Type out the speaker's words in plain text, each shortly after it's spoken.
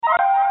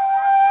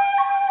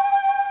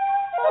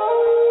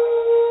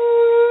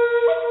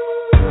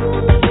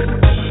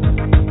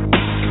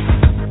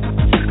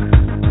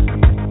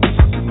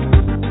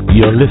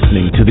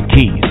listening to The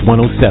Keys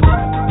 107,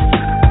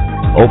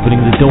 opening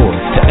the doors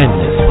to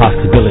endless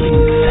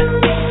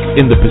possibilities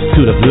in the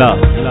pursuit of love,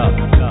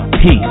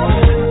 peace,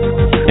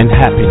 and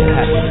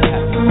happiness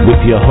with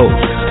your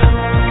host,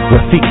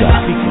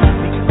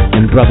 Rafika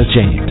and Brother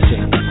James.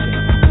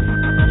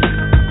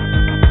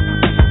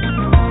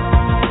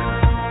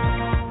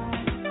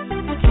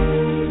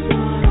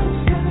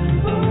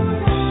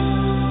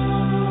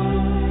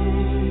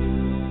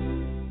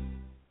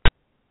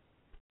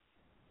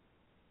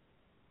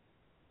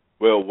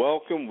 Well,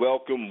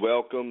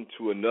 welcome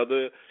to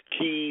another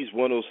Keys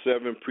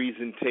 107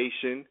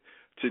 presentation.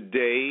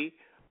 Today,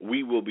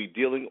 we will be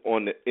dealing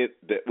on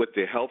with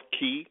the health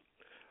key.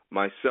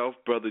 Myself,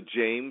 Brother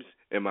James,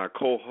 and my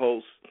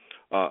co-host,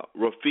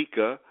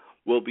 Rafika,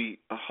 will be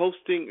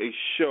hosting a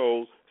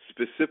show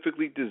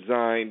specifically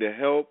designed to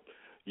help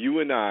you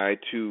and I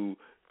to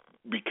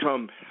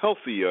become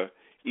healthier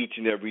each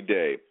and every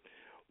day.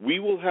 We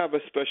will have a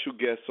special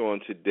guest on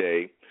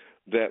today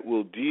that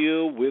will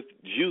deal with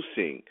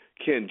juicing.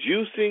 Can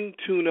juicing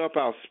tune up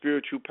our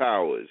spiritual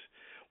powers?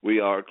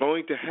 We are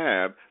going to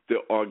have the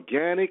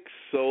organic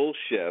soul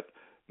chef,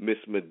 Miss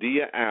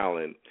Madea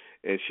Allen,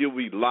 and she'll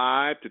be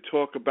live to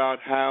talk about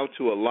how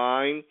to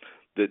align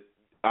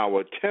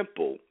our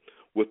temple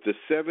with the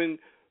 7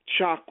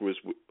 chakras,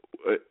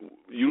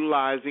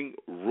 utilizing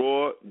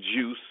raw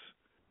juice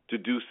to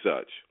do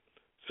such.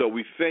 So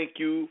we thank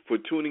you for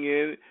tuning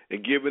in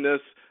and giving us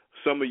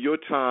some of your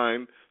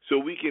time so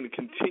we can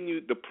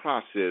continue the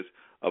process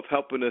of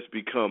helping us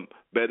become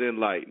better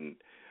enlightened.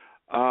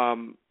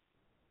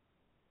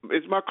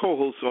 Is my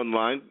co-host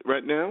online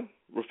right now,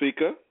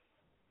 Rafika?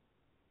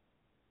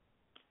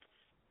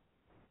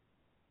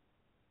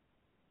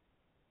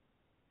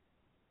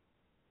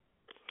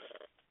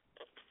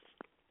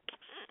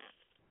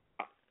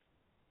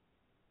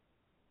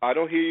 I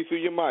don't hear you through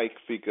your mic,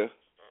 Rafika.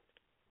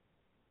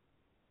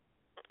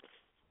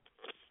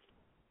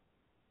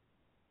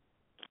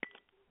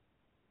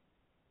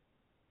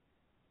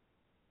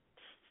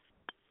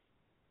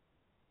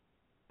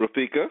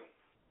 Rafika?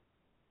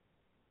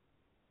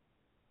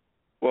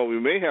 Well, we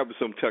may have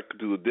some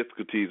technical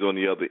difficulties on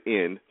the other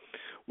end.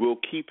 We'll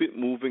keep it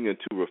moving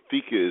until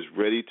Rafika is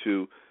ready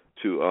to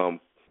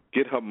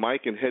get her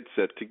mic and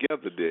headset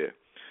together there.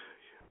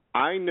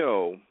 I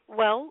know.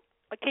 Well,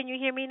 can you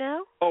hear me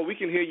now? Oh, we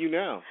can hear you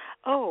now.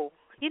 Oh,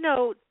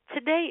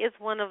 today is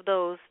one of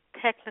those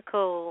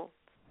technical,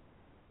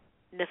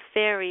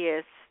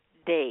 nefarious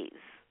days.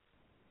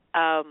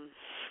 I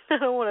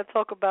don't want to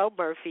talk about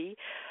Murphy,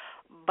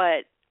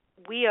 but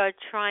we are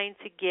trying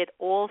to get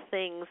all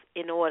things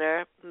in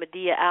order.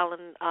 Madea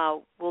Allen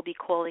will be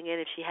calling in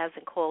if she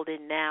hasn't called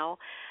in now.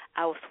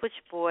 Our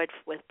switchboard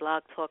with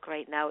Blog Talk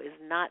right now is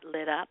not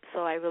lit up,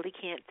 so I really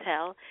can't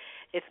tell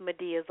if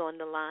Madea is on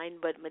the line.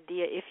 But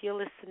Madea, if you're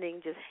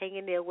listening, just hang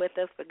in there with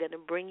us. We're going to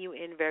bring you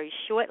in very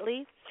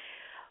shortly.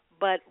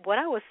 But what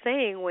I was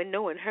saying when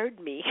no one heard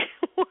me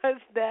was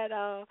that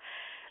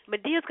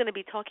Madea is going to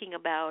be talking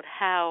about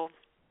how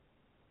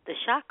the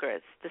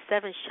chakras, the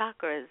 7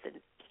 chakras,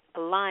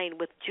 align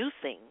with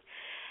juicing.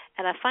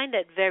 And I find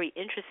that very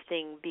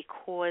interesting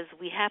because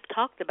we have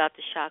talked about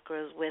the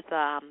chakras with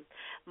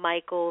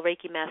Michael,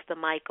 Reiki Master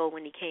Michael,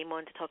 when he came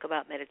on to talk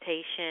about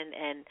meditation,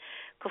 and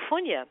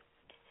Kofunya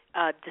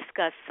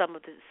discussed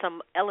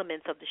some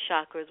elements of the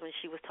chakras when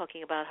she was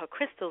talking about her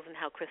crystals and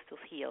how crystals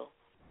heal.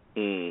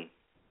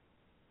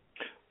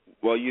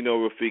 Well,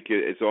 Rafika,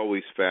 it's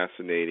always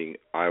fascinating.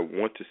 I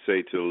want to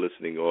say to the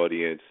listening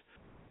audience,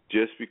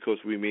 just because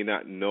we may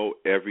not know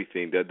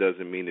everything, that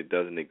doesn't mean it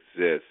doesn't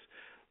exist.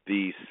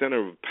 The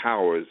center of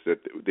powers that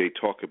they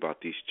talk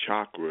about, these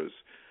chakras,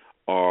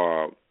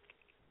 are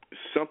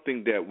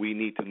something that we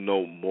need to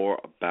know more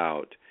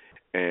about.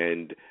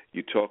 And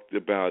you talked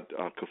about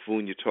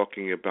Kafun, you're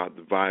talking about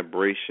the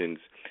vibrations,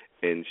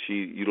 and she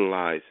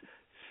utilized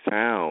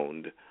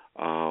sound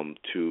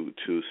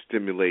to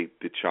stimulate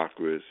the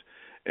chakras.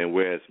 And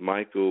whereas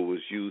Michael was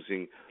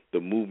using the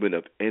movement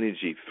of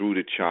energy through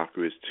the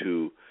chakras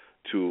to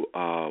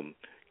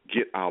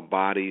get our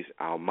bodies,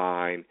 our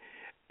mind,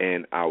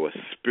 and our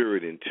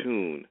spirit in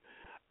tune.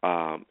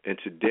 And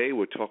today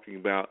we're talking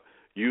about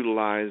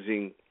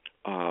utilizing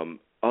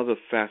other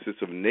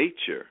facets of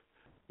nature,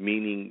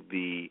 meaning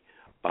the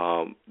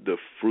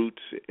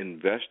fruits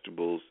and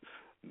vegetables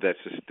that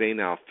sustain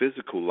our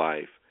physical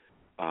life,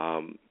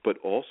 but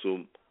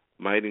also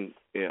might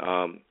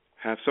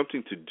have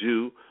something to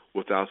do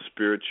with our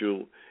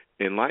spiritual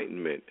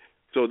enlightenment.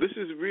 So this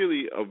is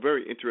really a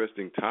very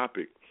interesting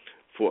topic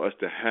for us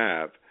to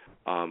have.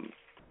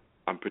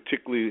 I'm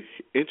particularly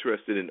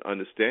interested in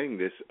understanding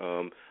this.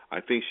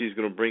 I think she's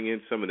going to bring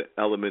in some of the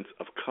elements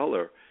of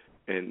color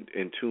and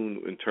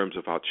tune in terms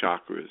of our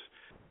chakras.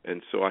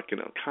 And so I can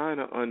kind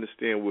of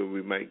understand where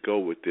we might go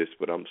with this,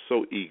 but I'm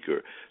so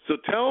eager. So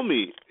tell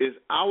me, is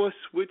our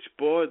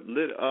switchboard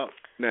lit up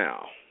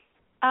now?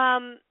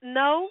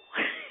 No,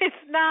 it's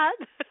not.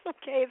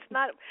 Okay,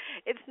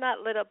 it's not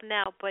lit up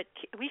now, but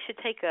we should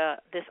take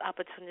this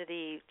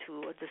opportunity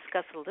to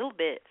discuss a little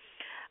bit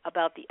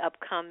about the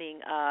upcoming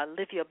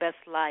Live Your Best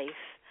Life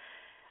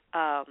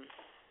um,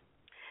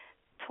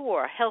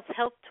 tour, health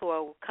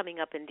tour coming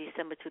up in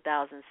December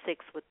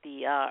 2006 with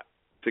the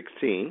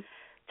 16.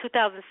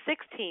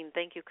 2016,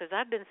 thank you, because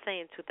I've been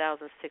saying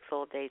 2006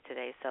 all day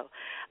today. So,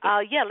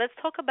 let's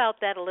talk about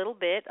that a little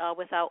bit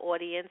with our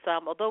audience.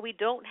 Although we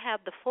don't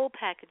have the full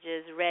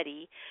packages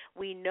ready,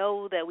 we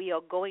know that we are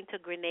going to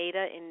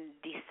Grenada in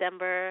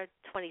December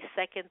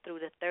 22nd through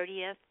the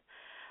 30th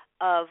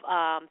of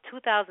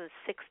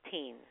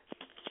 2016.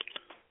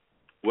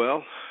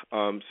 Well,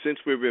 since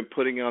we've been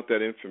putting out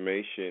that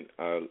information,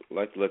 I'd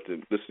like to let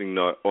the listening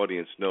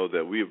audience know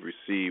that we have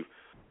received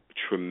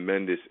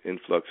tremendous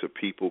influx of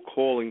people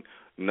calling,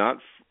 not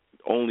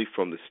only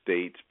from the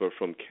States, but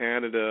from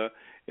Canada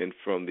and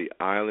from the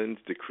islands,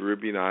 the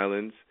Caribbean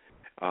islands,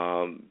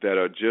 that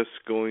are just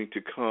going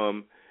to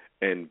come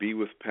and be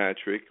with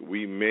Patrick.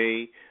 We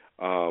may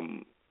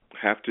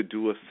have to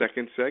do a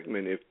second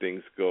segment if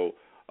things go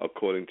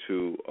according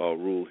to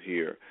rule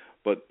here.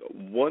 But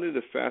one of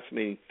the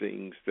fascinating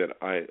things that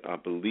I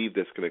believe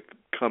that's going to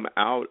come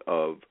out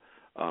of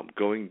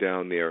going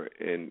down there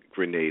in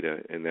Grenada,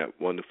 in that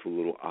wonderful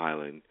little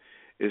island,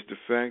 is the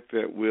fact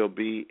that we'll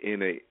be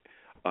in a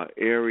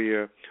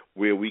area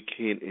where we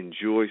can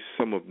enjoy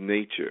some of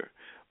nature,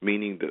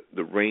 meaning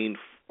the rain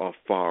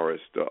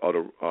forest, or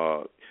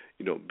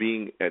the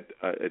being at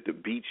the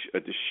beach,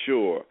 at the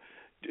shore,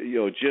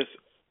 just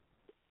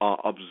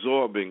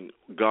absorbing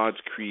God's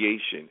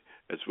creation,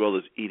 as well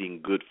as eating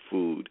good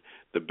food,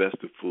 the best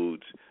of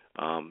foods,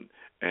 and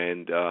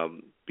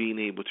being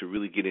able to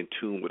really get in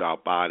tune with our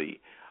body,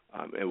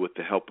 and with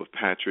the help of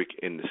Patrick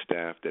and the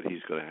staff that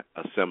he's going to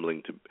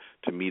assembling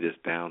to meet us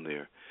down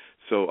there.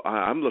 So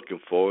I'm looking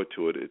forward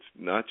to it. It's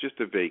not just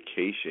a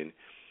vacation;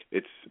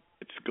 it's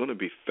going to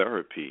be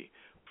therapy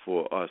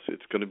for us.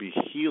 It's going to be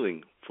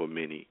healing for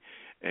many,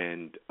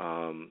 and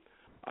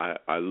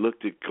I look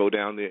to go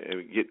down there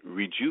and get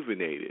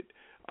rejuvenated,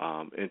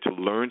 and to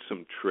learn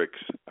some tricks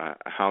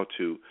how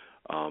to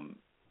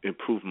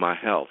improve my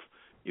health,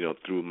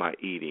 through my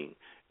eating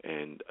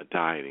and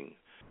dieting.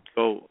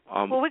 So,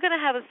 we're going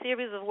to have a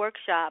series of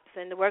workshops,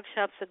 and the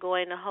workshops are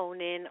going to hone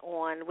in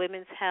on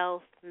women's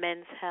health,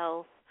 men's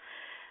health.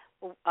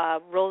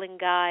 Rolling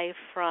Guy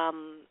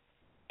from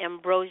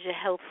Ambrosia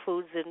Health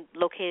Foods,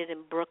 located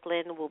in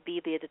Brooklyn, will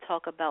be there to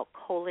talk about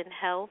colon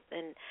health.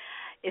 And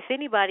if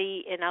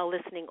anybody in our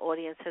listening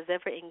audience has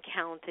ever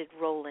encountered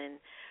Roland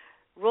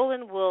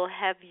will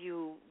have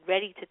you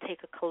ready to take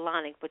a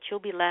colonic, but you'll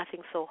be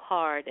laughing so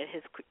hard at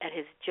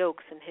his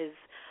jokes and his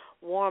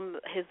warm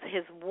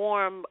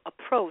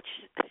approach.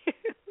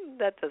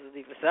 That doesn't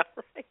even sound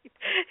right.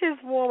 His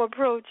warm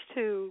approach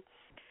to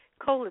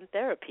colon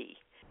therapy.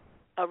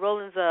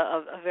 Roland's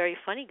a very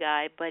funny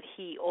guy, but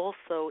he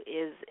also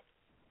is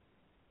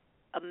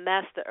a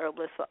master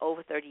herbalist for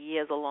over 30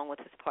 years, along with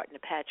his partner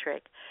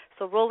Patrick.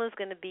 So Roland's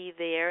going to be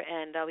there,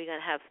 and we're going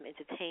to have some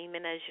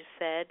entertainment, as you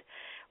said.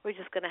 We're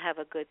just going to have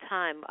a good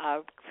time.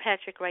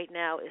 Patrick right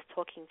now is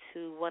talking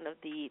to one of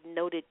the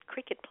noted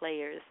cricket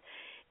players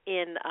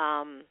in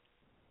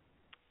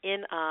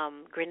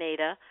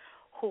Grenada,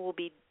 who will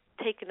be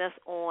taking us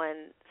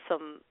on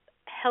some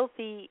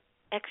healthy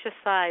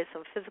exercise,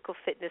 some physical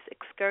fitness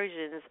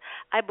excursions,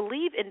 I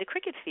believe, in the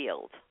cricket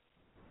field.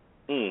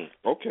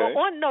 Okay.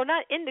 Well,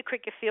 not in the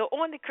cricket field,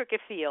 on the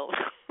cricket field.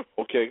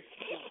 Okay.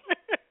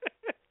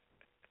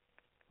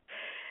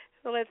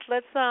 So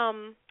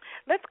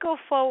let's go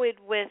forward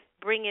with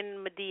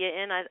bringing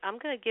Madea in. I'm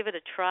going to give it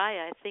a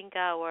try. I think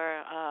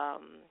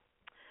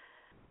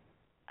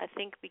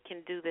we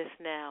can do this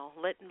now.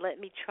 Let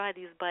me try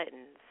these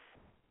buttons.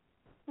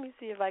 Let me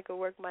see if I can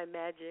work my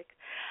magic.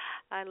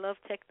 I love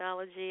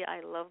technology.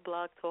 I love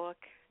Blog Talk.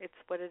 It's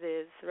what it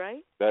is,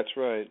 right? That's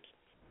right.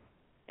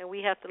 And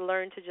we have to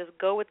learn to just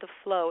go with the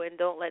flow and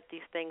don't let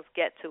these things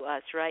get to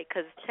us, right?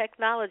 Because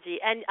technology,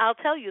 and I'll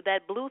tell you,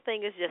 that blue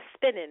thing is just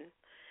spinning.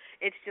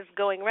 It's just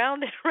going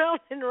round and round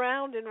and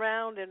round and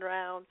round and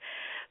round.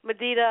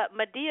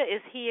 Madea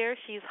is here.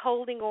 She's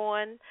holding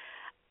on.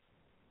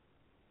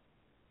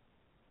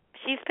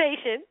 She's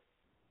patient.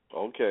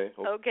 Okay.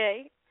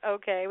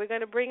 We're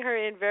going to bring her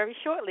in very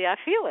shortly. I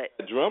feel it.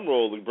 A drum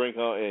roll to bring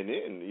her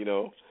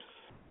in,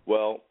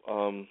 Well,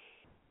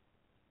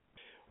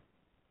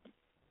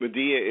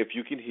 Madea, if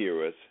you can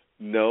hear us,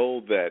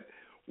 know that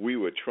we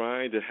were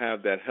trying to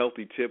have that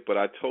healthy tip, but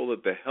I told her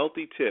the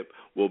healthy tip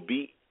will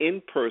be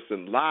in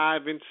person,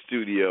 live in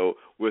studio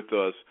with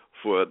us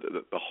for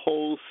the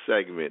whole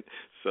segment.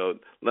 So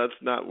let's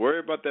not worry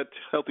about that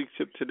healthy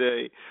tip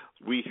today.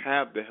 We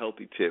have the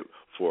healthy tip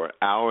for an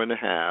hour and a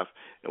half,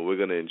 and we're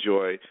going to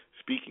enjoy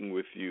speaking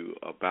with you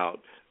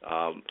about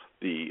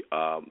the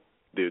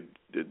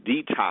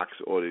detox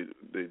or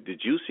the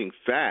juicing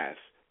fast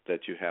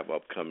that you have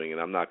upcoming.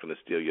 And I'm not going to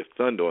steal your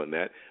thunder on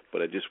that,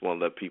 but I just want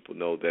to let people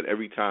know that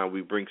every time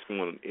we bring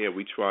someone on air,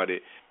 we try to,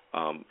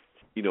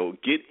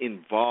 get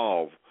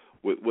involved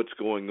with what's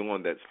going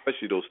on, that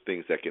especially those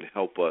things that can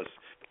help us,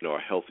 are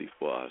healthy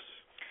for us.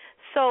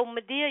 So,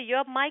 Madea,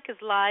 your mic is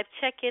live.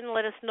 Check in.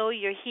 Let us know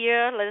you're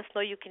here. Let us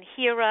know you can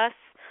hear us.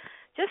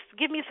 just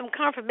give me some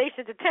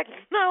confirmation that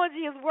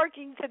technology is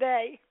working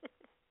today.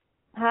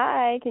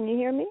 Hi, can you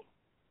hear me?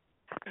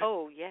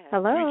 Oh, yeah.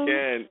 Hello. We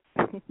can.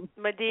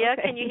 Madea,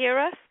 Okay. Can you hear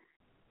us?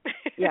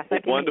 Yes, I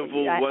can Wonderful,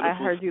 hear you. I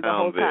wonderful heard you the sound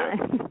whole there.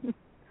 time.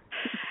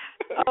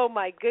 Oh,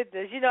 my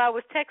goodness. I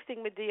was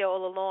texting Madea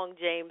all along,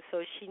 James,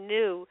 so she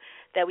knew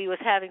that we was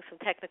having some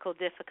technical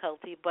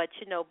difficulty. But,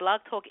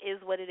 Blog Talk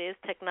is what it is.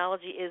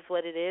 Technology is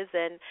what it is.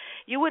 And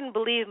you wouldn't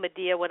believe,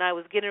 Madea, when I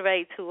was getting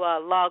ready to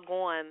log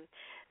on,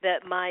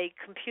 that my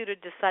computer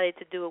decided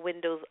to do a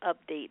Windows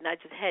update, and I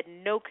just had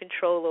no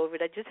control over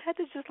it. I just had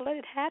to let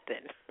it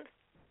happen.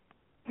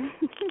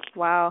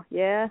 Wow,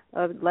 yeah,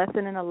 a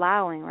lesson in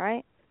allowing,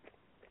 right?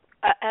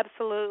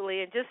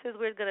 Absolutely, and just as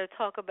we're going to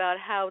talk about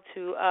how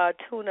to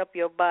tune up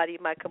your body,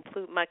 my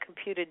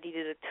computer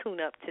needed a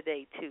tune-up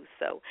today, too.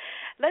 So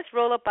let's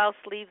roll up our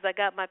sleeves. I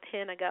got my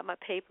pen, I got my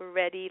paper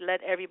ready.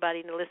 Let everybody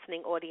in the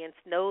listening audience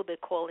know the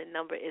call-in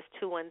number is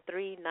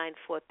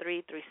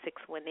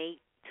 213-943-3618,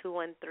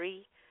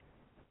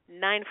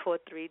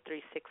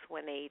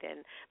 213-943-3618.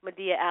 And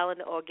Madea Allen,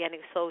 the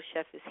Organic Soul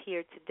Chef, is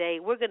here today.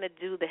 We're going to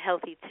do the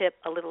healthy tip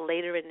a little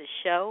later in the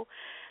show.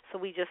 So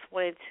we just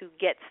wanted to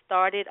get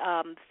started.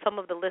 Some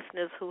of the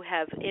listeners who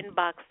have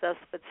inboxed us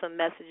with some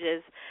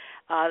messages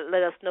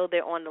let us know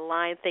they're on the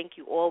line. Thank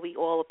you all. We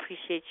all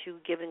appreciate you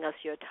giving us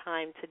your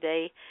time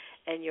today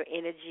and your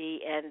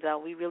energy, and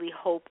we really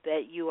hope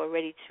that you are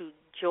ready to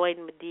join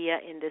Madea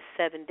in this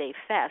 7-day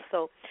fast.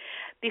 So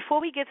before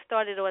we get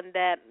started on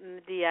that,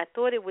 Madea, I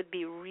thought it would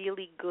be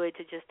really good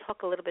to just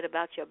talk a little bit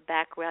about your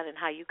background and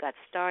how you got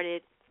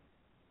started.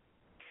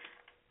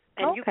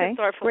 And okay, you can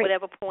start from great.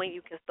 whatever point.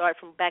 You can start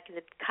from back in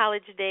the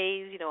college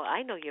days.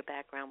 I know your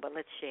background, but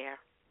let's share.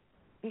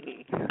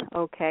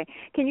 Okay.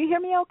 Can you hear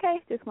me okay?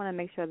 Just want to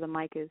make sure the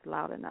mic is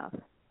loud enough.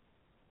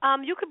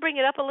 You could bring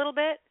it up a little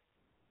bit.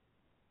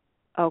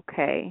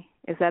 Okay.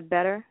 Is that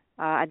better?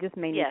 I just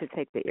may need Yes. to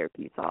take the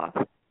earpiece off.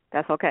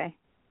 That's okay?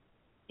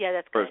 Yeah,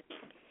 that's good.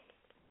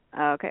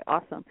 Okay,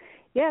 awesome.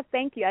 Yeah,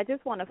 thank you. I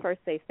just want to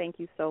first say thank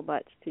you so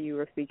much to you,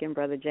 Rafik and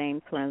Brother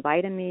James, for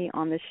inviting me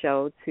on the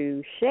show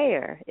to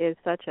share. It's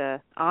such an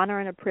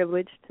honor and a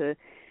privilege to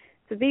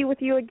be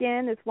with you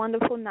again this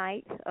wonderful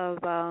night of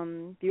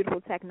beautiful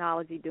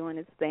technology doing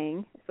its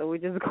thing. So we're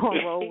just going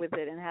to roll with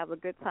it and have a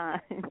good time.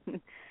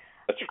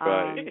 That's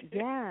right.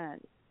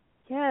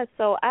 Yeah,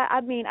 so I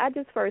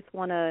just first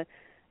want to,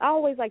 I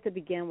always like to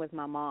begin with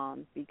my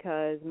mom,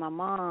 because my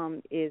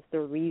mom is the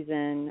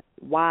reason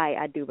why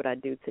I do what I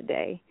do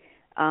today.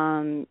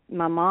 My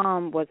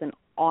mom was an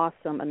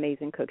awesome,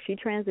 amazing cook. She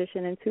transitioned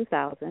in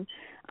 2000,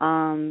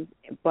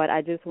 but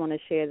I just want to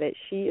share that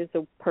she is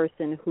the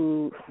person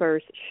who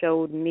first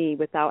showed me,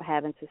 without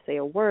having to say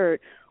a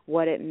word,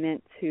 what it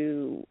meant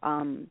to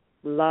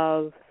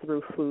love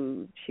through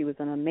food. She was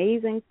an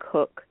amazing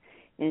cook,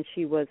 and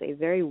she was a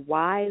very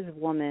wise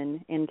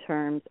woman in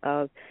terms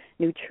of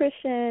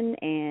nutrition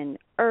and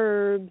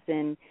herbs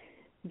and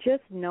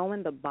just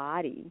knowing the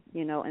body,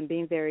 and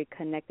being very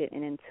connected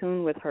and in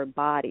tune with her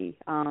body.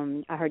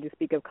 I heard you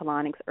speak of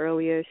colonics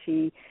earlier.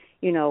 She,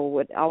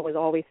 would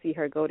always see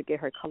her go to get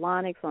her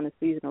colonics on a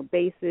seasonal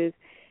basis.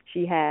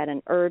 She had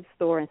an herb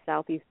store in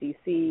Southeast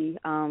D.C.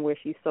 Where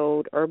she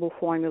sold herbal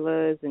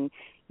formulas and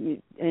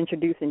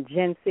introducing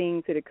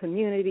ginseng to the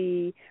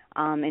community.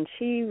 And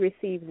she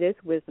received this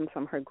wisdom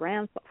from her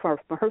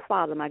from her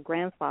father, my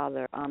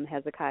grandfather,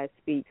 Hezekiah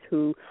Speaks,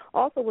 who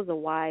also was a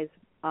wise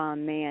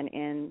man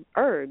in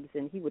herbs,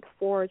 and he would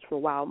forage for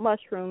wild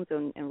mushrooms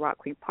in Rock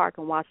Creek Park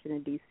in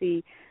Washington,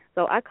 D.C.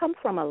 So I come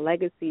from a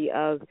legacy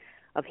of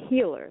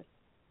healers.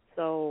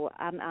 So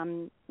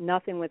I'm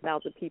nothing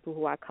without the people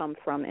who I come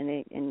from,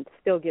 and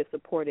still get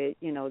supported,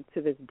 to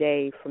this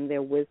day from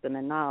their wisdom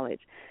and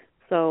knowledge.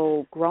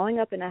 So growing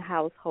up in a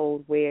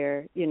household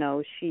where,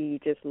 she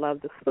just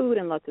loved the food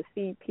and loved to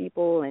feed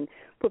people and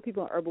put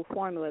people in herbal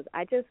formulas,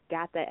 I just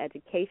got that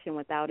education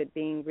without it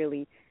being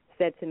really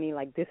said to me,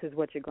 like, this is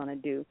what you're going to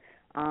do.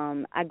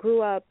 I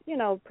grew up,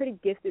 pretty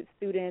gifted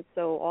student,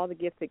 so all the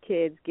gifted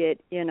kids get,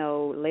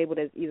 labeled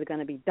as either going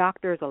to be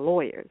doctors or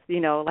lawyers,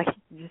 like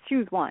just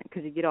choose one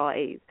because you get all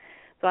A's.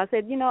 So I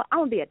said, I'm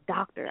going to be a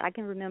doctor. I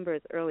can remember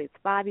as early as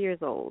 5 years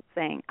old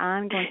saying,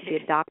 I'm going to be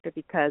a doctor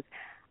because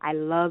I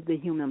love the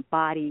human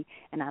body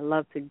and I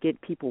love to get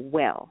people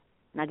well.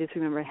 And I just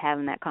remember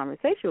having that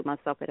conversation with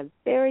myself at a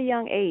very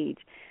young age.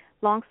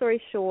 Long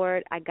story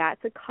short, I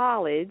got to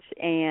college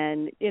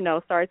and,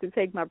 started to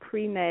take my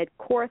pre-med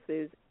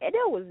courses, and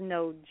it was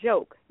no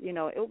joke.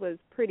 It was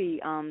pretty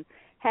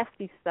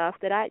hefty stuff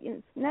that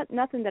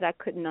nothing that I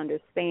couldn't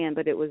understand,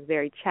 but it was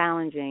very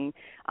challenging.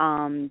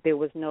 There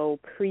was no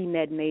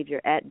pre-med major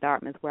at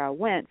Dartmouth where I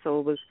went, so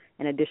it was,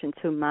 in addition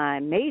to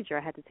my major,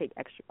 I had to take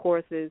extra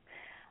courses.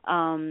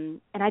 And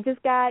I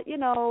just got,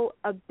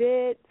 a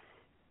bit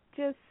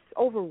just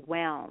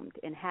overwhelmed,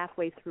 and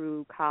halfway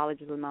through college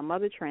when my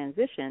mother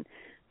transitioned.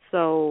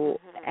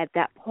 So at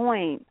that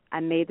point, I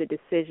made the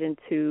decision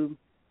to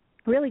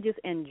really just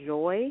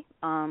enjoy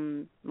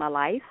my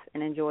life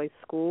and enjoy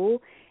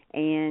school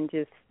and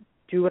just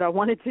do what I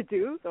wanted to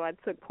do. So I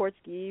took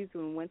Portuguese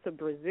and went to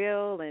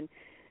Brazil and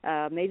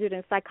majored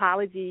in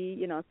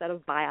psychology, instead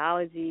of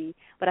biology.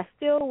 But I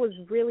still was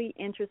really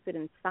interested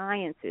in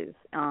sciences,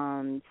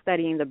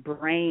 studying the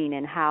brain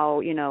and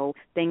how,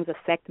 things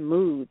affect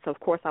mood. So, of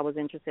course, I was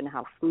interested in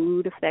how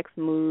food affects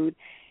mood,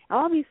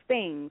 all these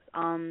things.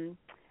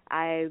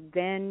 I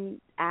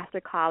then,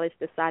 after college,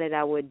 decided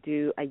I would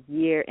do a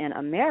year in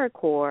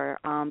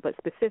AmeriCorps, but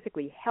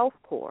specifically Health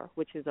Corps,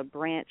 which is a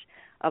branch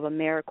of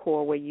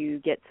AmeriCorps where you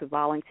get to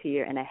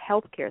volunteer in a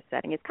healthcare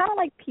setting. It's kind of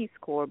like Peace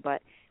Corps,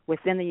 but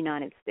within the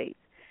United States.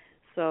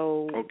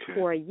 So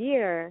for a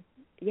year,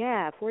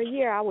 I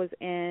was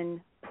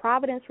in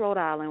Providence, Rhode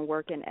Island,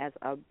 working as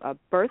a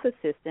birth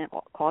assistant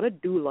called a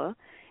doula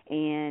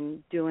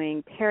and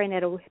doing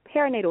perinatal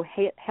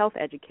health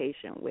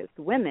education with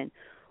women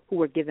who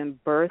were giving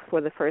birth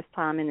for the first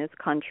time in this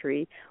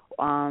country,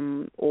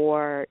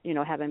 or,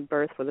 having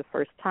birth for the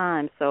first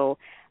time. So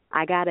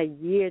I got a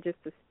year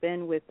just to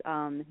spend with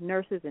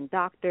nurses and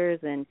doctors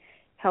and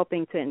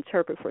helping to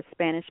interpret for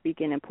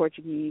Spanish-speaking and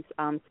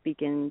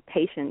Portuguese-speaking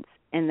patients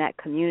in that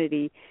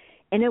community.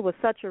 And it was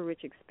such a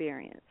rich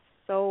experience,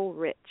 so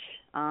rich,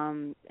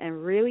 and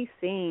really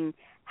seeing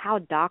how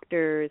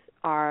doctors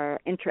are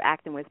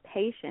interacting with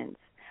patients.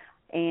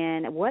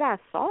 And what I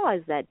saw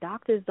is that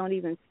doctors don't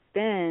even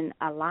spend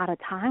a lot of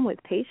time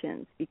with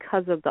patients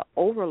because of the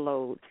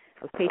overload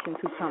of patients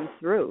who come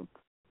through.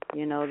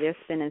 They're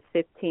spending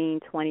 15,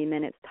 20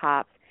 minutes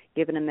tops,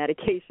 giving them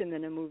medication, then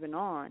they're moving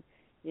on,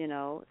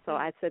 So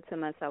I said to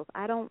myself,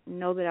 I don't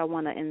know that I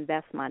want to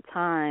invest my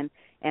time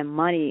and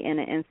money in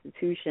an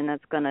institution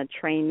that's going to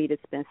train me to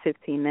spend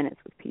 15 minutes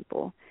with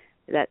people.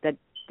 That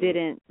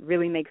didn't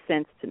really make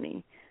sense to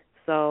me.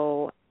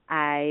 So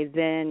I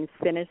then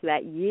finished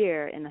that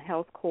year in the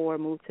Health Corps,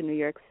 moved to New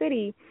York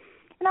City,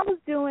 and I was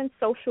doing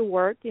social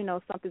work,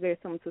 something very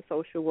similar to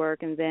social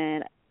work. And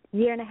then a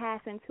year and a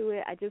half into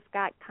it, I just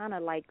got kind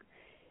of like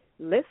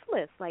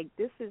listless. Like,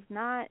 this is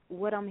not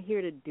what I'm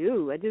here to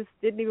do. I just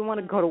didn't even want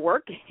to go to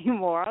work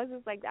anymore. I was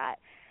just like,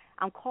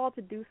 I'm called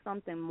to do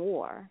something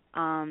more.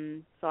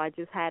 So I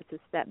just had to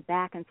step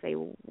back and say,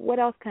 what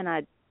else can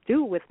I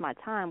do with my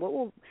time?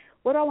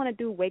 What do I want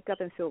to do, wake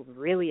up and feel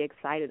really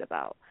excited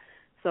about?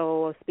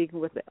 So I was speaking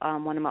with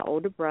one of my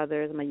older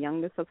brothers. I'm the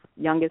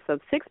youngest of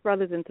 6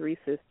 brothers and 3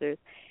 sisters.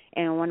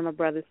 And one of my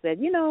brothers said,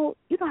 you know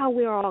how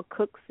we're all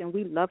cooks and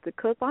we love to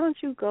cook. Why don't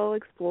you go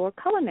explore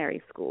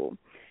culinary school?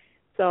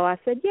 So I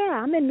said,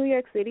 yeah, I'm in New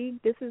York City.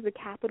 This is the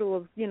capital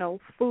of,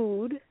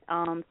 food.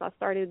 So I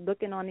started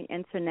looking on the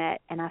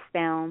Internet, and I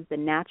found the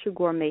Natural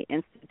Gourmet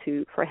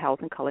Institute for Health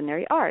and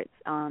Culinary Arts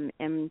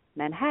in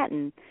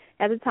Manhattan.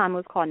 At the time, it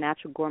was called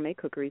Natural Gourmet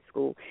Cookery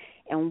School.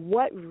 And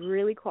what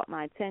really caught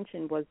my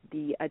attention was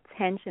the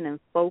attention and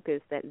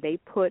focus that they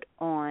put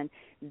on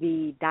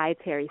the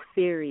dietary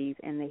theories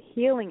and the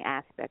healing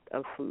aspect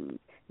of food,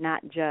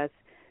 not just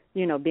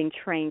being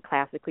trained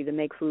classically to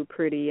make food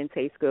pretty and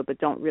taste good, but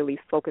don't really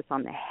focus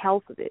on the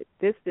health of it.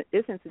 This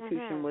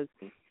institution was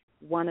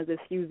one of the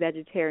few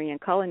vegetarian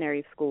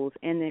culinary schools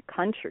in the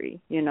country,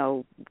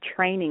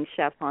 training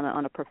chefs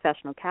on a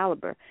professional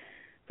caliber.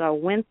 So I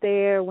went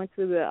there, went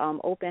to the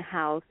open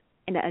house,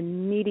 and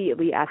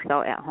immediately I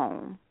felt at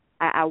home.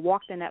 I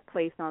walked in that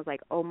place and I was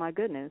like, oh my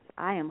goodness,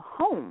 I am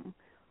home.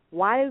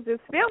 Why is this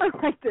feeling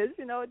like this?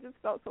 It just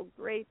felt so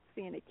great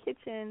seeing the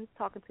kitchens,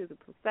 talking to the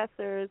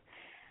professors.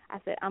 I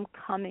said, I'm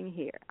coming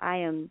here.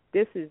 I'm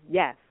going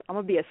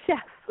to be a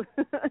chef.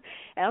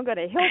 And I'm going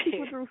to heal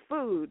people through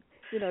food.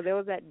 There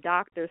was that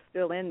doctor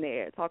still in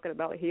there talking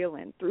about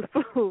healing through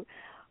food.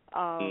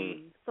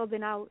 So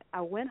then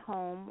I went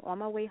home. On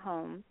my way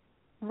home,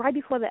 right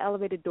before the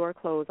elevator door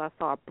closed, I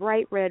saw a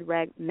bright red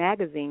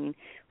magazine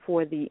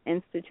for the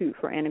Institute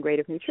for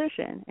Integrative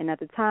Nutrition. And at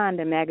the time,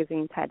 the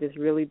magazine had this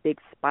really big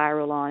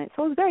spiral on it.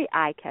 So it was very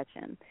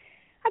eye-catching.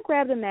 I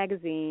grabbed a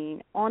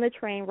magazine on a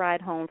train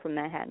ride home from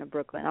Manhattan to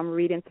Brooklyn. I'm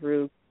reading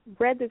through,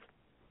 read this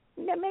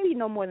maybe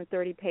no more than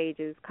 30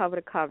 pages, cover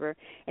to cover,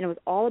 and it was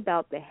all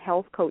about the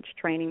health coach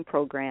training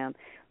program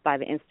by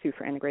the Institute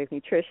for Integrative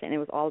Nutrition. It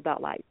was all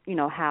about,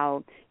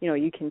 how,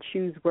 you can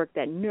choose work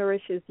that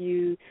nourishes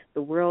you.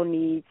 The world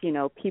needs,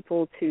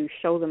 people to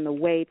show them the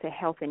way to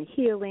health and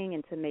healing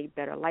and to make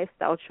better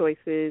lifestyle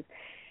choices.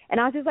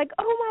 And I was just like,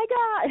 oh, my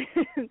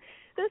God.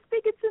 They're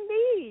speaking to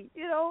me,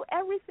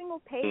 every single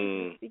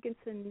page is speaking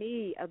to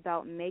me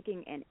about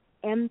making an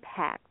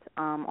impact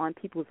on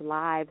people's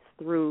lives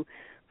through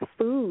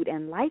food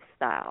and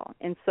lifestyle.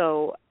 And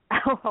so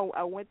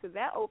I went to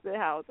that open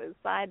house and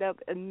signed up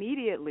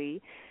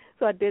immediately.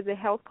 So I did the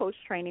health coach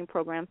training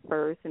program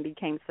first and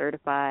became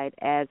certified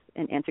as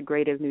an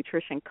integrative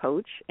nutrition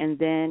coach. And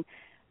then,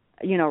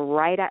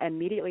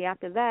 immediately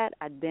after that,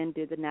 I then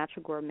did the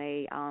Natural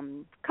Gourmet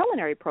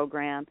culinary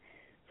program.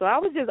 So I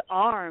was just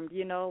armed,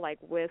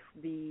 with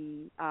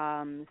the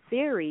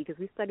theory, because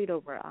we studied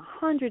over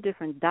 100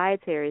 different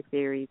dietary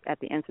theories at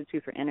the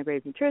Institute for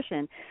Integrative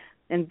Nutrition.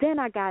 And then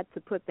I got to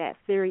put that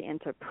theory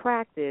into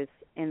practice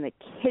in the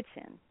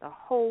kitchen, the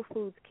Whole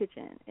Foods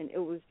kitchen. And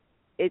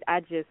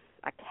I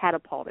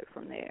catapulted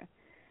from there.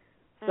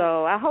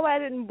 So I hope I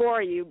didn't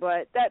bore you,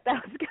 but that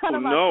was kind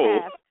of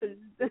my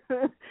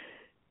path.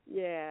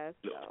 Yeah,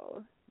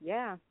 so,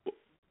 yeah.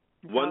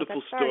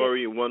 Wonderful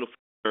story and wonderful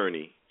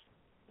journey.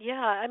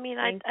 Yeah, I mean,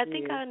 I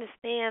think you. I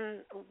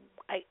understand.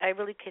 I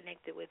really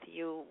connected with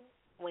you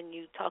when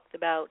you talked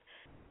about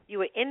you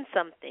were in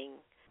something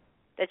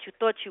that you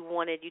thought you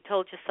wanted. You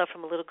told yourself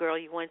from a little girl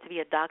you wanted to be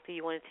a doctor,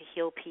 you wanted to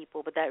heal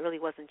people, but that really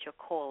wasn't your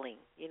calling.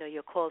 You know,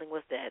 your calling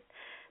was that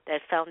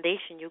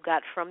foundation you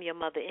got from your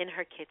mother in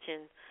her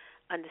kitchen,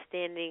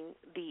 understanding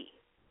the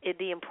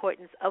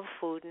importance of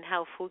food and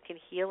how food can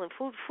heal. And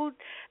food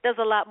does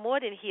a lot more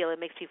than heal. It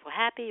makes people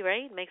happy,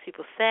 right? It makes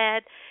people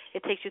sad.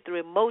 It takes you through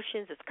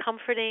emotions. It's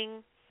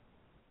comforting.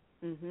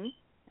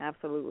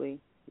 Absolutely.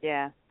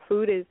 Yeah.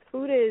 Food is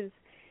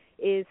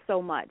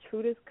so much.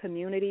 Food is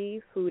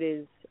community. Food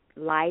is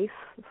life.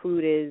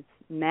 Food is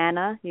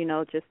manna,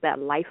 just that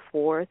life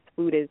force.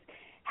 Food is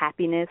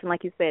happiness. And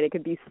like you said, it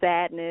could be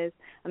sadness.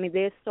 I mean,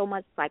 there's so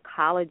much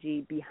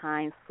psychology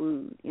behind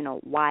food,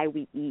 why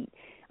we eat.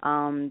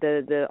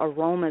 The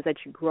aromas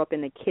that you grew up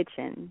in the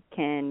kitchen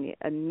can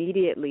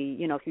immediately,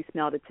 if you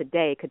smelled it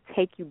today, could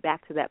take you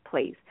back to that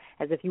place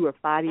as if you were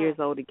 5 years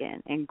old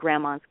again in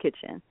Grandma's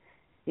kitchen.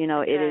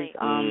 It is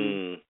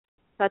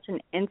such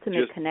an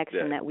intimate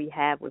connection that we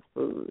have with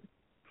food.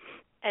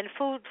 And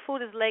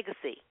food is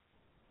legacy.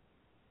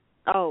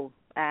 Oh,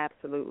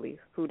 absolutely.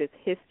 Food is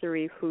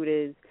history. Food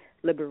is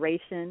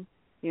liberation.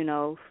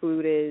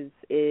 Food is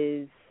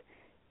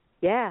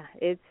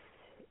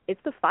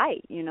it's the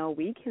fight.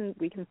 We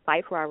can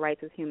fight for our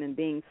rights as human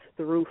beings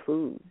through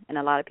food, and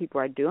a lot of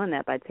people are doing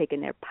that by taking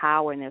their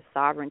power and their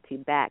sovereignty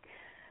back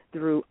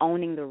through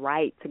owning the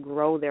right to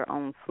grow their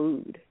own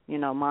food.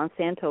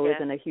 Monsanto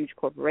isn't a huge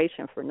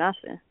corporation for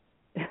nothing.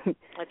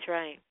 That's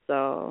right.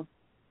 So,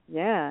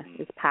 yeah,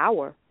 it's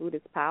power. Food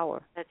is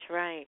power. That's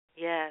right.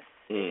 Yes,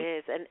 it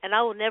is. And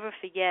I will never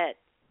forget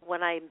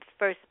when I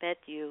first met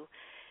you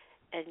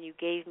and you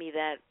gave me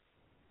that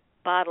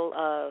bottle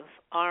of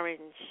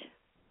orange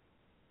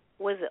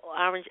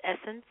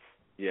essence?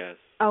 Yes.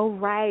 Oh,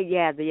 right.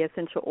 Yeah, the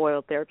essential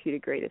oil,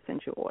 therapeutic grade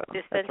essential oil.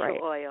 The That's essential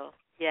right. oil,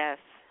 yes.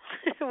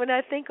 When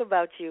I think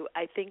about you,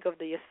 I think of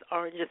the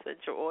orange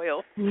essential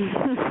oil.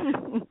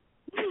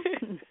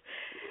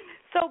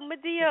 So,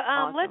 Madea,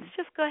 awesome. Let's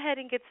just go ahead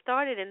and get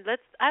started. And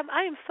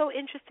I am so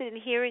interested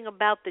in hearing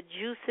about the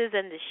juices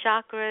and the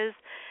chakras.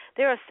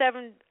 There are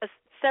seven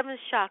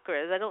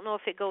chakras. I don't know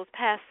if it goes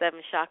past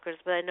 7 chakras,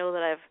 but I know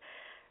that I've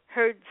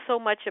heard so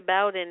much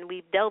about, and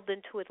we've delved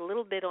into it a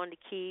little bit on the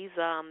keys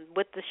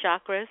with the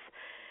chakras.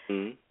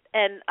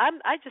 And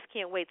I just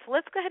can't wait. So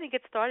let's go ahead and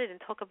get started and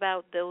talk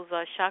about those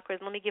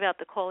chakras. Let me give out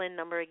the call-in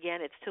number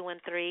again. It's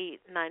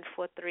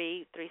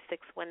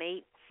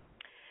 213-943-3618.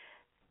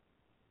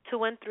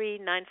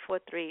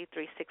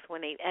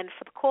 213-943-3618. And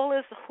for the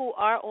callers who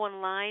are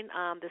online,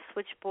 the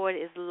switchboard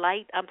is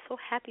light. I'm so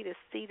happy to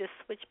see the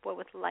switchboard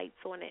with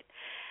lights on it.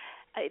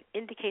 It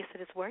indicates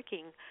that it's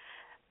working.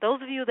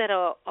 Those of you that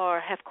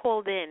have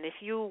called in,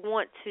 if you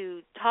want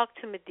to talk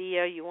to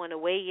Madea, you want to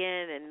weigh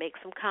in and make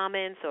some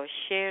comments or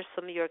share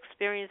some of your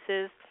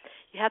experiences,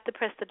 you have to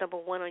press the number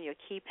 1 on your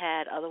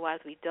keypad.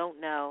 Otherwise, we don't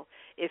know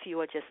if you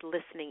are just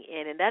listening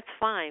in. And that's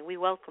fine. We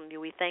welcome you.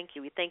 We thank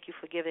you. We thank you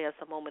for giving us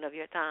a moment of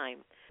your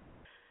time.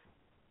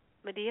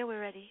 Madea, we're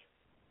ready.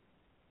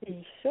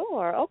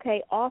 Sure.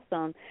 Okay,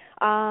 awesome.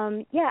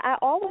 I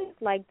always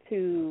like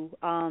to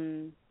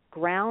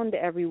ground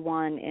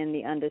everyone in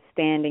the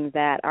understanding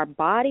that our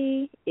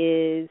body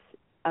is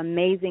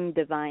amazing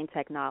divine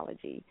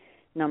technology,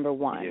 number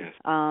one. Yes.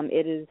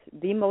 It is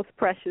the most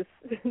precious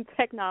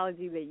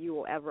technology that you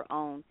will ever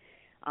own,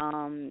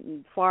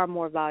 far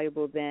more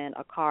valuable than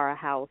a car, a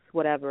house,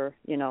 whatever,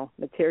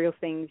 material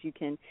things you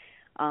can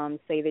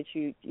say that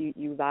you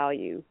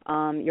value.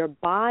 Your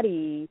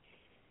body,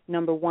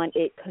 number one,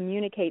 it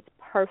communicates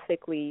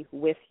perfectly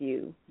with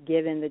you,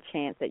 given the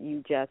chance that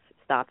you just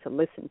stop to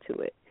listen to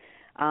it.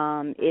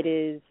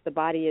 The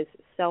body is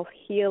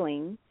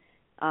self-healing,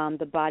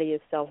 the body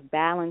is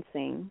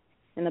self-balancing,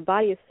 and the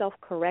body is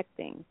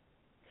self-correcting.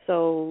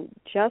 So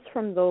just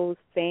from those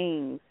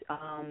things,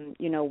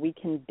 we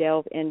can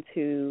delve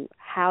into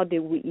how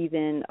did we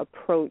even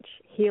approach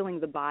healing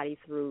the body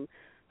through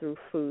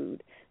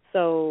food.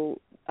 So,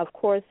 of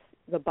course,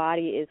 the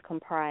body is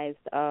comprised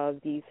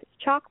of these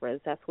chakras.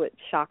 That's what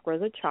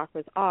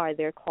chakras are.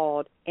 They're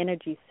called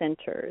energy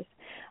centers.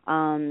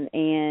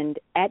 And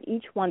at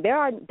each one, there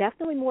are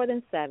definitely more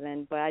than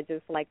 7, but I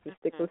just like to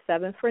stick with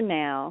 7 for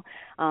now.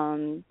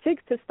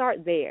 To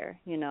start there,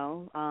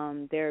 there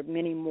are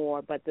many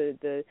more, but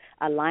the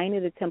aligning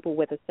of the temple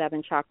with a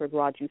 7 chakra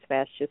raw juice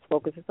fast just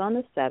focuses on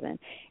the 7.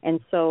 And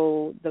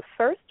so the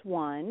first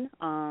one,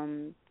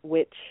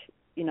 which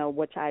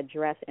I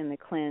address in the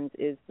cleanse,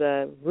 is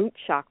the root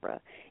chakra,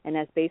 and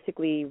that's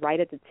basically right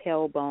at the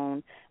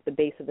tailbone, the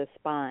base of the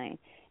spine.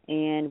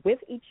 And with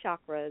each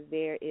chakra,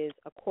 there is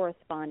a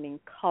corresponding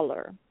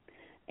color,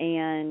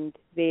 and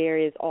there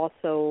is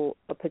also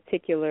a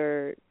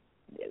particular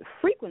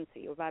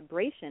frequency or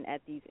vibration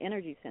at these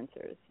energy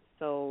sensors.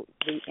 So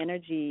the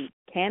energy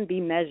can be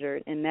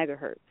measured in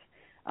megahertz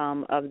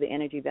of the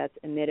energy that's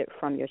emitted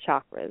from your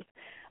chakras.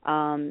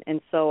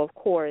 And so, of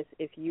course,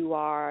 if you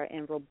are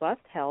in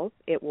robust health,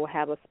 it will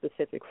have a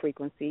specific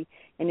frequency.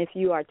 And if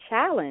you are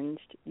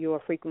challenged, your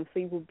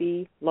frequency will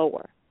be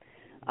lower.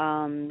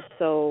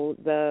 So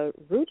the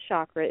root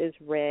chakra is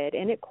red,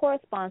 and it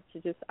corresponds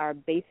to just our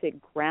basic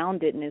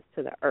groundedness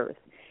to the earth.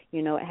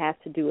 You know, it has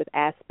to do with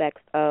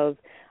aspects of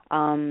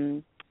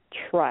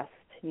trust,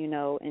 you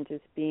know, and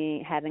just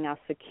having our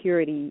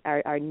security,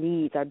 our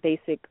needs, our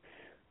basic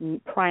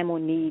primal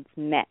needs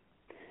met.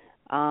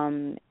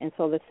 And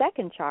so the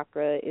second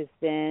chakra is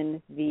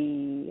then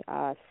the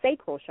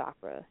sacral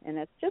chakra, and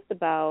that's just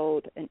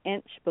about an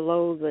inch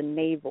below the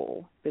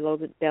navel, below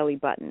the belly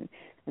button.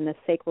 And the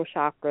sacral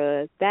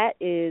chakra, that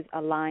is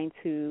aligned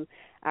to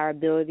our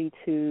ability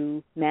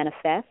to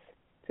manifest,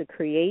 to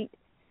create,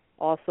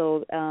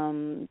 also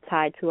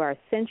tied to our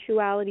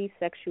sensuality,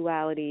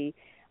 sexuality,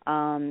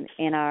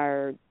 and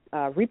our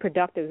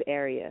reproductive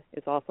area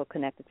is also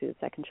connected to the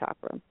second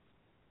chakra.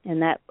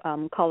 And that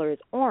color is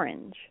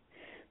orange.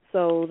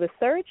 So the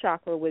third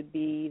chakra would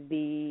be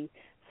the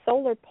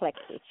solar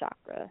plexus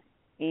chakra,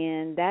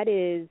 and that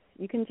is,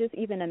 you can just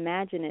even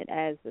imagine it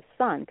as the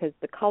sun because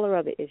the color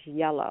of it is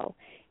yellow,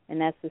 and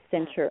that's the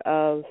center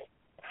of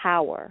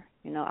power,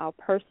 you know, our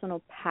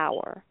personal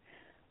power,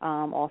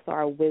 also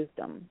our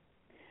wisdom.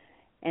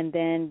 And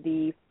then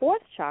the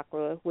fourth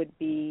chakra would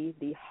be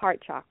the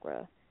heart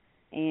chakra,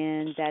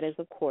 and that is,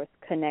 of course,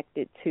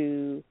 connected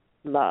to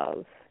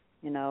love,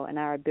 you know, and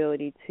our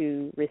ability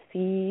to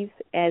receive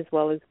as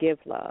well as give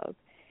love.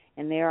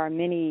 And there are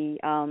many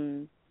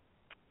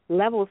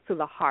levels to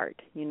the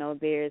heart. You know,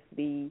 there's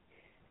the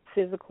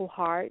physical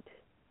heart,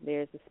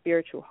 there's the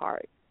spiritual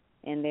heart,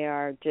 and there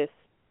are just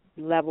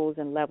levels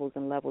and levels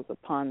and levels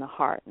upon the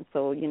heart. And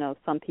so, you know,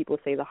 some people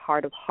say the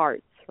heart of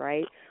hearts,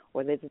 right?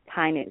 Or there's a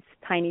tiny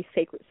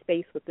sacred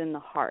space within the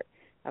heart.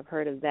 I've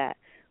heard of that.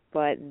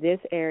 But this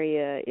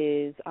area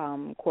is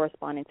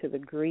corresponding to the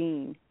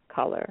green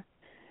color.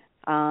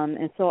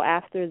 And so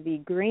after the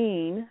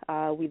green,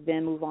 we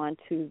then move on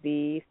to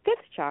the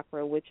fifth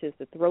chakra, which is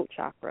the throat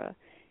chakra,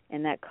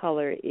 and that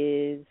color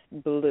is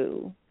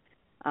blue.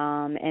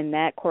 And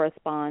that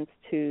corresponds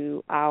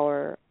to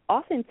our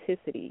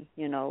authenticity,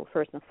 you know,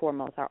 first and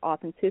foremost, our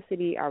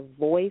authenticity, our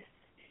voice,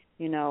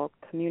 you know,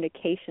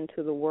 communication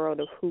to the world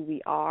of who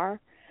we are.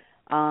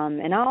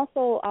 And I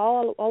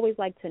always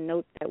like to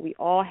note that we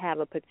all have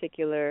a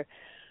particular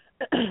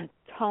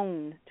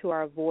tone to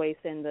our voice,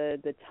 and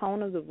the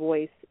tone of the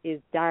voice is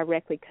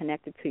directly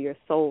connected to your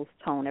soul's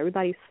tone.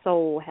 Everybody's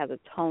soul has a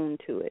tone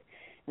to it,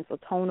 and so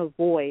tone of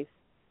voice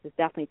is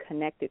definitely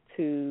connected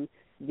to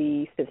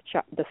the fifth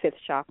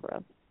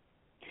chakra.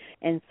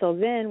 And so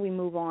then we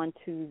move on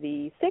to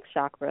the sixth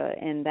chakra,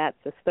 and that's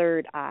the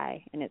third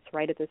eye, and it's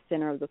right at the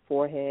center of the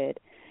forehead,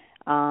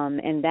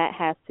 and that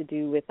has to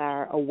do with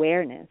our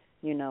awareness,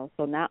 you know,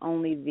 so not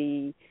only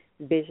the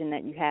vision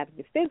that you have with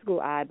the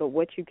physical eye, but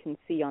what you can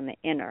see on the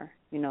inner,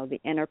 you know,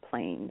 the inner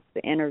planes,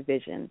 the inner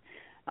vision,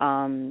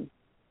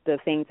 the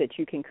things that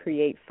you can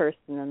create first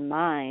in the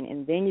mind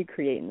and then you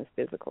create in the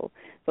physical.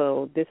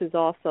 So this is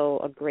also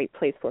a great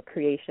place for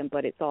creation,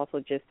 but it's also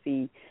just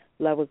the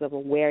levels of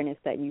awareness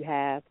that you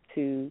have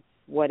to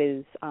what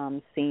is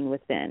seen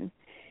within.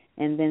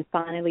 And then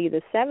finally,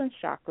 the seventh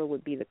chakra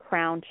would be the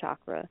crown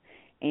chakra.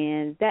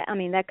 And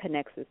that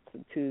connects us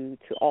to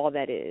all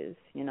that is,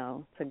 you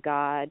know, to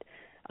God,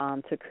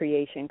 to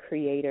creation,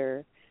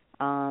 creator,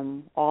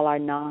 all our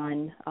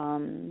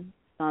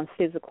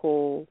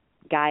non-physical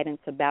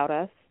guidance about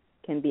us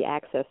can be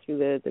accessed through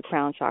the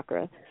crown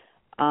chakra.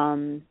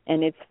 And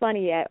it's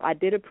funny, I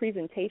did a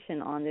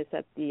presentation on this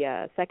at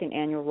the second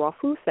annual Raw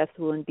Food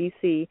Festival in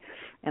D.C.,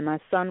 and my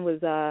son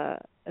was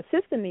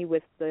assisting me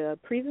with the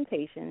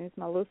presentation. He's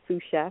my little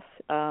sous chef,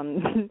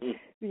 you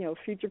know,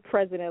 future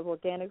president of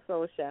Organic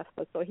Soul Chef.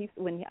 But so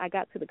when I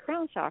got to the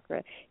crown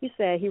chakra,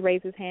 he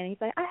raised his hand and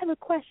he's like, I have a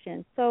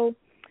question. So,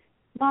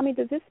 Mommy,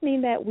 does this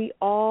mean that we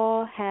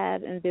all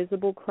have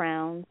invisible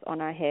crowns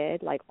on our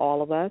head, like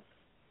all of us?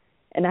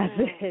 And I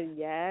said,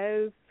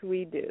 yes,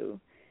 we do.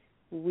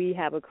 We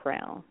have a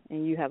crown,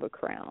 and you have a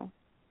crown.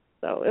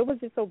 So it was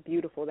just so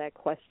beautiful, that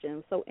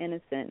question, so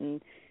innocent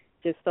and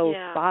just so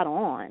spot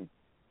on.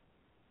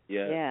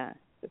 Yeah.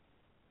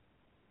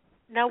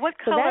 Now, what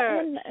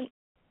color?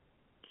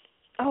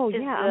 I'm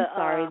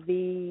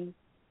sorry.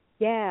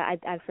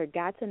 I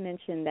forgot to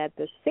mention that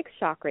the sixth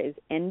chakra is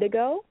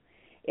indigo.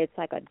 It's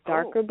like a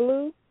darker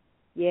blue.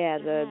 Yeah,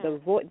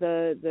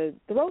 the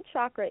throat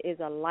chakra is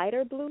a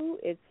lighter blue.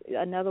 It's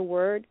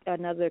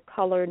another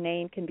color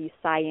name can be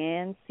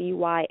cyan,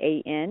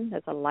 C-Y-A-N.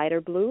 That's a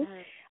lighter blue,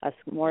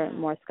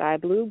 more sky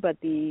blue. But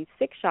the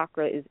sixth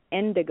chakra is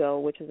indigo,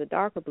 which is a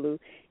darker blue,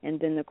 and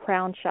then the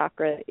crown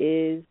chakra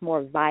is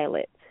more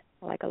violet,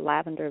 like a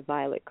lavender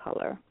violet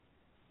color.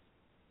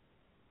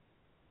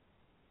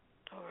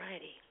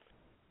 Alrighty.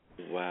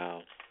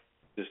 Wow.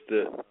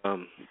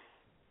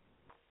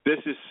 This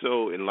is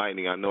so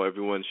enlightening. I know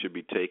everyone should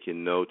be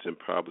taking notes and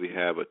probably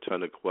have a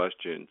ton of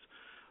questions,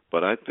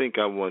 but I think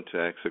I want to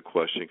ask a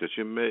question because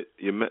you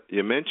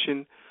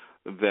mentioned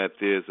that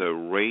there's a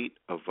rate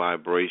of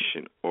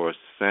vibration or a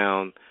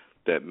sound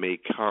that may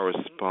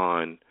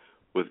correspond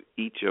with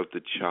each of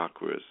the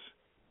chakras.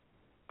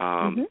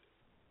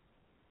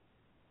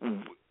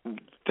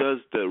 Does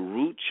the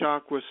root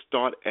chakra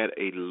start at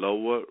a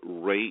lower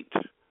rate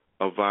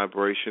of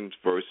vibrations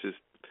versus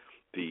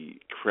the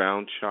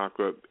crown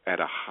chakra at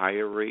a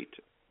higher rate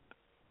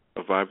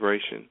of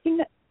vibration?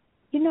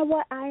 You know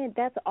what?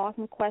 That's an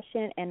awesome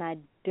question, and I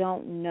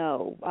don't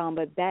know.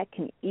 But that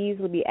can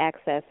easily be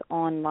accessed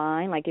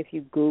online. Like if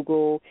you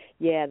Google,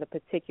 the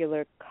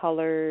particular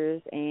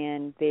colors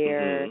and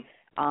their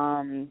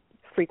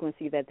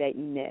frequency that they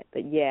emit.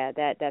 But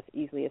that's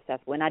easily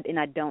accessible. And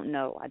I don't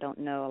know. I don't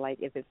know like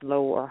if it's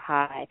low or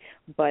high.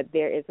 But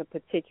there is a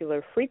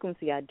particular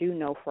frequency I do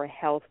know for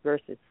health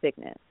versus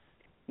sickness.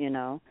 You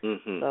know.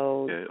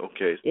 So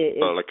okay.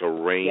 Like a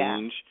range.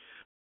 Yeah.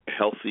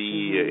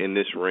 Healthy in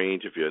this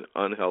range. If you're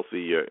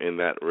unhealthy, you're in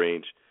that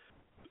range.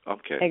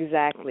 Okay.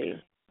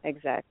 Exactly.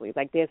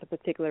 Like there's a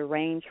particular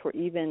range for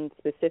even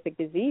specific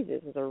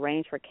diseases. There's a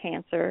range for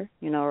cancer,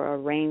 or a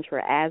range for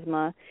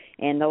asthma,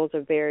 and those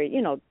are very,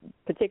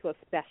 particular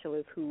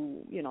specialists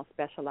who,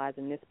 specialize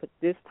in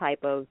this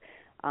type of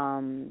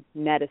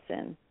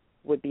medicine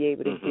would be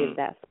able to give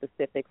that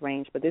specific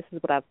range. But this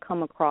is what I've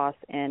come across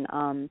in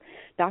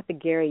Dr.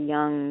 Gary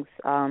Young's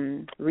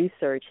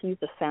research. He's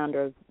the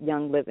founder of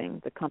Young Living,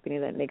 the company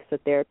that makes the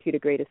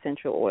therapeutic-grade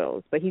essential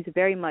oils. But he's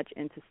very much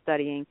into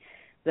studying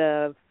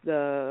the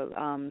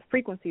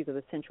frequencies of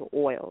essential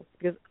oils,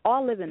 because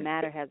all living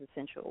matter has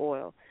essential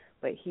oil,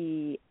 but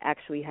he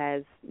actually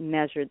has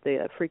measured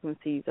the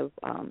frequencies of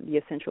the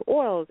essential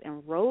oils,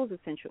 and rose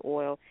essential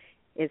oil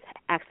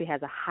actually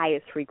has the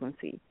highest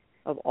frequency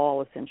of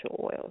all essential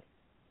oils.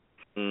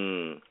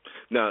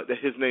 Now,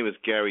 his name is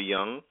Gary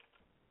Young?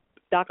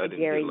 Dr.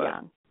 Gary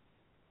Young.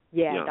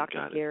 Yeah, Young,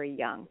 Dr. Gary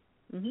Young.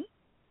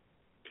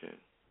 Okay.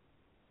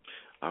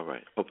 All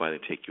right. Hope I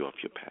didn't take you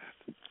off your path.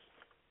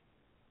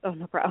 Oh,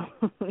 no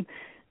problem.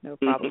 No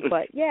problem.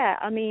 But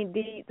I mean,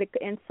 if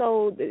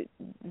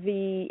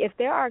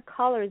there are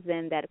colors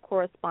then that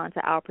correspond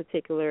to our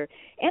particular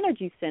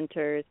energy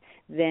centers,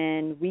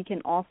 then we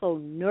can also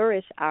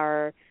nourish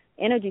our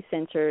energy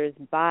centers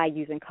by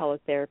using color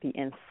therapy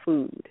in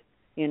food.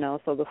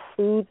 So the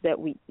foods that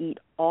we eat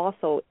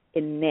also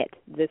emit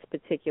this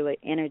particular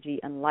energy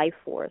and life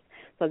force.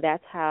 So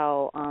that's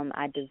how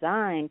I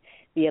designed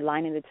the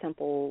Aligning the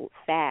Temple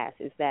fast,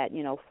 is that,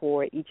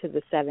 for each of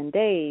the 7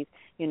 days,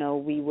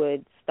 we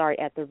would start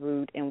at the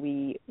root and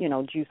we,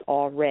 juice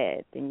all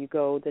red. Then you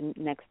go, the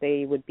next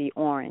day would be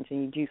orange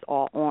and you juice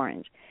all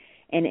orange.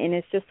 And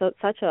it's just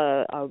such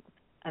a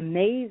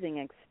amazing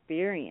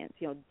experience,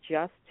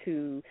 just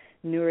to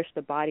nourish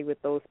the body with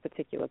those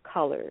particular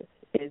colors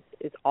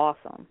is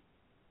awesome.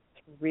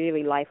 It's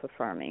really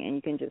life-affirming, and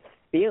you can just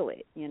feel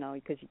it,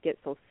 because you get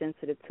so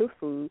sensitive to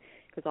food,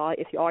 because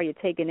all you're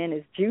taking in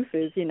is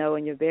juices,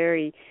 and you're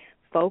very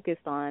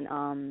focused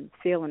on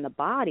feeling the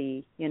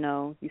body,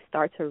 you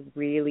start to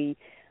really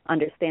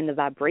understand the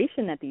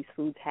vibration that these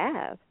foods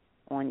have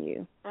on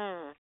you.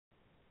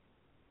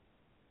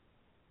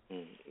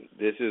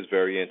 This is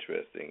very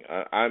interesting.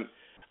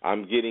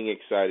 I'm getting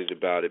excited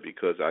about it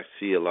because I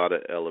see a lot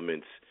of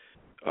elements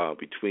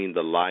between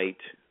the light,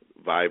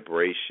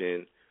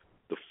 vibration,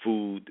 the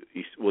food,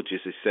 which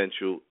is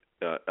essential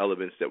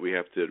elements that we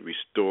have to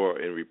restore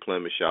and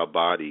replenish our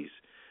bodies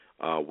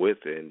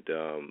with. And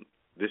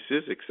this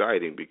is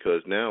exciting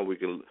because now we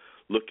can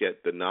look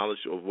at the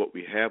knowledge of what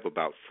we have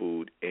about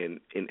food and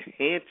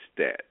enhance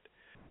that,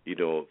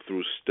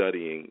 through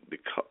studying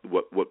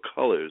what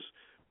colors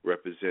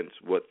represents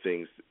what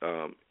things,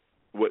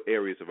 what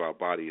areas of our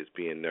body is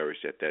being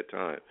nourished at that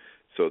time.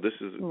 So this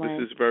is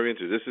very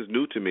interesting. This is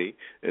new to me,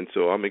 and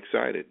so I'm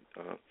excited.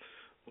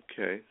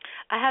 Okay.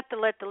 I have to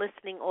let the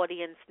listening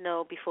audience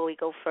know before we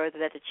go further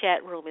that the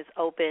chat room is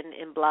open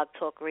in Blog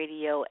Talk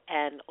Radio,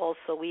 and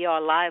also we are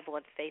live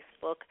on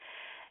Facebook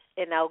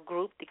in our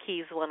group,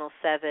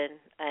 TheKeys107,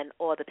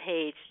 or the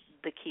page,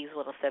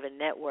 TheKeys107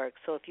 Network.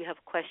 So if you have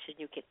a question,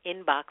 you can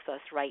inbox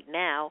us right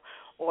now,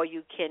 or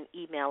you can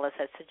email us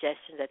at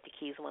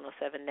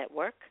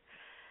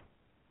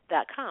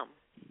suggestions@TheKeys107Network.com.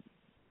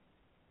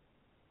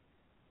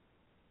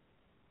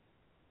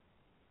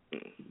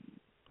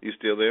 You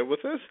still there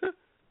with us?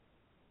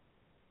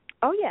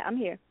 Oh, yeah, I'm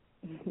here.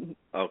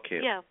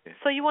 Okay. Yeah.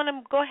 So you want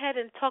to go ahead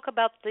and talk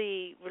about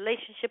the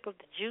relationship of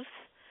the juice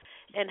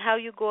and how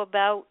you go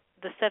about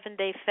the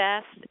 7-day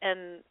fast?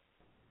 And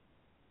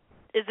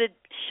is it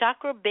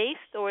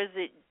chakra-based or is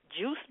it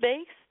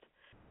juice-based?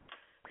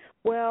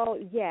 Well,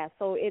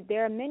 so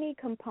there are many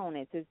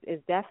components.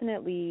 It's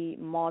definitely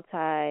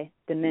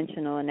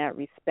multi-dimensional in that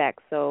respect.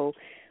 So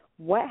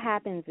what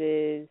happens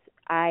is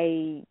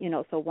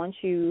so once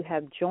you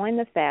have joined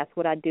the fast,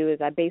 what I do is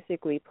I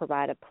basically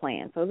provide a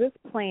plan. So this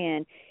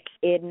plan,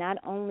 it not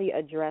only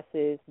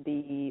addresses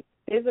the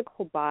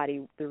physical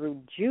body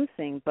through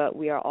juicing, but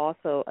we are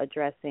also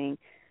addressing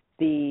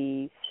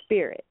the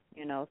spirit,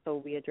 so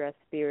we address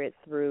spirit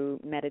through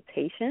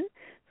meditation.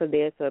 So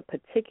there's a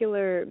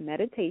particular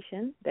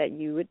meditation that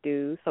you would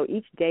do. So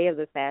each day of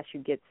the fast you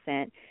get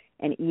sent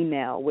an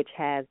email which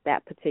has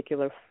that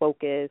particular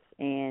focus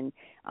and,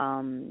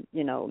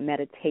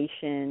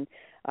 meditation,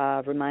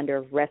 reminder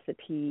of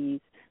recipes.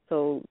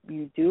 So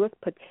you do a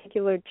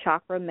particular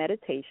chakra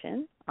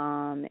meditation,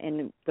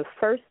 and the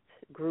first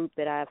group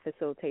that I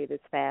facilitated this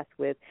fast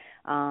with,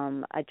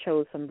 I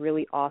chose some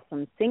really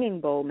awesome singing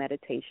bowl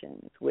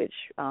meditations, which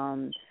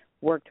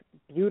worked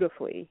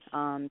beautifully,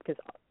 because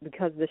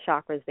the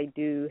chakras, they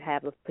do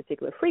have a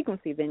particular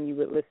frequency. Then you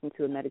would listen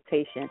to a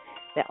meditation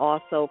that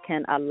also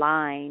can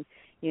align,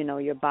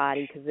 your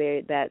body, because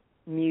that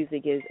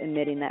music is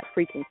emitting that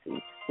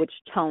frequency, which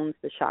tones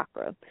the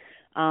chakra.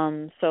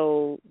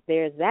 So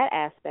there's that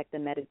aspect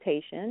of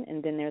meditation,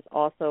 and then there's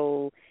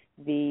also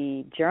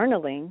the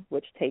journaling,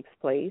 which takes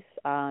place,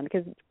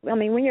 because,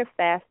 when you're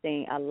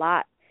fasting, a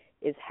lot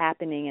is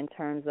happening in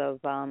terms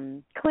of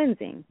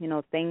cleansing.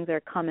 Things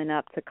are coming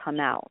up to come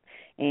out,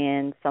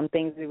 and some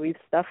things that we've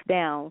stuffed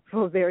down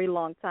for a very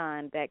long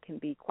time that can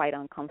be quite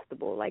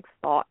uncomfortable, like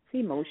thoughts,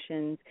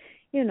 emotions,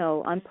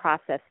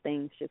 unprocessed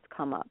things just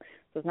come up.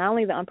 So it's not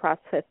only the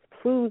unprocessed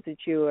foods that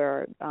you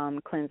are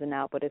cleansing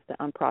out, but it's the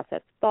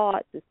unprocessed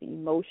thoughts, it's the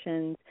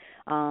emotions,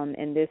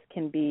 and this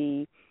can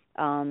be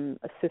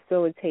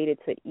facilitated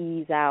to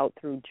ease out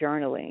through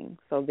journaling.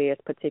 So there's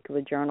particular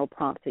journal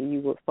prompts that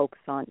you would focus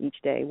on each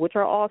day, which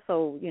are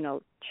also,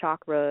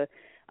 chakra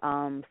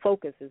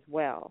focus as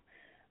well.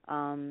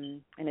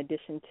 In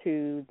addition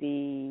to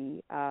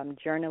the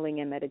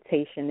journaling and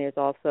meditation, there's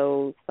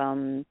also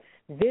some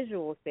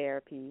visual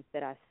therapy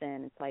that I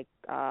send. It's like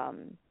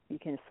you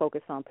can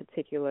focus on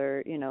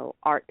particular,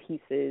 art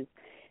pieces.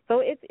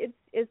 So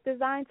it's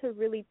designed to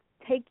really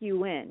take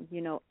you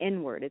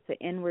inward. It's an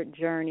inward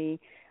journey.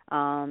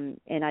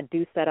 And I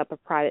do set up a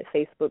private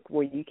Facebook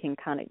where you can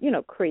kind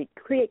of,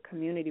 create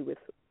community with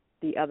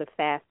the other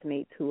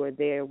fastmates who are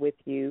there with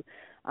you.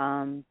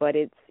 But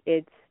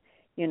it's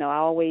I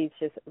always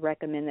just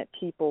recommend that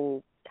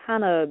people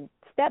kind of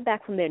step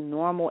back from their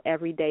normal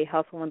everyday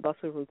hustle and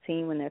bustle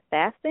routine when they're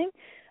fasting,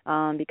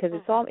 because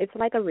it's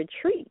like a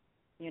retreat.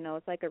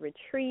 It's like a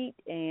retreat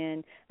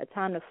and a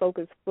time to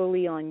focus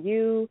fully on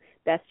you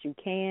best you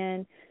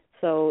can.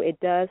 So it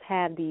does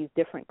have these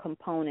different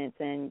components,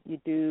 and you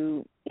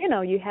do,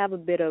 you have a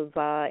bit of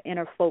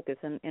inner focus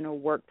and inner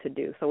work to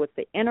do. So it's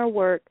the inner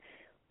work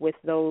with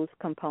those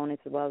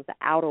components as well as the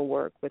outer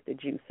work with the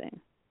juicing.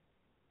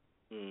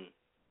 Mm.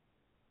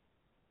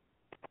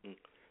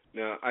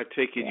 Now, I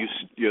take it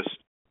you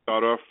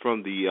start off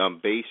from the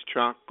base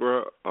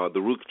chakra, the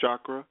root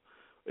chakra.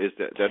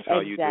 That's how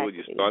you do it?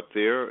 You start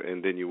there,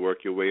 and then you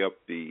work your way up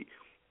the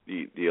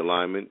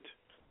alignment?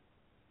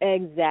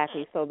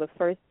 Exactly. So the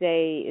first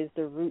day is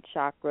the root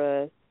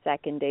chakra,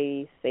 second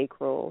day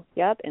sacral,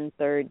 and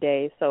third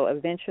day. So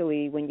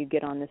eventually when you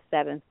get on the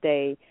seventh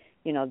day,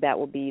 that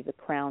will be the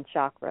crown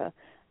chakra.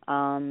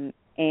 And,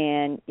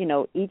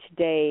 each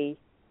day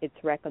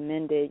it's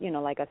recommended,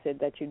 like I said,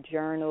 that you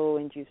journal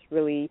and just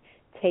really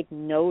take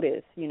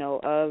notice,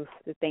 of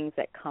the things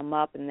that come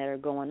up and that are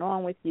going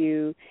on with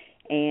you.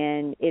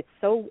 And it's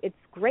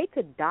great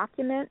to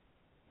document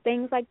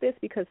things like this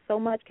because so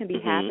much can be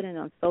happening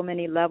on so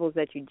many levels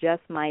that you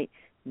just might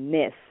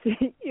miss,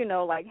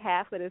 like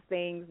half of the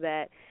things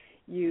that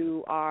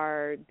you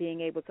are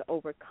being able to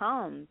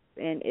overcome,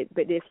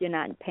 but if you're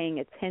not paying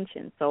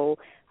attention. So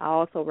I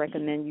also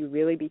recommend you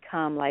really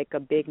become like a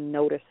big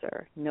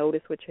noticer.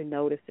 Notice what you're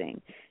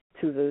noticing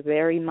to the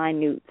very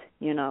minute,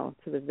 to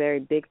the very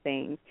big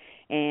things.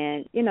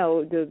 And,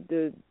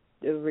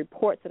 the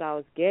reports that I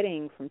was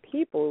getting from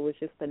people was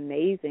just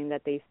amazing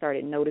that they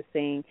started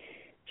noticing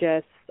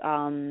just,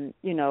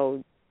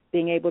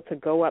 being able to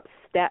go up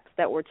steps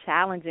that were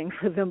challenging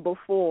for them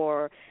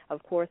before.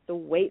 Of course, the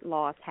weight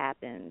loss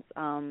happens.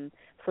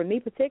 For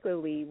me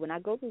particularly, when I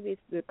go through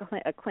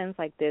a cleanse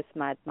like this,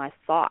 my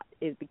thought,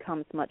 it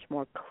becomes much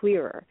more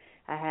clearer.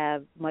 I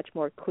have much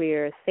more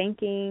clear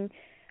thinking.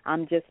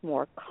 I'm just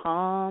more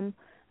calm.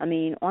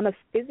 On a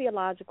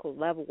physiological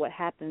level, what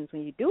happens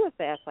when you do a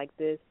fast like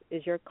this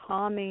is you're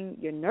calming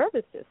your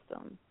nervous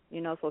system.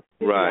 So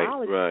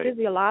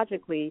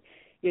physiologically,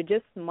 you're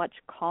just much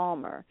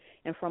calmer,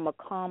 and from a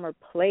calmer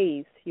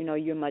place,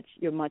 you're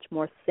much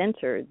more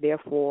centered,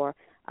 therefore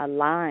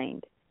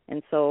aligned.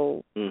 And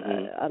so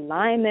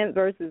alignment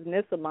versus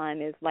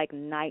misalignment is like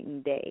night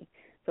and day.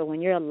 So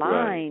when you're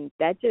aligned,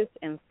 that just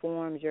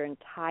informs your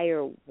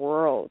entire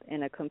world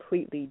in a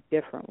completely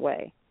different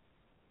way.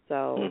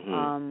 So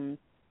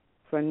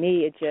for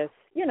me, it just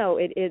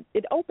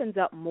it opens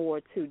up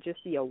more to just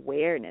the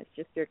awareness,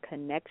 just your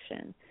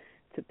connection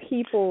to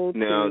people,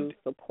 to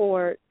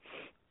support.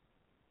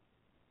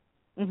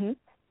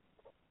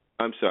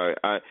 I'm sorry.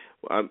 I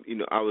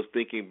was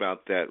thinking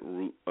about that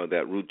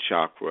root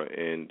chakra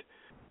and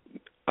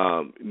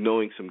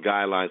knowing some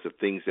guidelines of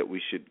things that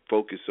we should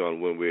focus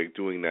on when we're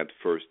doing that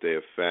first day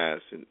of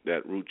fast. And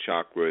that root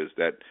chakra is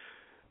that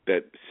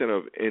center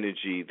of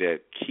energy that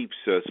keeps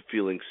us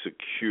feeling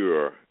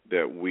secure,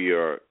 that we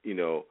are,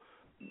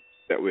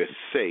 that we're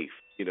safe.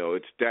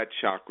 It's that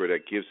chakra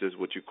that gives us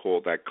what you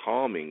call that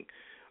calming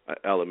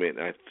element.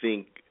 I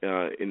think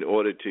in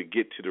order to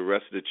get to the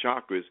rest of the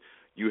chakras,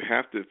 you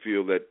have to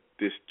feel that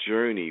this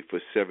journey for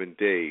 7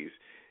 days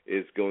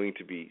is going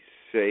to be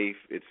safe.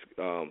 It's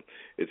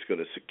going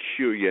to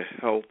secure your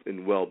health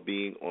and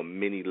well-being on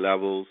many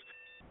levels.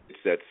 It's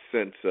that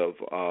sense of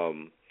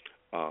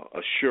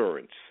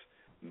assurance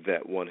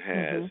that one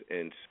has,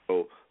 and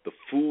so the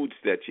foods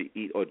that you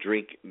eat or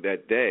drink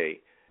that day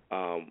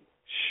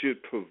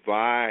should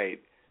provide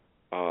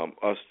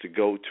us to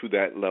go to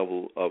that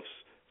level of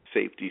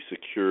safety,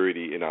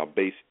 security, and our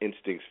base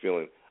instincts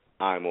feeling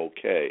I'm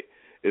okay.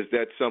 Is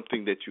that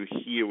something that you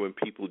hear when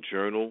people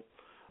journal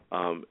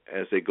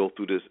as they go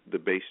through the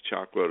base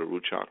chakra or the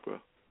root chakra?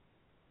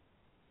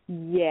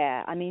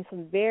 Yeah, I mean,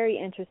 some very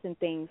interesting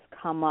things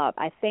come up.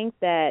 I think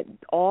that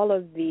all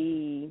of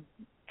the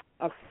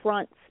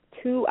affronts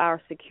to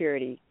our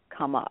security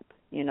come up,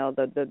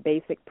 the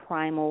basic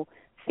primal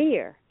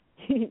fear,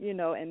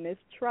 and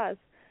mistrust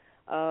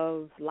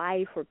of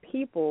life or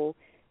people,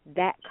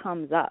 that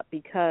comes up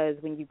because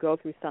when you go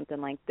through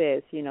something like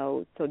this,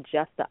 so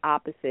just the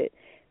opposite.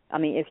 I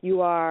mean, if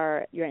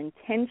your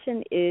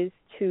intention is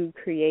to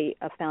create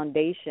a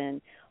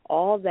foundation,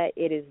 all that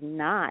it is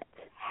not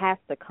has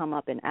to come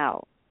up and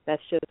out.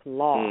 That's just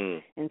law.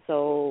 And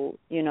so,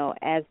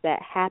 as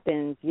that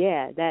happens,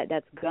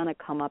 that's going to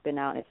come up and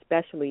out,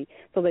 especially.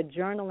 So the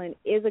journaling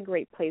is a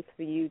great place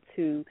for you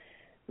to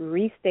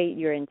restate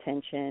your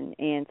intention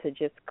and to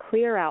just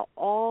clear out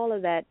all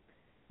of that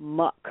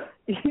muck,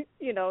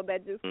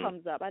 that just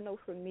comes up. I know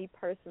for me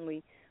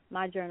personally,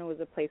 my journal is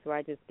a place where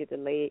I just get to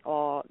lay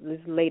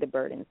the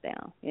burdens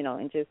down,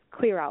 and just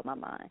clear out my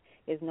mind.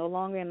 It's no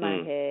longer in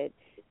my head.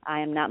 I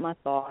am not my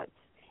thoughts,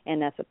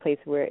 and that's a place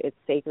where it's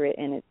sacred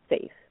and it's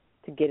safe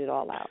to get it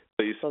all out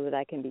so that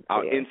I can be clear.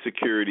 Our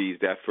insecurities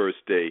that first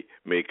day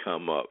may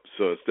come up.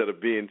 So instead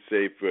of being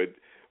safe,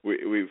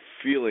 we're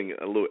feeling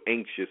a little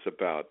anxious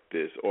about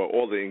this, or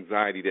all the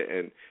anxiety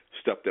and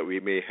stuff that we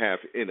may have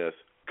in us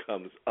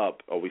comes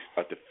up, or we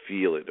start to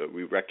feel it, or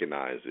we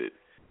recognize it.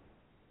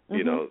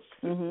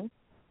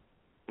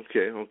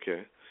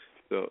 Okay.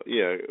 So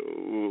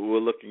we're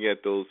looking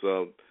at those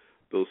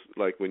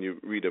like when you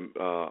read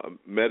a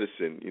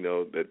medicine,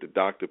 that the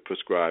doctor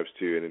prescribes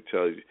to you, and it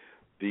tells you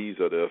these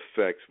are the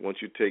effects. Once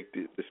you take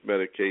this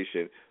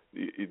medication,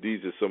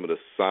 these are some of the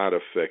side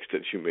effects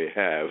that you may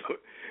have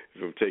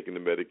from taking the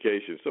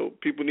medication. So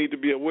people need to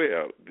be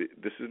aware.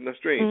 This is not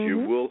strange. You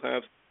will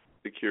have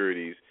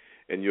securities,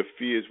 and your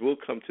fears will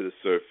come to the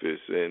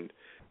surface, and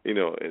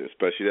and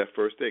especially that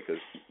first day,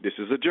 because this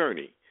is a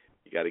journey.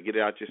 You got to get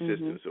it out your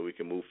system so we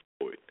can move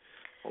forward.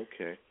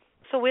 Okay.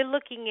 So we're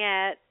looking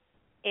at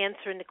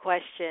answering the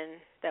question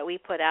that we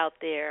put out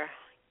there: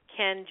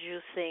 can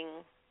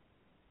juicing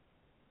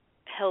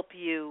help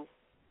you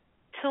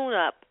tune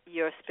up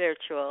your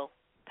spiritual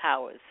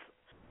powers?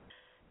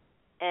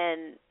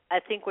 And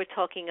I think we're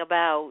talking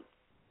about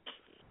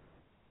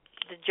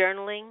the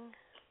journaling,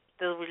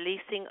 the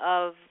releasing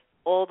of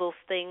all those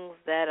things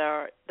that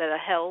are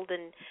held.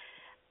 And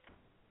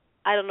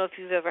I don't know if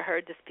you've ever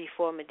heard this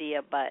before,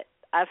 Madea, but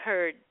I've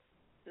heard,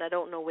 and I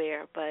don't know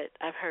where, but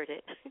I've heard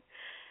it.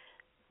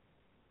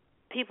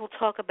 People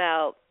talk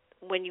about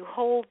when you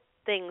hold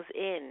things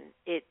in,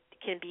 it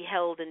can be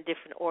held in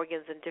different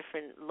organs and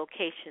different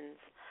locations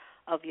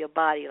of your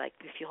body. Like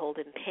if you hold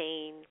in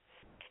pain,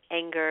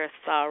 anger,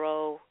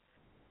 sorrow,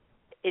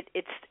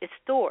 it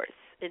stores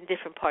in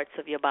different parts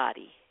of your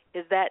body.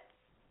 Is that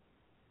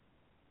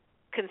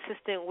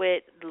consistent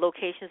with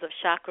locations of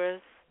chakras?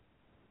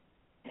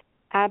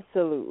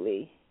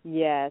 Absolutely.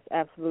 Yes,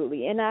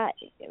 absolutely. And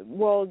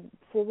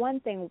for one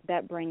thing,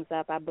 that brings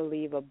up, I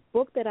believe, a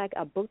book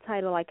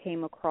title I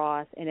came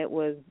across, and it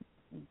was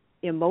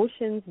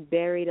Emotions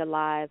Buried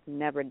Alive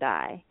Never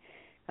Die.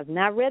 I've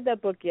not read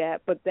that book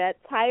yet, but that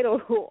title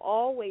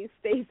always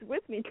stays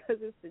with me because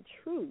it's the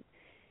truth,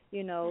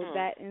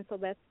 that, and so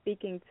that's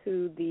speaking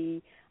to the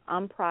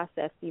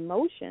unprocessed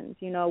emotions.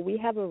 We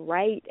have a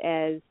right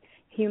as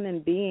human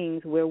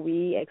beings where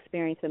we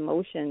experience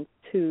emotions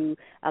to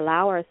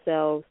allow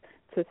ourselves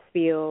to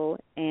feel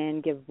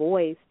and give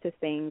voice to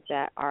things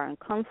that are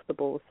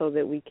uncomfortable so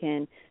that we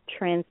can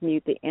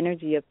transmute the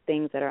energy of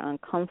things that are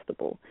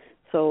uncomfortable.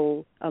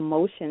 So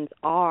emotions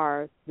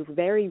are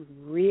very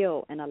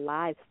real and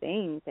alive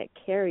things that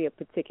carry a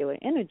particular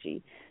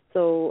energy.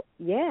 So,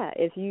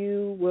 if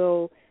you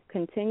will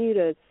continue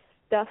to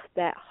stuff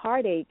that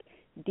heartache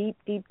deep,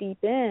 deep, deep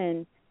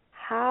in,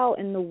 how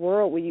in the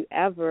world will you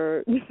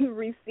ever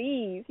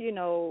receive,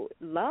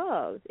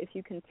 love if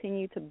you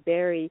continue to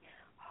bury,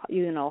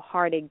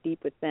 heartache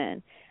deep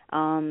within?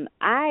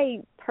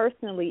 I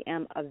personally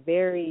am a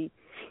very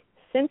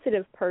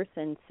sensitive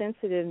person,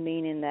 sensitive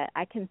meaning that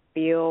I can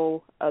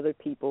feel other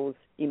people's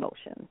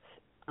emotions.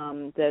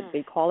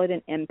 They call it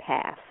an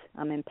empath.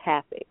 I'm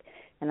empathic,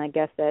 and I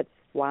guess that's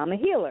why I'm a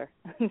healer,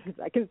 because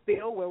I can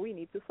feel where we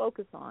need to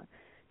focus on.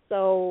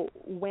 So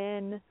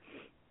when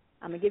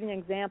I'm going to give you an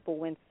example.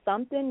 When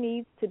something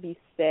needs to be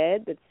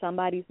said that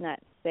somebody's not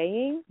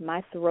saying,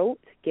 my throat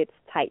gets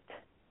tight.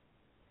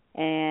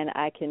 And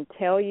I can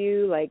tell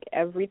you, like,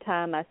 every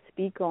time I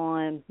speak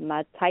on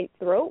my tight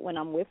throat when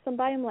I'm with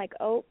somebody, I'm like,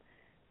 oh,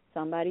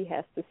 somebody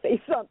has to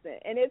say something.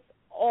 And it's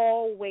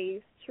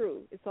always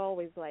true. It's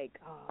always like,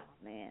 oh,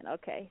 man,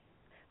 okay.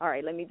 All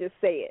right, let me just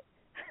say it.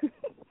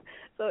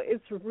 So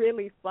it's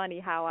really funny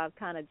how I've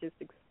kind of just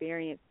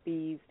experienced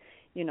these,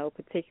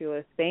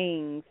 particular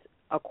things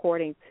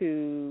according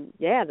to,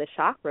 the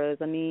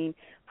chakras. I mean,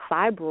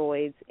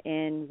 fibroids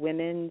in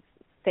women's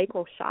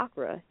sacral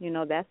chakra,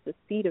 that's the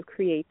seat of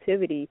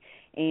creativity.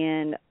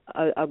 And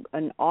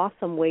an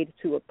awesome way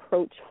to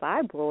approach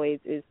fibroids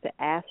is to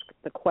ask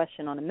the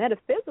question on a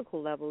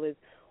metaphysical level is,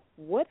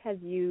 what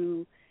have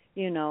you,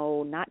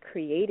 not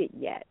created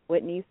yet?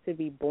 What needs to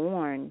be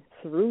born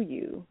through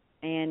you?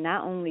 And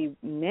not only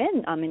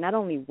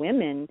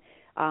women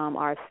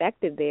are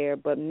affected there,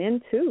 but men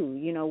too.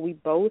 We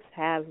both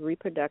have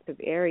reproductive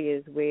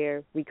areas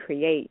where we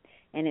create,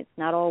 and it's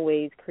not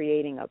always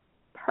creating a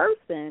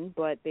person,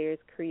 but there's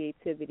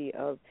creativity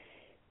of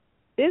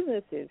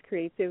businesses,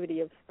 creativity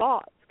of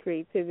thoughts,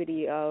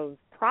 creativity of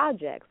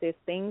projects. There's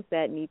things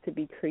that need to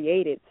be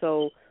created.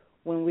 So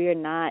when we're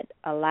not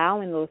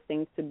allowing those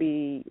things to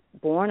be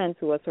born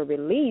unto us or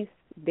released,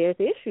 there's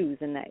issues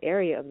in that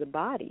area of the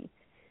body.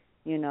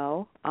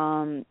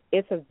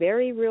 It's a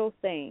very real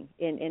thing,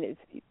 and it's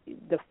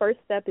the first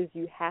step is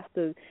you have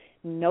to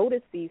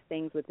notice these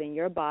things within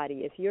your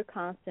body. If you're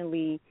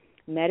constantly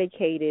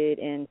medicated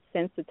and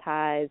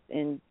sensitized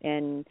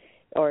and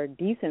or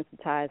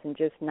desensitized and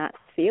just not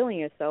feeling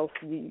yourself,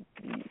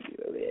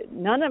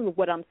 none of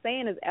what I'm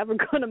saying is ever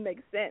going to make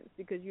sense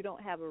because you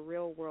don't have a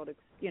real world,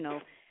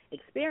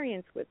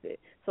 experience with it.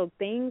 So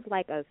things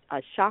like a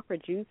chakra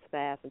juice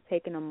fast or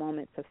taking a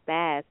moment to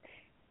fast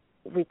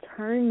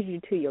returns you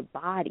to your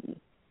body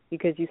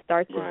because you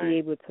start to be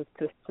able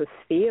to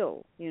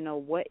feel,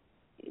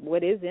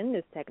 what is in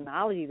this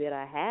technology that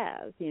I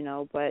have,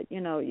 but,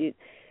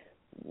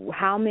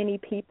 how many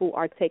people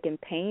are taking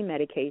pain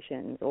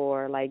medications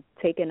or like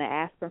taking an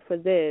aspirin for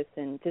this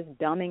and just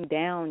dumbing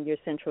down your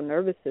central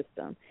nervous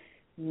system?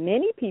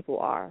 Many people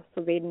are,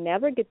 so they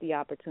never get the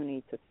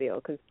opportunity to feel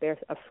because they're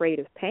afraid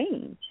of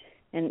pain.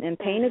 And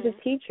pain is a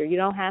teacher. You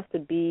don't have to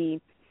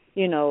be,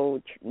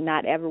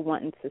 not ever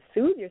wanting to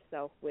soothe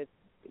yourself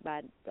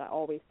by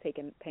always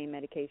taking pain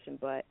medication,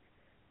 but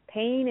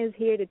pain is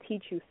here to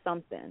teach you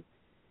something.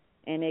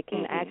 And it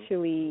can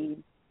actually,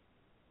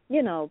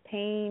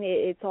 pain,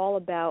 it's all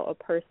about a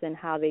person,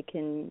 how they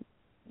can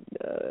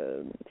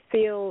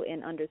feel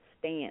and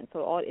understand.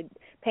 So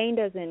pain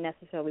doesn't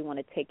necessarily want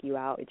to take you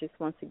out. It just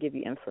wants to give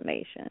you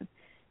information.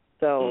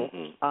 So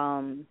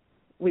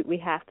we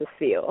have to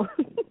feel.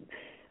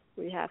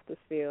 We have to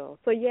feel.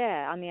 So,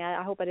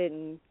 I hope I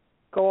didn't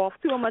go off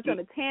too much on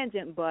a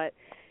tangent, but,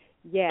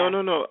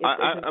 No.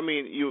 I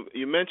mean,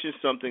 you mentioned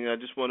something. I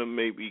just want to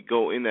maybe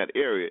go in that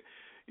area.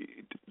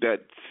 That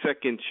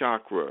second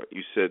chakra,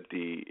 you said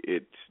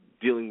it's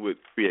dealing with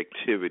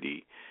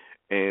creativity,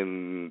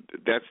 and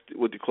that's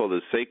what they call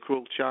the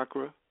sacral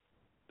chakra,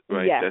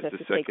 right? Yes, that's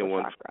the second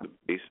one chakra. from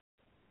the base,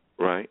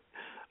 right?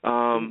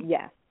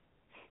 Yes.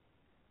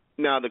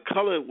 Now, the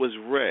color was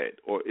red,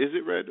 or is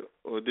it red,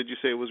 or did you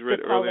say it was red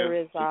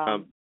earlier? The color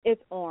is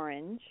it's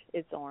orange.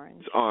 It's orange.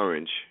 It's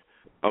orange.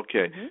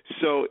 Okay.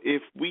 So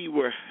if we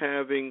were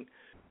having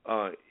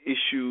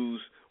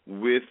issues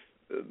with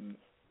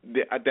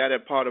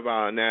that part of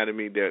our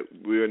anatomy that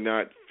we're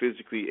not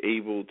physically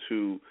able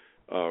to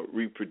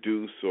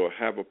reproduce or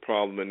have a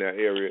problem in that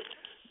area,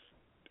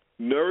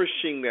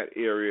 nourishing that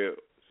area,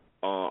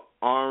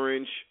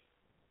 orange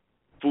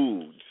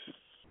foods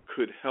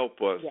could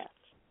help us,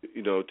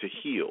 to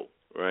heal,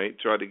 right?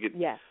 Try to get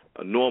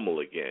normal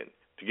again,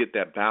 to get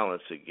that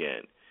balance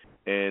again.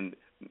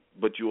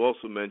 But you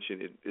also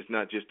mentioned it's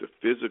not just the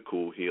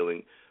physical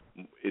healing,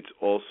 it's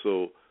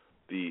also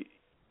the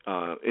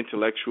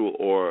intellectual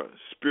or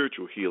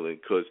spiritual healing,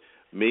 because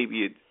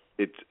maybe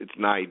it's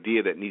an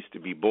idea that needs to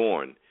be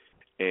born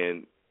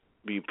and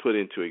be put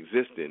into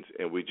existence,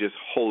 and we're just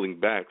holding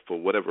back for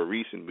whatever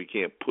reason. We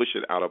can't push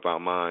it out of our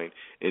mind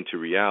into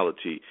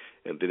reality,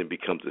 and then it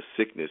becomes a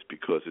sickness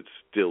because it's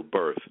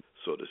stillbirth,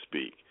 so to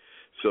speak.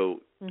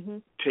 So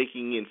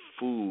taking in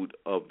food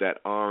of that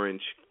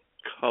orange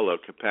color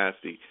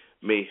capacity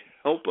may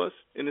help us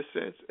in a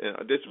sense.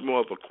 And this is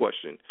more of a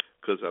question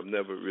because I've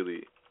never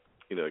really,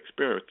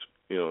 experienced,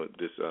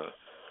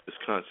 this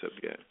concept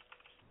yet.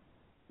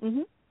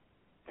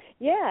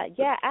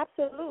 Yeah,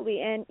 absolutely.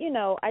 And,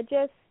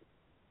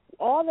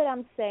 all that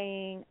I'm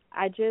saying,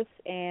 I just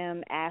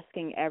am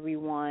asking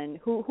everyone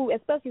who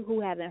especially who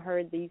haven't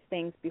heard these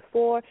things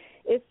before,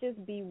 is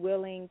just be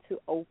willing to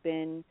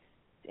open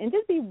and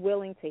just be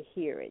willing to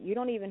hear it. You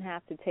don't even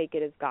have to take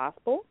it as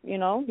gospel, You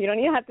don't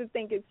even have to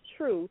think it's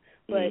true,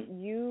 but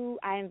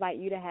I invite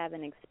you to have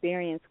an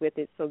experience with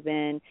it so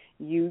then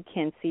you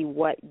can see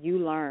what you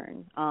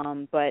learn.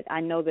 But I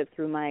know that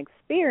through my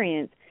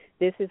experience,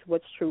 this is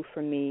what's true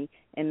for me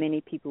and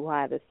many people who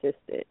I've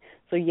assisted.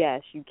 So,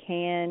 yes, you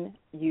can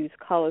use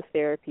color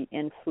therapy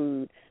in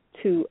food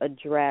to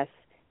address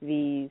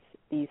these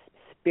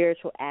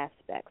spiritual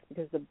aspects,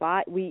 because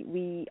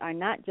we are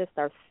not just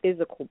our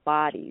physical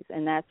bodies,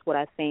 and that's what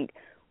I think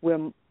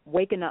we're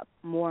waking up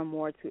more and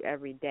more to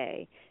every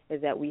day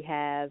is that we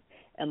have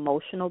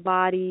emotional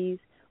bodies,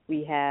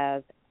 we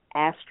have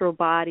astral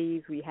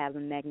bodies, we have a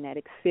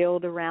magnetic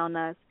field around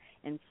us,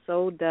 and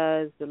so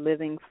does the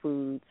living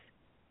foods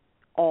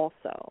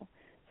also.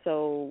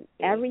 So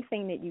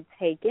everything that you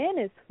take in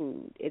is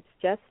food. It's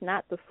just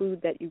not the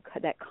food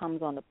that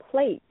comes on the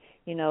plate.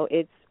 You know,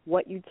 it's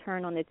what you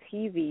turn on the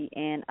TV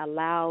and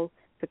allow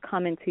to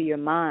come into your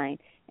mind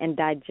and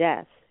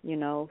digest, you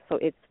know. So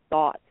it's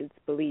thoughts, it's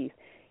beliefs.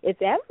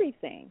 It's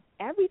everything.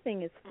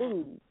 Everything is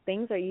food.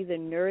 Things are either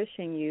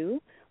nourishing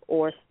you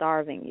or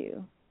starving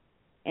you.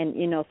 And,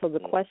 you know, so the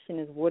question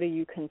is, what are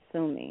you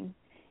consuming?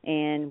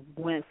 And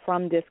when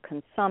from this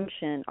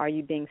consumption, are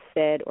you being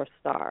fed or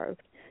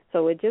starved?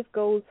 So it just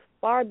goes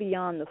far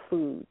beyond the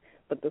food,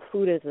 but the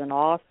food is an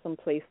awesome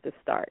place to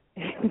start.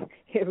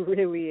 It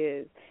really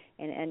is,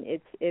 and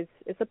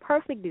it's a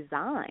perfect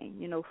design.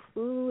 You know,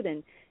 food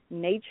and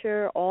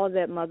nature, all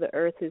that Mother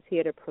Earth is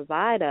here to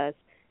provide us.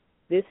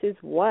 This is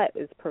what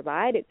is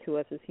provided to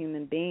us as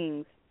human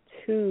beings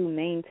to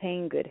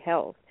maintain good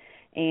health.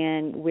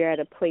 And we're at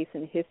a place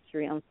in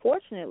history,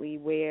 unfortunately,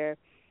 where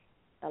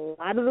a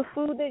lot of the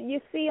food that you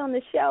see on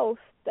the shelf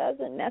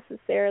doesn't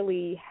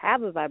necessarily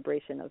have a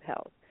vibration of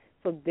health.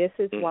 So this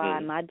is why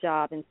my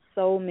job and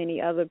so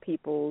many other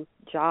people's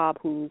job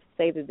who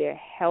say that they're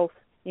health,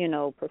 you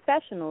know,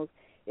 professionals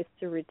is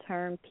to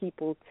return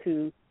people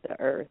to the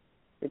earth,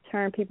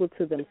 return people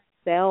to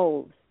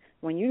themselves.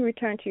 When you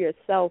return to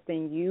yourself,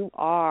 then you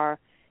are,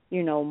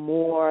 you know,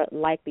 more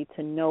likely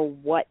to know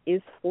what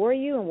is for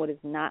you and what is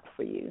not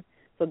for you.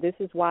 So this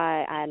is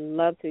why I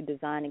love to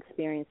design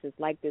experiences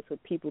like this where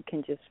people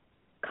can just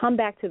come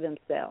back to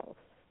themselves,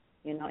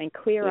 you know, and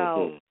clear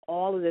out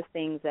all of the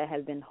things that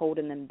have been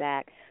holding them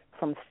back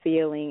from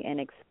feeling and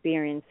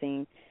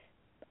experiencing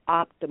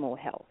optimal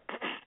health.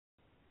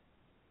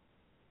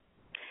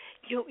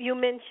 You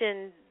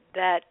mentioned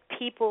that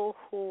people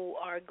who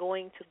are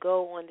going to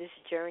go on this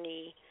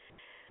journey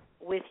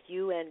with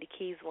you and the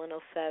Keys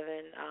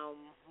 107,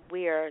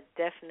 we are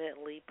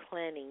definitely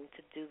planning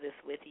to do this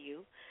with you.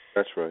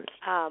 That's right.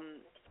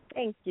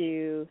 Thank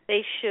you.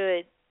 They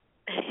should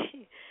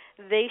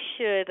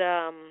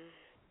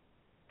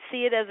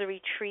see it as a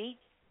retreat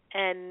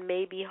and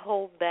maybe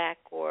hold back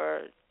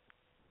or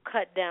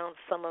cut down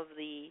some of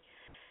the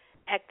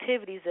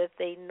activities that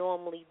they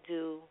normally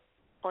do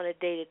on a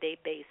day-to-day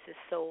basis.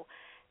 So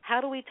how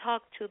do we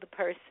talk to the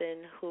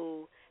person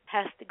who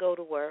has to go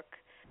to work,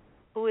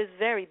 who is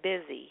very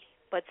busy,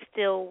 but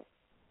still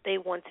they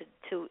want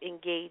to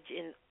engage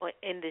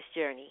in this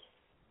journey?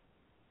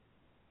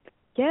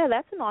 Yeah,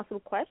 that's an awesome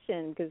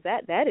question because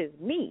that is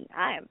me.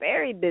 I am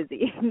very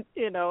busy,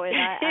 you know, and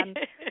I'm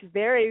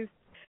very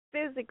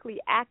physically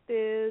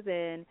active.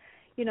 And,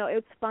 you know,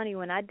 it's funny,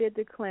 when I did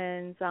the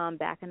cleanse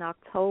back in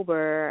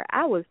October,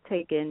 I was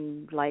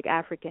taking, like,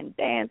 African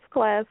dance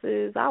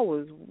classes. I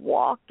was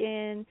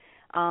walking.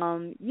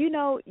 You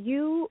know,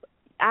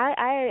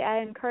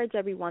 I encourage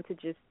everyone to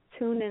just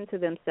tune into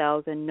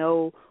themselves and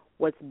know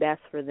what's best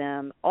for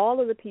them.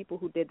 All of the people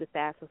who did the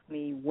fast with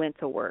me went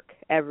to work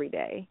every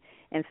day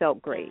and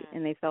felt great,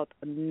 and they felt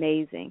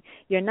amazing.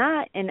 You're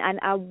not, and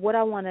what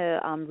I want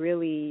to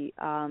really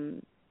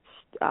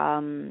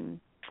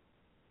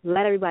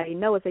let everybody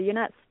know is that you're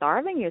not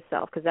starving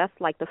yourself, because that's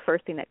like the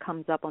first thing that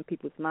comes up on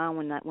people's mind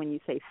when you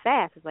say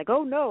fast. It's like,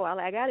 oh no,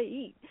 I got to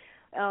eat.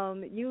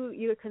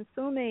 You're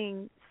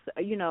consuming,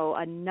 you know,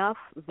 enough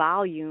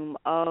volume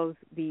of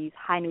these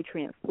high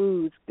nutrient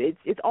foods.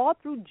 It's all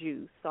through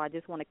juice, so I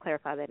just want to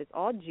clarify that it's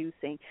all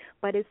juicing,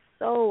 but it's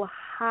so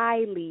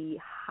highly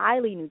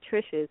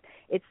nutritious.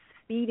 It's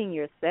feeding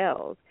your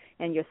cells,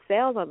 and your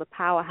cells are the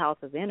powerhouse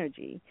of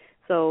energy.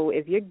 So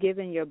if you're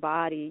giving your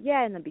body,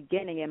 in the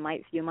beginning you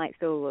might feel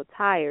a little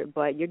tired,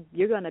 but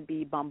you're going to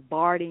be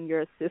bombarding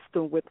your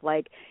system with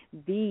like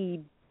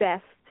the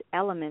best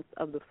elements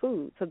of the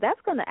food. So that's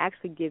going to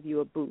actually give you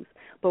a boost.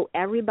 But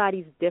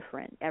everybody's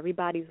different.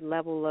 Everybody's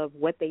level of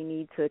what they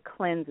need to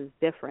cleanse is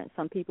different.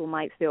 Some people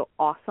might feel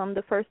awesome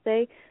the first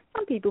day.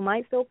 Some people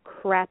might feel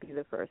crappy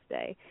the first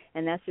day.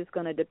 And that's just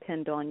going to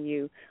depend on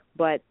you.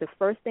 But the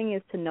first thing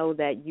is to know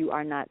that you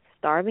are not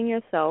starving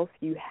yourself.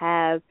 You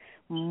have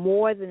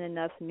more than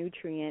enough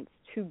nutrients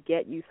to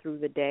get you through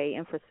the day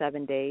and for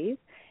 7 days.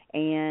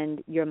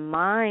 And your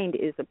mind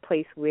is a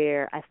place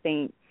where I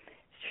think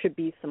should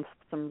be some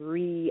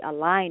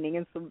realigning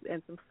and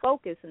some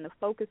focus, and the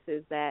focus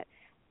is that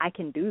I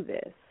can do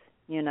this.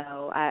 You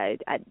know, I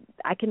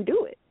can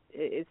do it.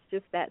 It's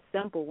just that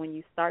simple. When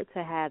you start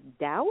to have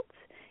doubt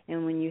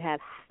and when you have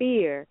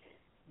fear,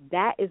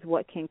 that is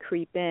what can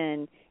creep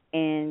in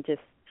and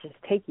just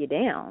take you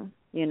down.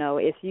 You know,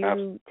 if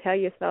you tell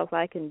yourself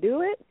I can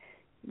do it,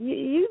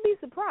 you'd be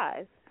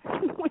surprised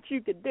what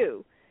you could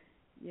do.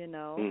 You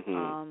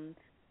know.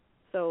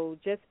 So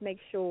just make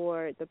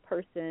sure the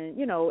person,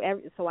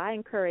 so I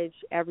encourage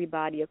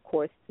everybody, of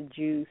course, to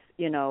juice.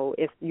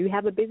 If you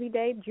have a busy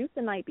day, juice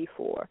the night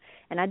before.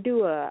 And I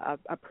do a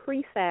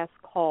pre-fast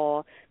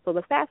call. So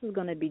the fast is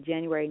going to be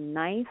January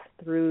 9th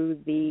through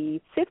the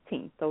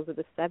 15th. Those are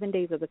the 7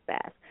 days of the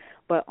fast.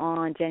 But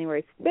on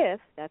January 5th,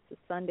 that's the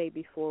Sunday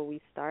before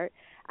we start,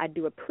 I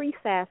do a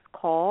pre-fast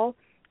call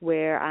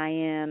where I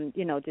am,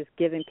 just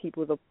giving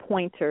people the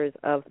pointers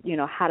of,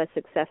 how to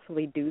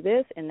successfully do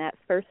this. And that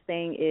first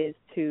thing is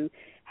to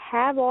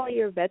have all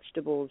your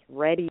vegetables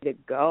ready to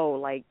go.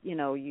 Like,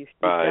 you've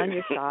done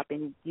your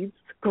shopping, you've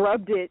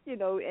scrubbed it, and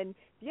if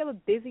you have a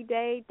busy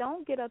day,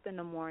 don't get up in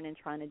the morning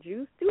trying to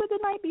juice. Do it the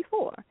night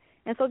before.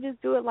 And so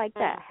just do it like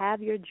that.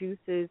 Have your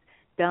juices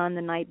done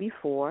the night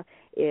before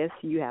if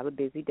you have a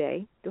busy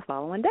day the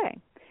following day.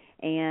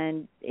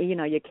 And,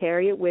 you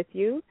carry it with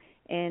you.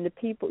 And the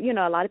people,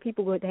 a lot of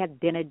people would have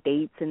dinner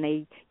dates and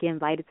they get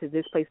invited to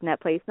this place and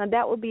that place. Now,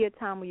 that would be a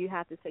time where you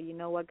have to say, you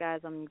know what, guys,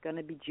 I'm going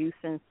to be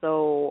juicing,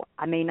 so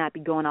I may not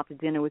be going out to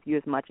dinner with you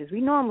as much as we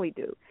normally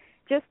do.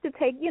 Just to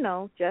take,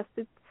 just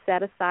to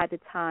set aside the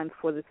time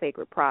for the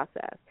sacred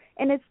process.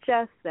 And it's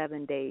just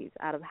 7 days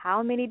out of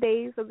how many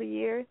days of the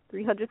year?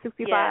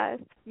 365?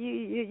 Yes.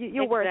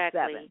 You're worth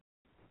 7,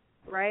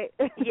 right?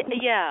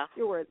 Yeah.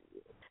 You're worth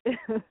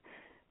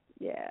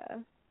yeah.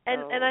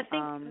 And I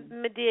think,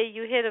 Madea,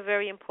 you hit a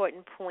very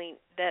important point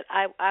that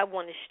I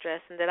want to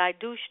stress, and that I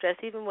do stress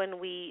even when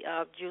we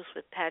juice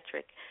with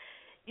Patrick.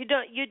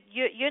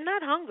 You're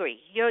not hungry.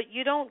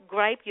 You don't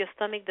gripe. Your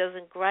stomach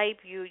doesn't gripe.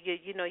 You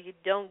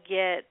don't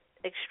get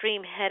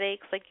extreme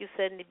headaches like you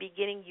said in the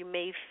beginning. You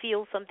may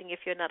feel something if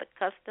you're not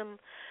accustomed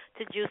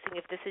to juicing,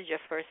 if this is your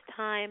first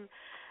time,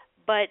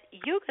 but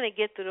you're going to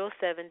get through those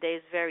 7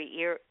 days very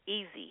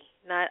easy.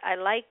 Now,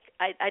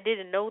 I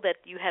didn't know that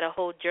you had a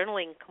whole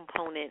journaling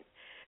component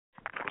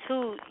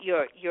to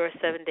your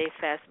 7-day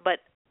fast, but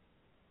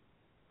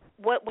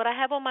what I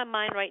have on my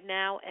mind right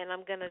now, and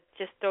I'm going to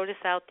just throw this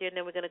out there, and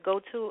then we're going to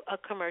go to a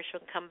commercial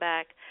and come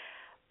back,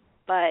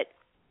 but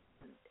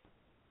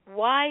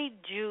why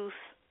juice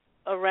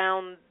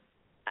around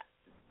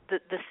the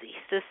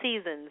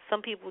seasons?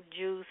 Some people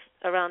juice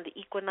around the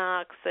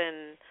equinox,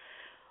 and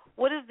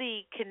what is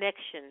the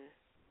connection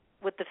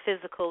with the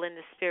physical and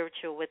the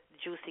spiritual with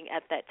juicing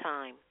at that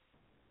time?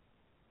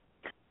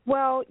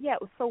 Well, yeah,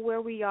 so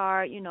where we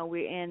are,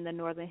 we're in the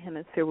Northern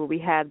Hemisphere where we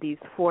have these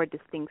 4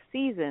 distinct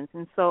seasons.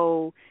 And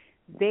so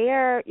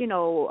there,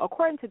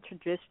 according to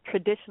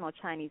traditional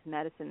Chinese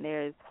medicine,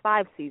 there's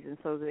 5 seasons.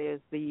 So there's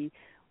the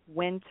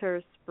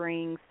winter,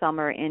 spring,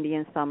 summer,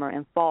 Indian summer,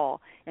 and fall.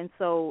 And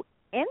so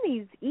in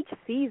each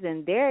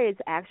season, there is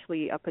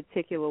actually a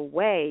particular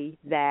way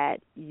that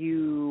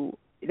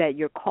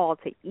you're called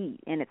to eat,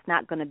 and it's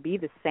not going to be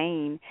the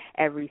same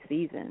every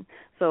season.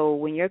 So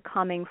when you're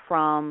coming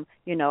from,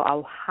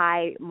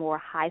 more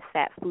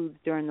high-fat foods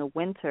during the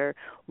winter,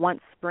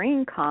 once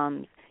spring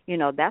comes,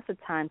 that's a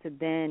time to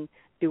then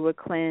do a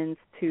cleanse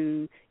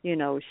to,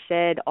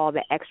 shed all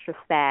the extra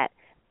fat,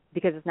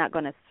 because it's not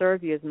going to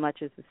serve you as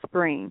much as the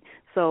spring.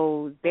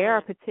 So there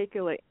are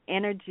particular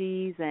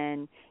energies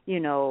and,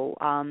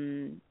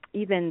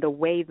 even the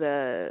way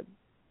the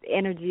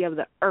energy of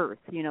the earth,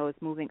 is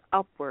moving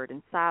upward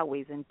and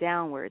sideways and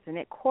downwards, and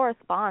it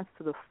corresponds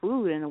to the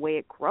food and the way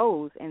it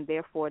grows, and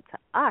therefore to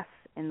us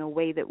in the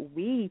way that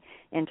we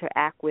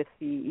interact with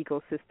the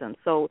ecosystem.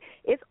 So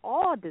it's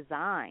all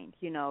designed,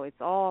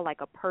 it's all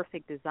like a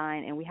perfect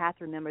design, and we have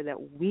to remember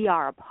that we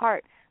are a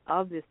part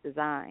of this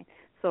design.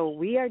 So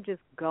we are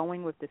just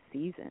going with the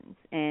seasons,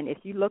 and if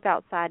you look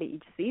outside of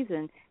each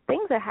season,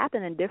 things are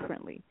happening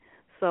differently.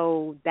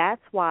 So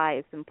that's why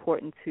it's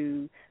important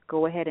to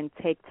go ahead and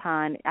take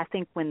time. I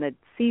think when the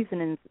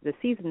seasons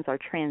are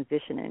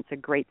transitioning, it's a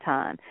great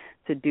time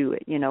to do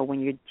it. When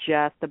you're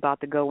just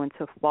about to go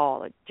into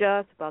fall or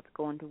just about to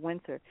go into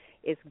winter,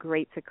 it's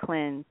great to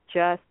cleanse,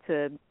 just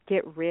to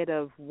get rid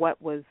of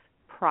what was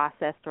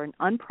processed or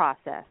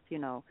unprocessed,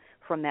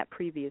 from that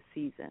previous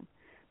season.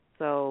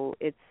 So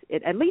it's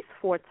at least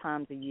 4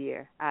 times a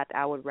year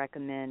I would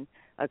recommend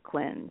a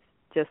cleanse,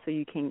 just so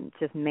you can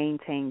just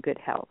maintain good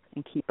health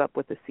and keep up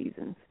with the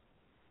seasons.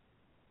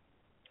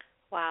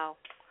 Wow.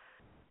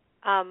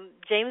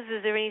 James,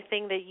 is there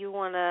anything that you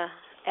want to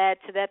add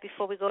to that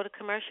before we go to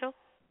commercial?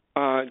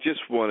 I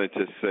just wanted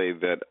to say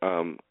that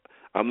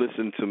I'm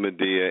listening to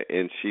Madea,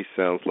 and she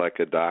sounds like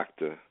a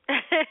doctor.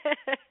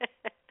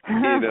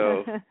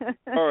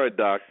 Or a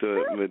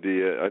doctor,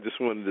 Madea. I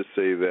just wanted to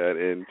say that,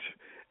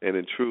 and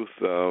in truth,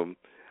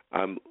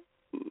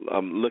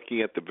 I'm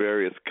looking at the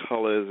various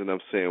colors, and I'm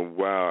saying,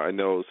 wow, I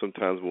know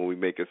sometimes when we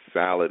make a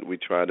salad, we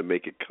try to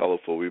make it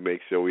colorful. We make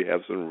sure we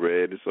have some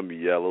red and some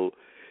yellow,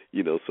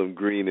 some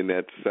green in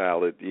that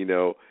salad,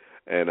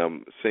 and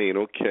I'm saying,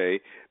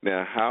 okay,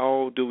 now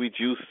how do we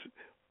juice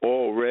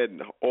all red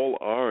and all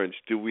orange?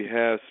 Do we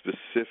have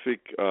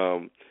specific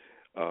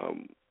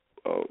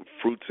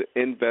fruits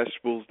and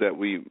vegetables that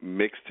we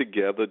mix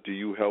together? Do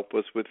you help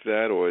us with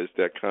that, or is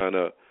that kind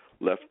of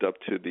left up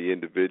to the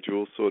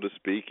individual, so to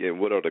speak? And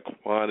what are the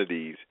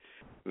quantities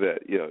that,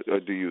 or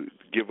do you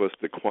give us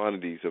the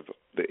quantities of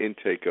the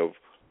intake of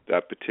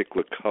that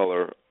particular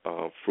color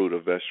fruit or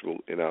vegetable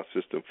in our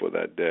system for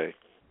that day?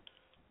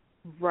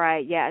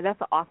 Right. Yeah, that's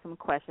an awesome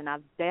question.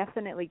 I've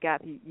definitely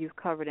got you've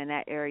covered in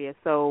that area.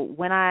 So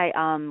when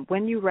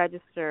you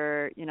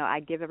register,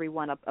 I give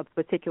everyone a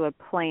particular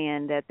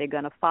plan that they're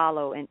going to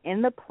follow, and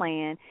in the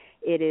plan,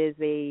 it is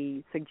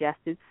a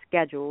suggested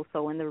schedule.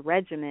 So in the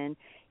regimen,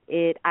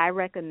 I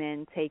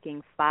recommend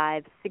taking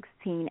 5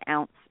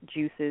 16-ounce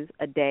juices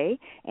a day,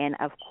 and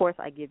of course,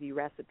 I give you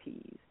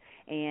recipes.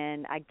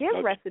 And I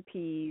give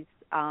recipes.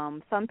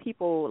 Some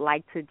people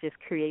like to just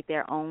create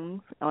their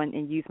own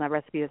and use my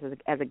recipes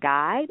as a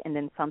guide, and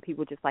then some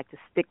people just like to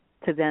stick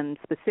to them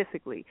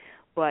specifically.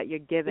 But you're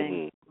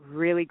giving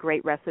really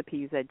great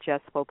recipes that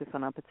just focus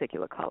on a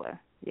particular color.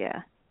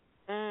 Yeah.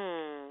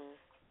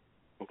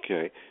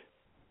 Okay.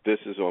 This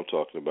is what I'm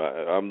talking about.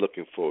 I'm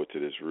looking forward to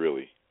this,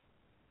 really.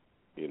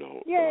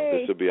 Yay.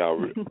 This will be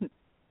our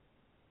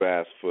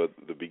fast for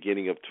the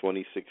beginning of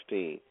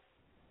 2016.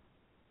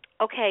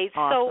 Okay,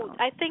 awesome. So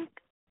I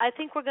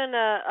think we're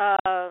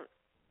gonna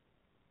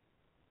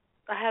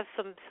I have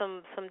some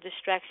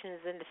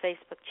distractions in the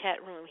Facebook chat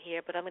room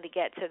here, but I'm going to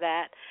get to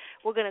that.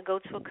 We're going to go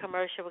to a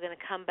commercial. We're going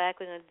to come back.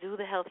 We're going to do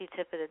the healthy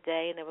tip of the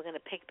day, and then we're going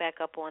to pick back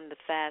up on the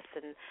fast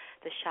and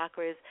the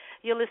chakras.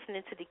 You're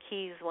listening to the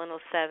Keys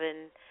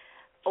 107,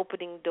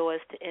 opening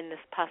doors to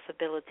endless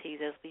possibilities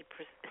as we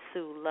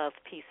pursue love,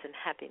 peace, and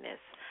happiness.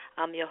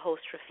 I'm your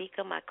host,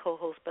 Rafika. My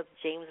co-host, Brother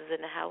James, is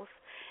in the house.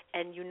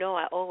 And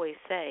I always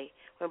say,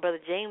 when Brother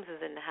James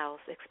is in the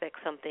house, expect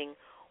something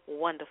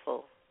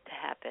wonderful to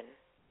happen.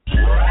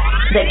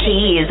 The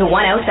Keys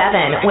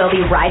 107. We'll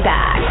be right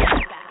back.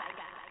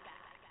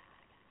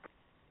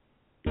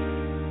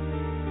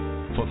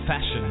 For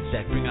fashions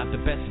that bring out the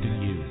best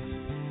in you,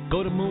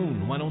 go to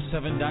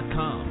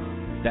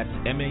moon107.com. That's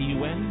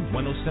MAUN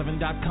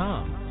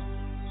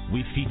 107.com.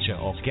 We feature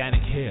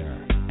organic hair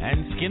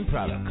and skin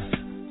products,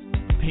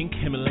 pink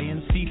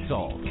Himalayan sea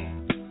salt,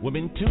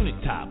 women tunic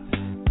tops,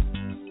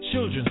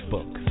 children's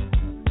books,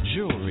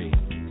 jewelry,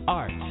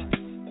 art,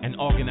 and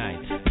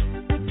organite.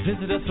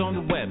 Visit us on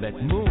the web at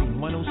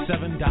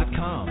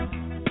moon107.com,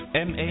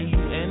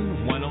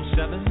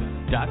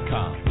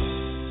 MAUN107.com.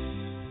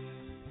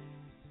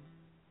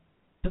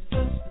 The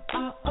first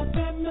are a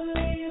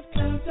family of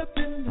clouds up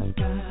in the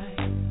sky,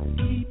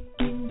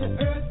 keeping the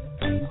earth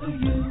clean so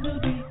you will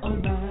be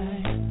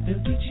alright.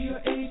 They'll teach you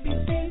your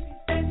ABCs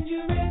and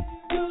your A's,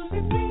 O's,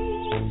 and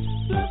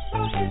B's. Fluff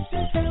our heads to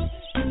help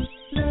you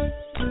learn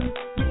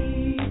to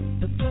read.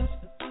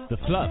 The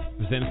Fluff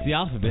Presents the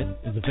Alphabet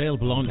is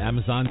available on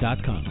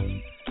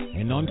Amazon.com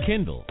and on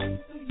Kindle.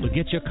 So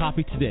get your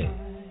copy today.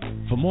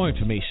 For more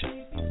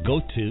information,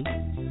 go to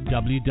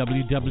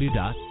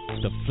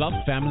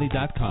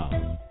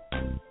www.thefluffamily.com.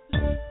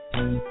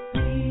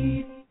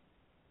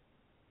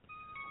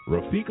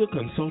 Rafika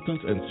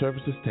Consultants and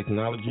Services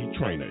Technology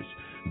Trainers.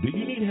 Do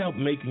you need help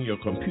making your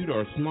computer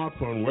or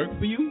smartphone work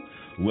for you?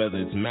 Whether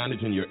it's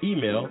managing your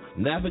email,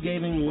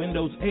 navigating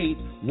Windows 8,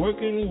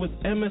 working with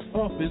MS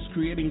Office,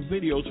 creating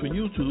videos for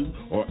YouTube,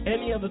 or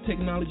any other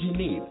technology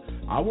needs,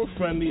 our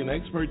friendly and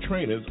expert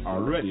trainers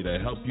are ready to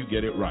help you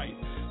get it right.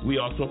 We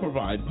also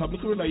provide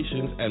public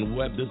relations and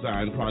web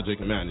design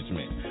project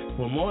management.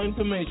 For more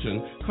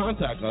information,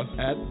 contact us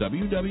at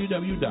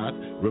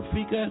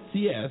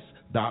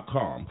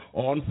www.rafikacs.com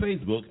or on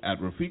Facebook at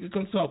Rafika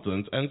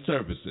Consultants and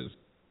Services.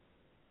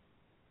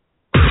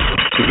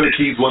 The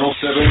Keys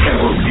 107 and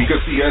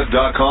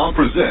RafikaCS.com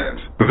present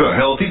the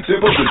Healthy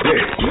Tip of the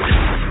Day.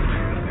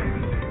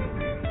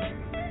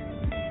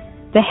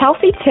 The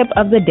healthy tip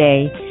of the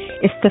day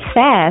is to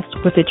fast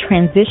with the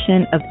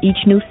transition of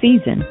each new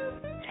season.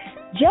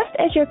 Just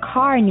as your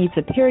car needs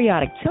a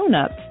periodic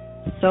tune-up,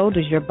 so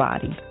does your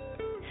body.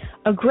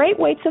 A great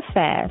way to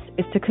fast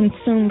is to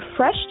consume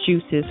fresh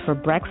juices for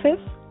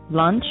breakfast,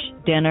 lunch,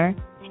 dinner,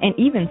 and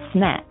even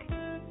snack.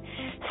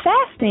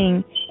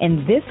 Fasting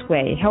in this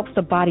way helps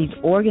the body's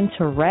organs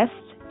to rest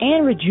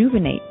and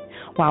rejuvenate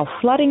while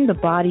flooding the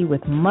body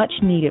with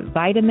much-needed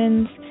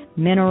vitamins,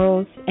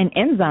 minerals, and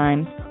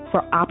enzymes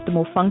for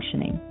optimal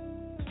functioning.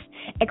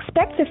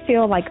 Expect to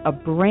feel like a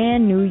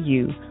brand new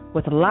you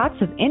with lots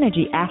of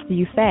energy after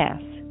you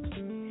fast.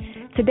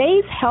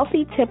 Today's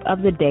healthy tip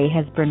of the day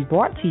has been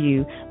brought to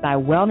you by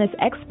wellness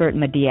expert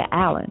Madea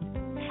Allen.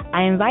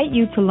 I invite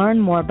you to learn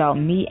more about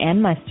me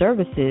and my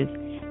services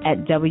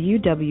at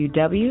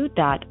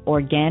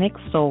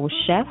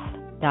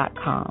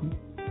www.organicsoulchef.com.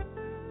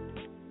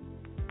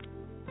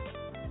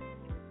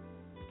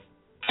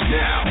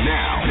 Now,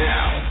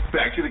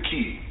 back to the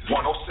Keys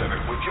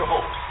 107 with your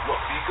hosts,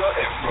 Rafika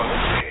and Brother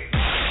James.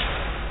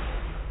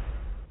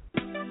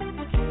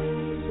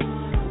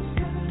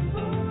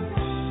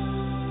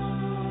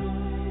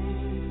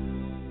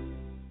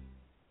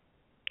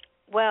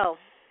 Well,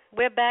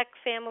 we're back,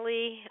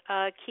 family.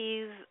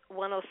 Keys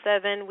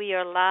 107. We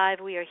are live.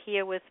 We are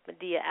here with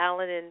Madea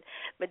Allen, and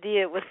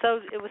Madea, it was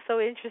so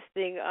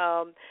interesting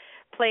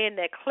playing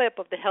that clip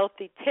of the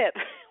healthy tip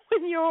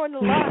when you're on the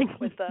line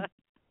with us.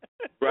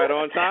 Right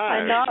on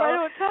time. I know.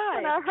 Right on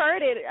time. When I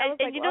heard it, I was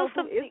like, you know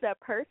who is that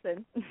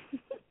person?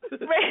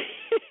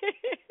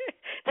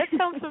 That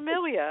sounds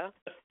familiar.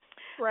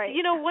 Right.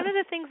 You know, one of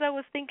the things I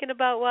was thinking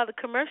about while the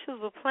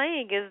commercials were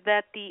playing is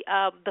that the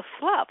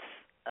Fluffs,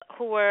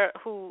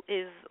 who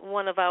is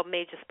one of our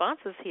major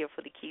sponsors here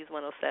for the Keys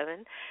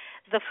 107,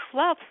 the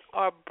Fluffs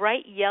are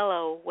bright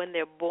yellow when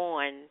they're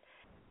born,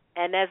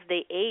 and as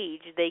they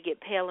age, they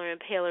get paler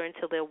and paler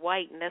until they're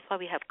white, and that's why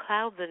we have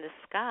clouds in the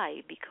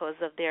sky, because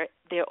of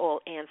they're all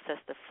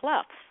ancestor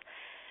Fluffs.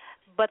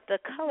 But the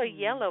color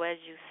yellow, as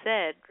you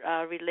said,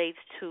 relates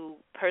to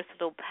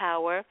personal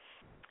power.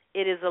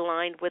 It is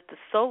aligned with the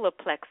solar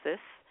plexus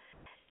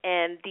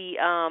and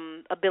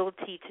the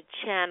ability to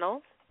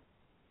channel.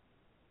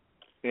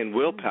 And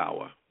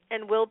willpower.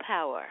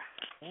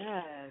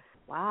 Yes.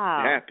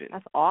 Wow. Happen.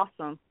 That's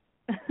awesome.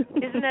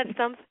 Isn't that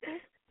something?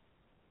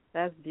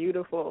 That's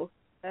beautiful.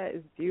 That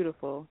is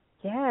beautiful.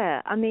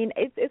 Yeah. I mean,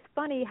 it's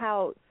funny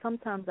how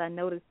sometimes I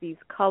notice these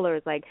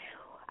colors, like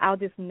I'll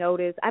just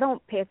notice, I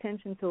don't pay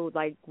attention to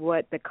like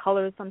what the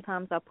colors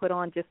sometimes I put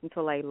on just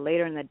until like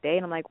later in the day,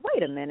 and I'm like,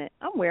 wait a minute,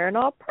 I'm wearing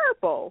all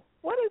purple.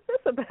 What is this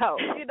about?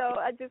 You know,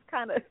 I just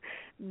kind of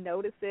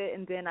notice it,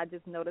 and then I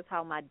just notice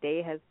how my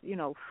day has, you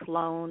know,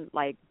 flown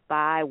like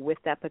by with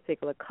that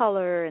particular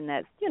color and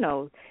that, you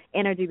know,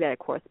 energy that it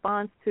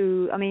corresponds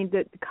to. I mean,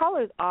 the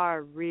colors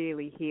are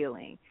really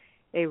healing.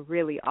 They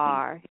really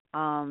are.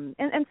 And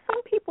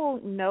some people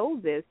know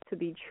this to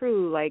be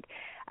true. Like,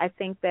 I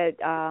think that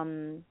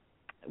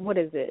what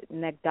is it?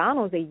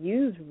 McDonald's, they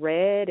use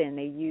red and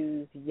they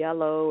use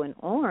yellow and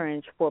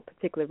orange for a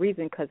particular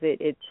reason, because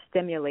it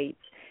stimulates,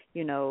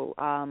 you know,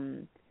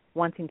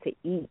 wanting to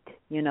eat.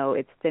 You know,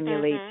 it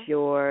stimulates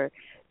your,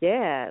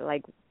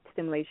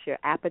 stimulates your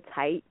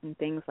appetite and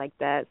things like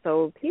that.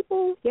 So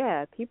people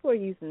are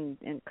using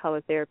in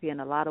color therapy in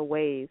a lot of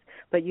ways.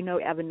 But, you know,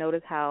 ever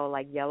notice how,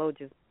 like, yellow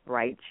just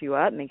brights you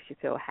up, makes you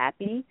feel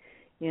happy,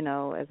 you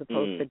know, as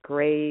opposed to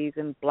grays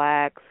and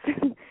blacks.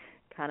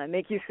 Kind of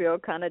make you feel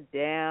kind of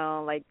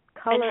down, like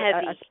color,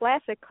 a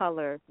splash of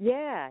color.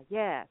 Yeah,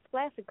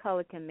 splash of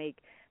color can make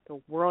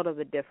the world of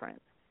a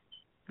difference.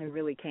 It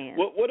really can.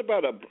 What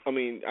about I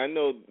mean, I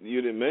know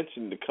you didn't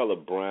mention the color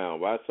brown,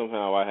 but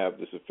somehow I have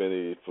this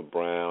affinity for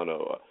brown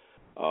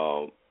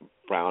or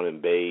brown and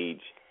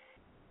beige.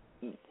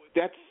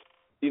 That's,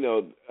 you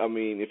know, I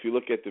mean, if you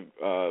look at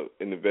the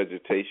in the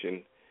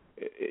vegetation,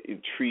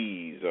 in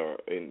trees or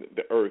in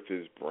the earth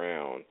is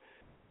brown.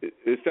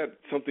 Is that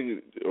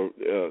something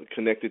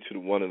connected to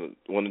one of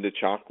the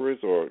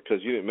chakras, or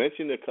because you didn't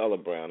mention the color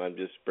brown? I'm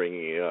just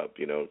bringing it up,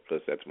 you know,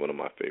 because that's one of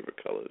my favorite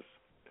colors.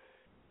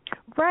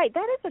 Right,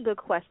 that is a good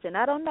question.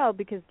 I don't know,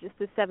 because just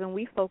the 7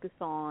 we focus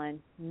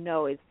on,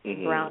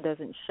 brown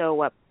doesn't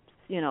show up,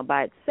 you know,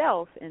 by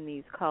itself in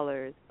these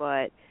colors.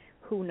 But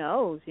who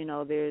knows? You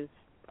know, there's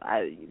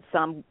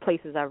some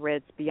places I've read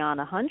it's beyond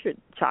 100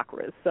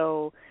 chakras.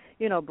 So,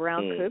 you know,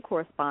 brown could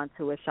correspond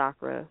to a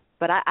chakra.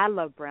 But I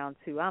love brown,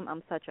 too.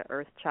 I'm such an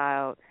earth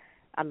child.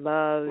 I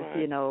love,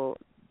 you know,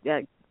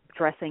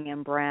 dressing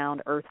in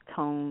brown, earth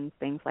tones,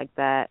 things like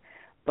that.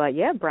 But,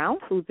 yeah, brown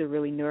foods are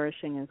really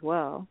nourishing as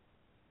well.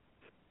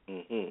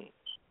 Okay.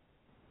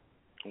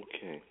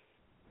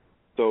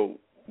 So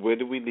where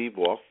do we leave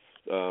off?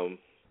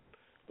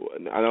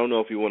 I don't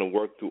know if you want to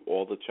work through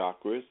all the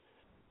chakras,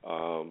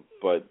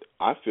 but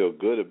I feel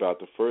good about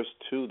the first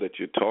 2 that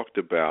you talked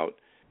about.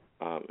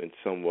 In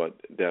somewhat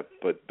depth,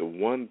 but the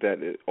one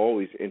that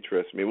always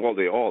interests me, well,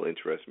 they all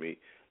interest me,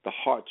 the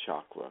heart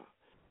chakra,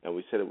 and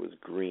we said it was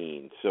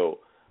green. So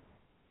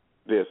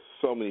there's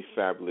so many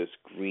fabulous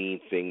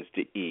green things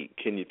to eat.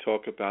 Can you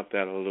talk about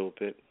that a little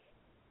bit?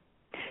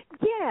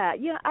 Yeah,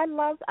 I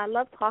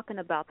love talking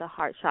about the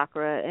heart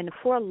chakra, and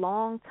for a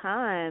long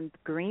time,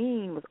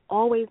 green was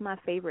always my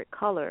favorite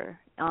color.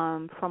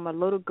 From a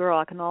little girl,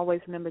 I can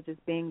always remember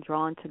just being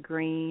drawn to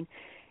green.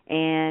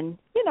 And,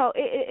 you know,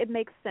 it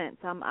makes sense.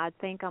 I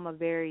think I'm a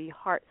very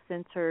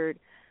heart-centered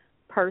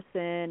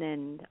person,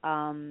 and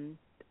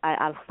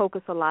I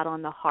focus a lot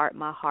on the heart,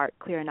 my heart,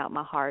 clearing out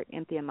my heart,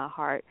 emptying my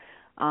heart.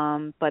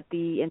 But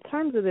in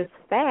terms of this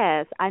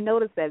fast, I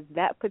noticed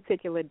that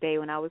particular day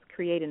when I was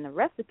creating the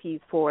recipes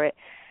for it,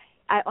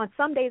 on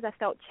some days I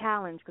felt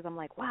challenged because I'm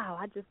like, wow,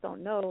 I just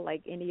don't know,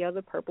 like, any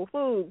other purple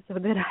foods so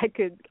that I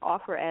could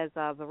offer as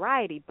a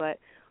variety. But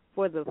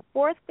for the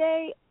 4th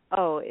day,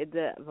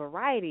 the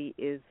variety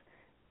is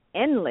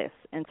endless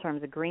in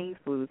terms of green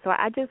food. So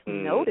I just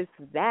noticed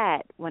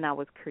that when I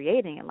was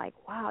creating it, like,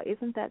 wow,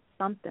 isn't that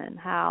something,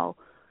 how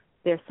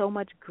there's so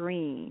much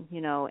green,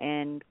 you know,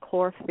 and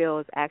chlorophyll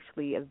is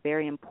actually a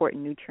very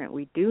important nutrient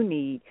we do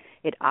need.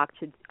 It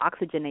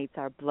oxygenates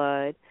our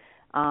blood.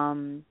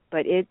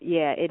 But it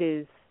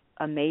is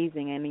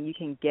amazing. I mean, you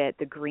can get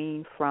the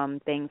green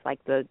from things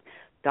like the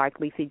dark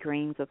leafy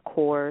greens, of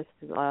course,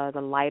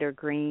 the lighter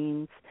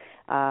greens.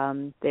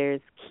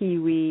 There's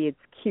kiwi, it's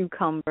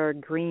cucumber,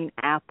 green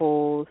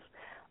apples,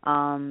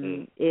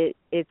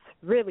 It's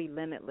really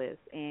limitless,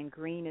 and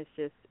green is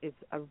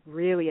a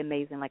really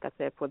amazing, like I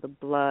said, for the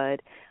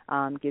blood,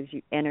 gives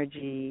you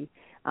energy,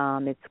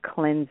 it's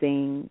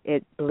cleansing,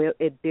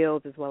 it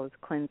builds as well as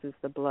cleanses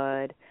the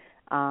blood,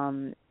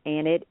 and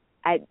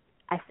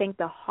I think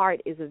the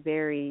heart is a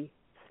very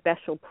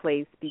special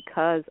place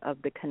because of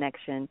the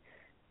connection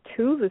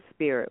to the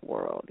spirit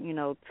world,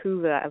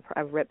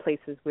 I've read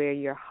places where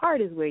your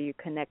heart is where you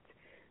connect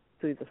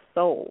to the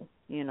soul,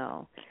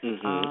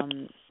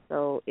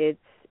 So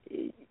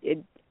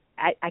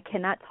I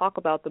cannot talk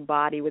about the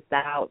body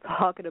without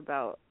talking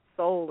about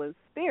soul and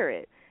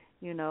spirit.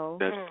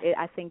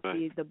 I think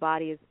the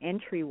body is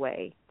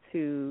entryway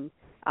to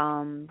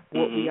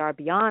what we are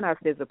beyond our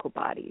physical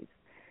bodies.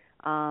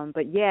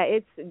 But yeah,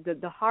 it's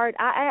the heart.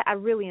 I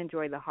really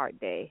enjoy the Heart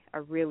Day. I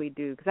really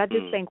do, because I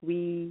just think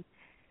we,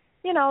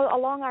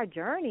 along our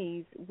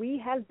journeys,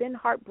 we have been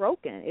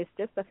heartbroken. It's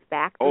just a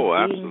fact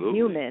of being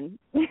human.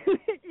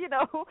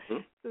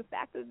 It's a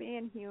fact of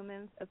being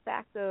human, a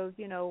fact of,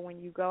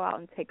 when you go out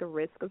and take a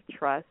risk of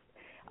trust,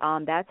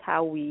 that's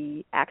how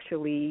we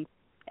actually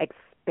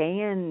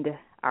expand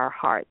our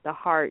heart. The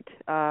heart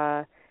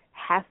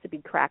has to be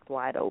cracked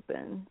wide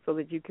open so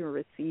that you can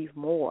receive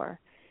more.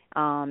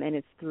 And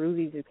it's through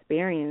these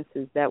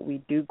experiences that we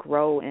do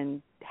grow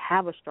and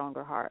have a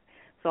stronger heart.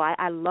 So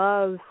I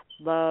love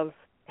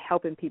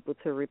helping people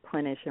to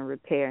replenish and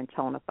repair and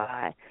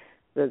tonify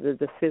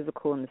the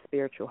physical and the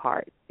spiritual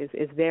heart.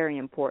 Is very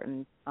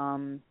important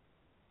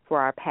for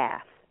our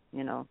path,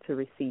 to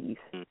receive.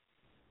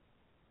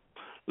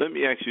 Let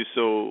me ask you,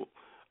 so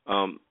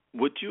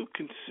would you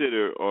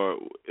consider, or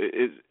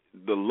is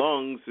the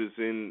lungs is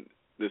in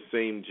the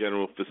same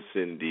general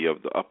vicinity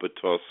of the upper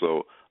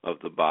torso of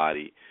the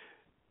body?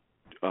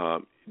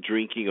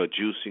 Drinking or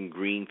juicing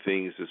green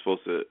things is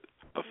supposed to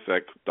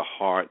affect the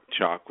heart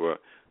chakra.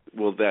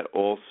 Will that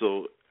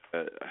also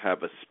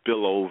have a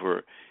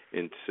spillover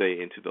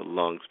into the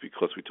lungs?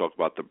 Because we talk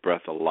about the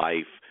breath of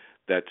life,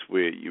 that's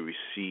where you're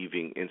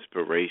receiving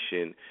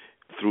inspiration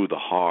through the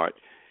heart.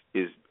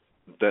 Is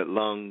that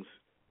lungs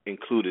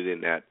included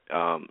in that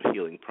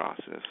healing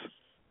process?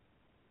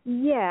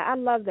 Yeah, I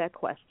love that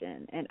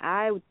question, and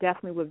I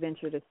definitely would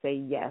venture to say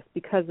yes,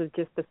 because of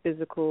just the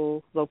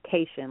physical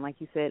location, like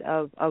you said,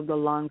 of the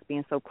lungs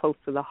being so close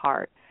to the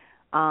heart.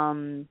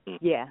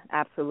 Yeah,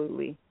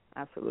 absolutely.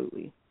 That's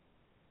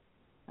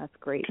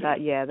great.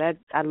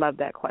 I love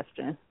that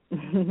question.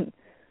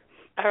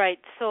 All right,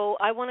 so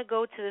I want to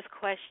go to this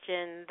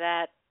question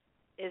that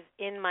is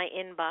in my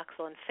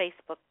inbox on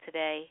Facebook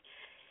today,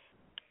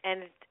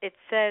 and it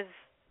says,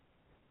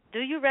 do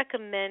you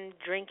recommend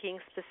drinking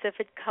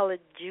specific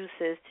colored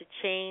juices to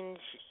change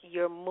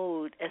your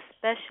mood,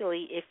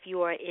 especially if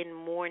you are in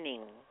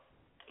mourning?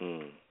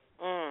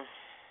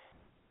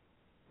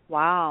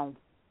 Wow.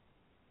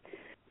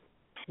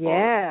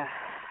 Yeah.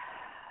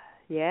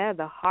 Yeah,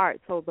 the heart.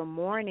 So the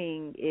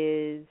mourning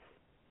is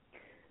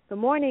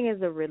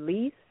a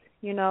release,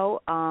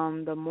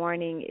 the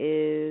mourning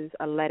is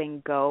a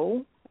letting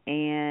go,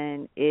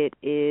 and it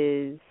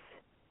is,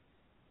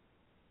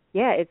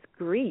 it's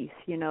grief,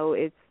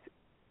 it's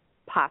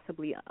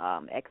possibly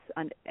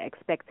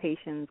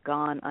expectations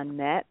gone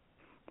unmet,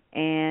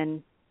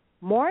 and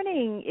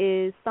mourning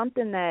is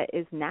something that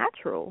is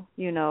natural,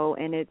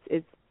 and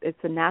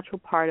it's a natural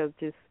part of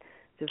just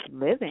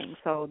living.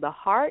 So the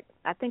heart,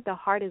 I think the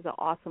heart is an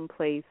awesome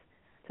place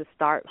to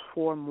start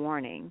for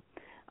mourning.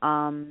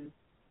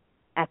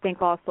 I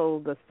think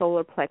also the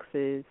solar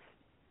plexus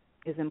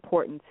is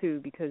important too,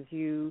 because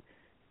you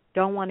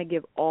don't want to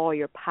give all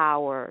your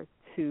power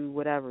to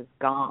whatever's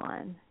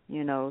gone,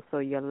 so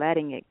you're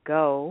letting it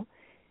go,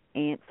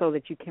 and so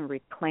that you can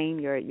reclaim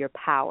your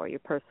power, your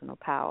personal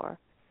power.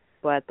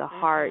 But the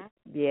heart,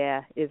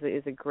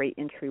 is a great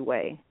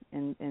entryway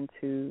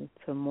into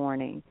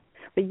mourning.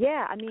 But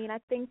I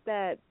think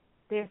that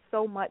there's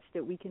so much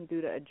that we can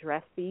do to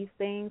address these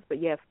things. But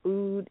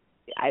food,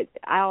 I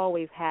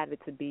always have it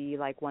to be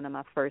like one of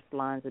my first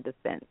lines of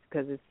defense,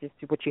 because it's just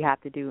what you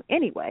have to do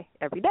anyway,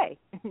 every day.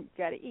 You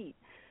got to eat.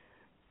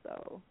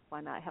 So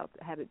why not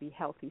have it be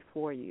healthy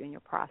for you in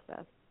your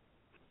process?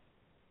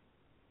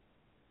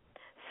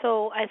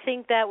 So I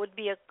think that would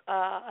be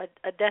a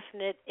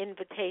definite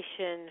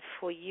invitation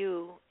for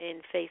you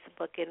in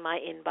Facebook, in my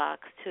inbox,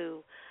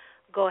 to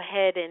go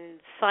ahead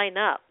and sign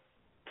up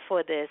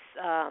for this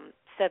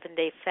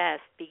 7-day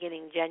fast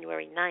beginning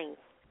January 9th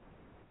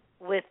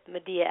with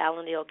Madea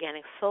Allen, the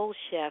Organic Soul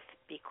Chef,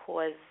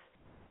 because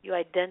you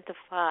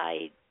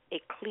identified a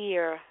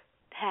clear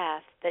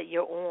path that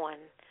you're on,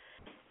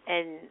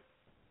 and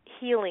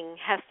healing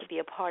has to be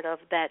a part of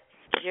that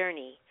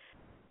journey.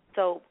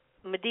 So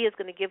Madea is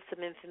going to give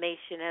some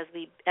information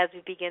as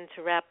we begin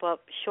to wrap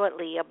up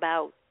shortly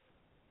about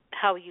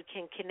how you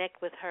can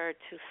connect with her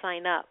to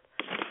sign up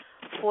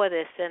for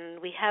this.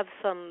 And we have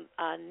some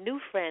new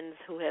friends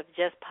who have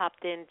just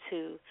popped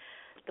into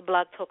the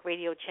Blog Talk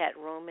Radio chat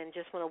room, and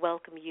just want to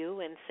welcome you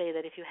and say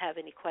that if you have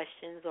any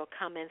questions or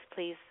comments,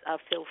 please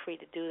feel free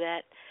to do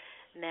that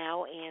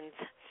now. And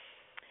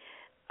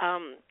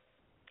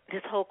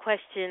this whole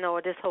question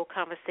or this whole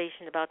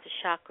conversation about the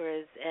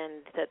chakras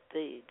and that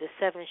the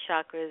 7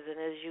 chakras, and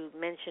as you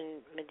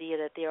mentioned, Madea,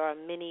 that there are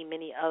many,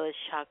 many other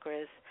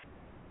chakras,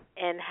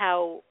 and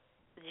how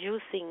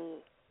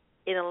juicing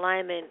in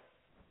alignment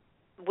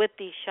with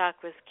these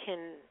chakras can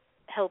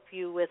help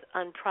you with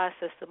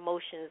unprocessed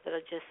emotions that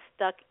are just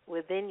stuck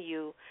within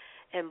you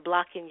and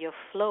blocking your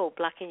flow,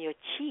 blocking your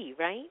chi,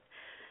 right?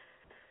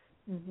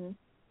 Mhm.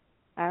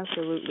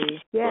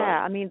 Absolutely.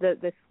 Yeah, I mean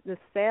the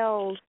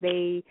cells,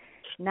 they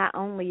not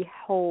only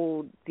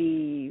hold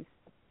the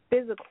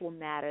physical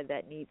matter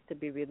that needs to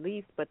be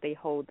released, but they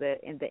hold the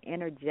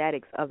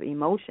energetics of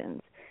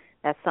emotions.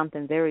 That's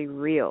something very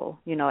real.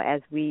 You know,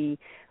 as we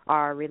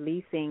are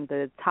releasing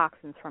the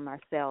toxins from our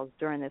cells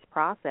during this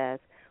process,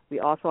 we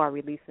also are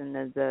releasing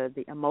the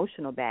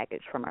emotional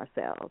baggage from our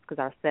cells, because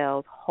our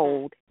cells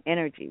hold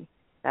energy.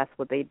 That's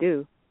what they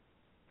do.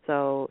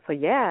 So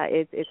yeah,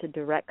 it's a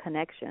direct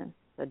connection,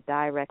 a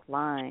direct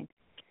line.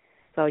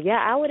 So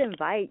yeah, I would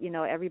invite,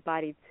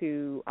 everybody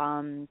to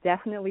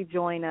definitely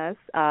join us.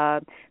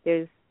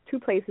 There's 2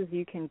 places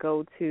you can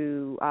go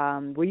to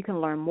where you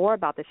can learn more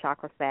about the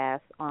Chakra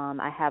Fast.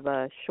 I have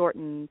a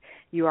shortened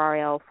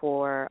URL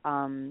for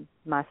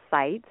my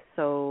site,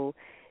 so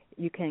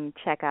you can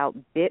check out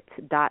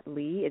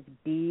bit.ly. It's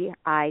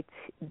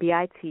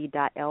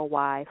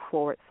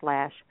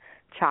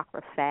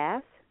bit.ly/Chakra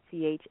Fast,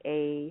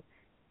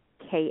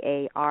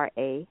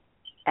 CHAKARAFAST,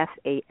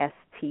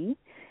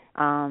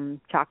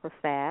 Chakra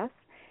Fast.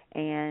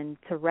 And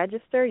to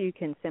register, you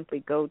can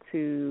simply go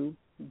to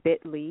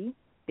bit.ly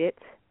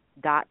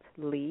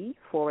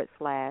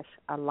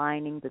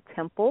 /aligning the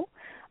temple.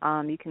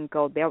 You can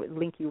go there, would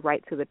link you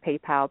right to the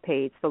PayPal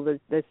page. So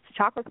the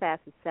Chakra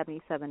Fast is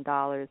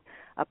 $77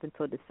 up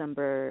until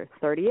December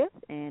 30th,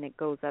 and it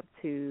goes up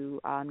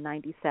to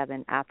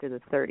 $97 after the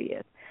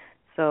 30th.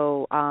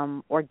 So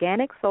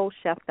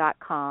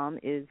organicsoulchef.com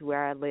is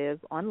where I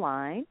live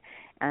online,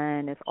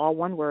 and it's all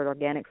one word,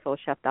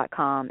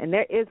 organicsoulchef.com. And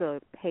there is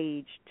a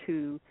page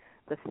to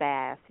the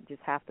fast. You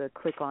just have to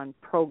click on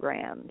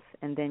programs,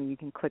 and then you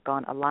can click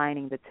on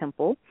aligning the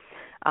temple.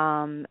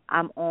 I'm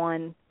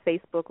on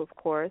Facebook, of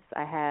course.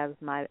 I have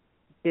my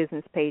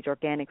business page,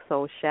 Organic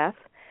Soul Chef.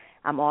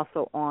 I'm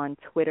also on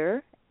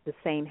Twitter, the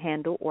same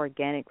handle,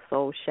 Organic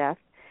Soul Chef.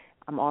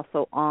 I'm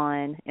also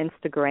on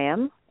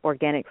Instagram,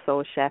 Organic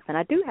Soul Chef, and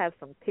I do have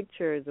some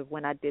pictures of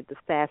when I did the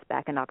fast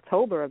back in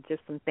October of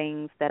just some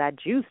things that I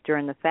juiced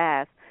during the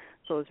fast.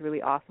 So it's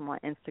really awesome on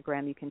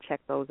Instagram. You can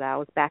check those out. It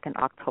was back in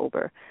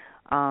October.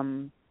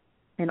 And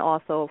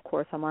also, of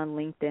course, I'm on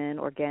LinkedIn,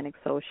 Organic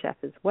Soul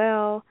Chef as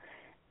well.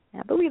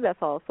 And I believe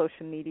that's all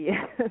social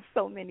media.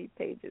 So many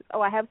pages. Oh,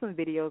 I have some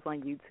videos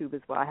on YouTube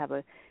as well. I have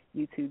a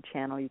YouTube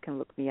channel. You can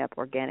look me up,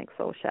 Organic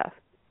Soul Chef.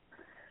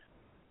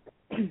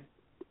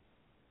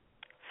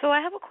 So I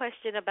have a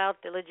question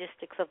about the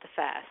logistics of the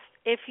fast.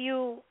 If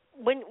you,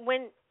 when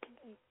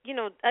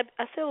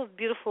I saw those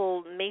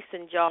beautiful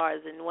mason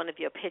jars in one of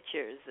your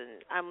pictures,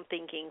 and I'm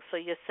thinking, so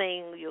you're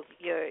saying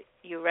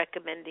you're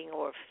recommending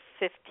or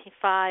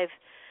 5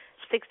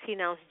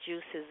 16-ounce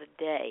juices a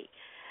day.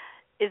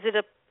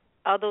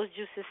 Are those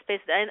juices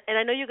spaced? And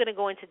I know you're going to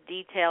go into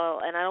detail,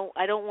 and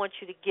I don't want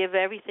you to give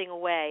everything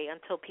away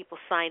until people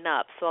sign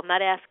up. So I'm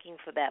not asking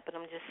for that, but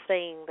I'm just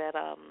saying that.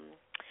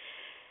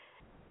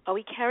 Are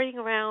we carrying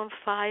around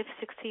 5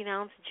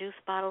 16-ounce juice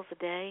bottles a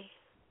day?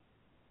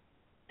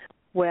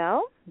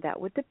 Well, that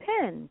would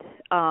depend.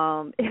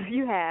 If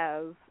you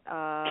have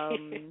a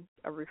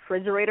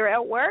refrigerator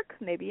at work,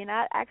 maybe you're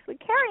not actually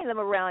carrying them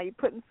around. You're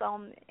putting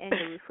some in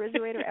the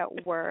refrigerator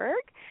at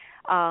work.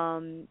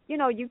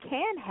 You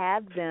can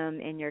have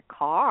them in your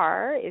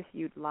car if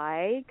you'd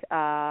like.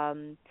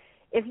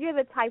 If you're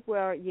the type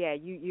where,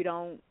 you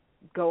don't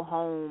go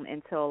home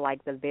until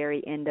like the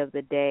very end of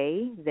the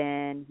day,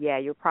 then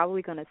you're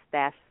probably going to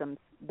stash them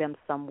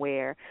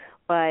somewhere.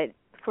 But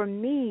for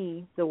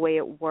me, the way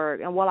it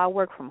worked, and I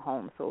work from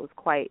home, so it was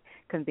quite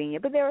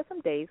convenient, but there were some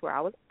days where I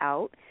was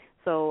out.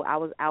 So I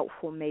was out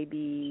for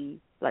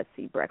maybe,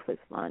 breakfast,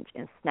 lunch,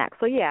 and snacks.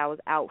 So I was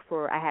out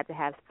I had to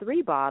have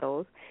 3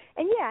 bottles.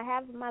 And I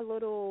have my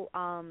little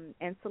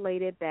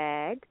insulated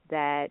bag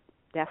that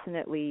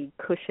definitely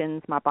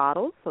cushions my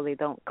bottles so they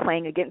don't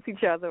clang against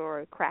each other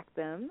or crack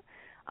them.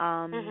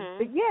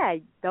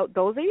 But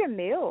those are your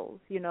meals,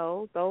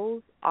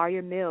 those are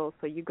your meals.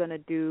 So you're going to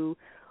do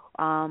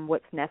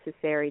what's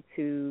necessary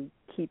to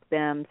keep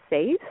them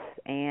safe,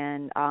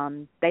 and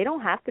they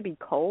don't have to be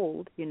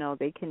cold.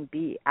 They can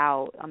be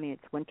out. I mean,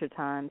 it's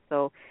wintertime,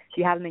 so if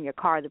you have them in your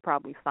car, they're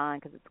probably fine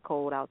because it's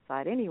cold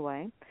outside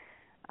anyway.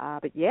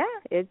 But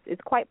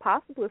it's quite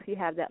possible if you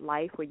have that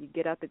life where you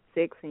get up at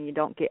 6 and you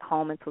don't get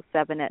home until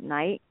 7 at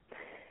night.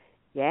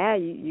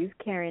 You're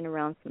carrying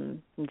around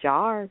some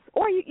jars,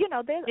 or there's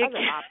other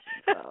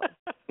options. So.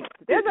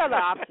 There's other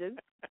options.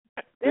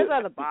 There's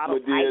other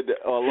bottles.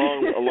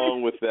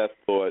 Along with that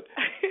thought,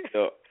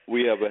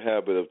 we have a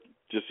habit of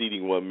just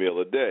eating one meal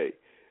a day,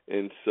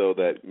 and so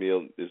that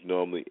meal is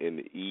normally in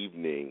the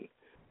evening.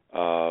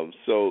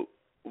 So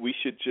we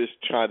should just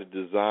try to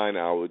design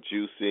our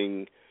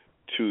juicing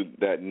to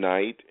that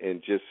night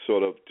and just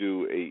sort of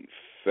do a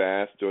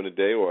fast during the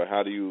day, or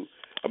how do you?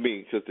 I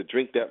mean, because to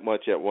drink that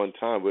much at one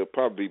time, we'll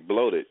probably be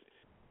bloated.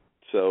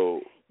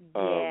 So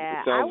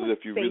it sounds as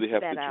if you really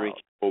have to drink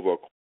over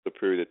a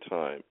period of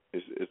time.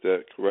 Is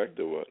that correct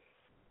or what?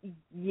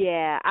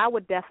 Yeah, I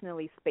would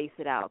definitely space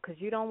it out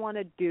because you don't want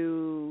to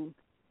do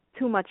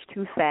too much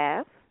too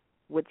fast,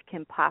 which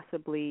can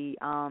possibly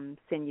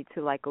send you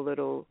to like a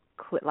little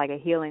like a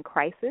healing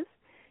crisis.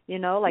 You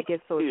know, like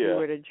if you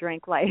were to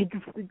drink like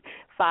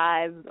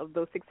 5 of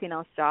those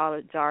 16-ounce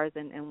jars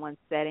in one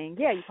setting,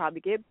 you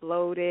probably get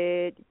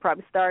bloated, you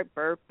probably start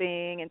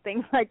burping and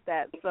things like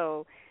that.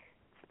 So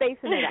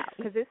spacing it out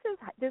because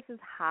this is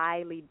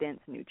highly dense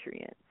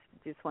nutrients.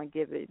 You just want to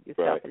give it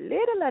yourself a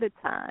little at a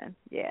time.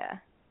 Yeah.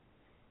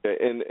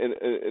 And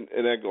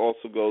that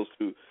also goes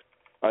to,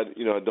 I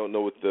don't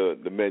know what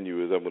the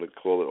menu is. I'm going to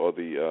call it, or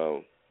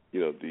the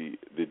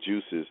the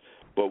juices.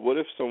 But what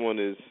if someone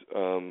is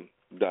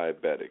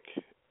diabetic?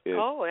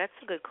 That's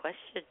a good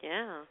question.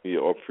 Yeah. Yeah,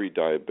 or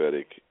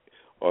pre-diabetic.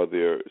 Are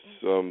there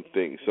some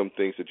things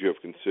that you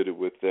have considered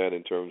with that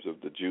in terms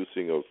of the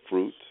juicing of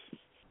fruits?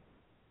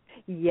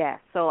 Yes,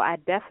 so I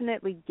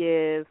definitely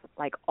give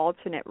like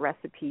alternate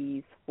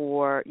recipes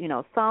for,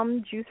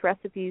 some juice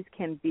recipes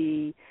can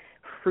be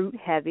fruit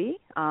heavy,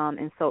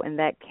 and so in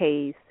that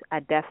case, I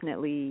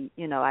definitely,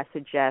 I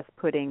suggest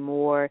putting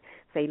more,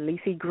 say,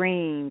 leafy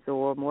greens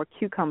or more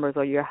cucumbers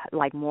or your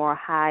like more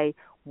high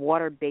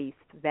water-based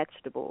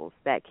vegetables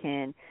that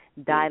can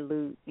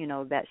dilute,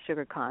 that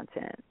sugar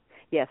content.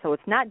 Yeah, so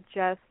it's not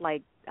just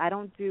like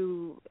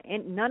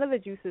none of the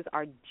juices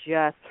are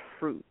just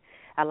fruit.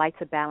 I like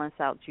to balance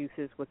out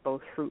juices with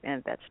both fruit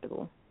and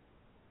vegetable.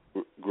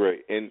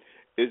 Great. And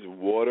is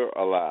water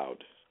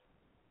allowed?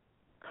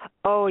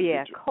 Oh,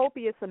 yeah,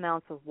 copious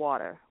amounts of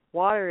water.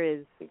 Water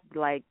is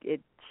like,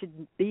 it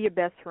should be your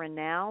best friend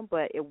now,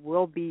 but it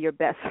will be your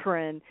best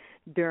friend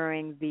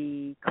during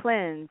the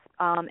cleanse,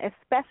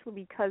 especially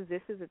because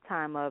this is a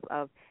time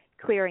of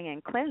clearing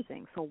and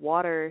cleansing. So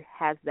water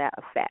has that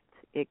effect.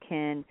 It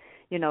can,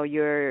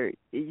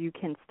 you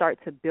can start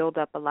to build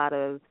up a lot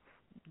of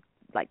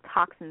like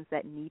toxins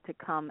that need to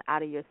come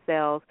out of your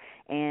cells,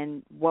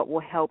 and what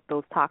will help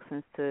those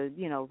toxins to,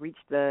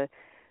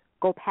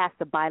 go past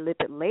the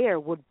bilipid layer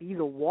would be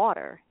the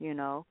water,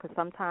 because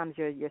sometimes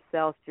your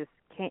cells just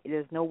can't,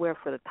 there's nowhere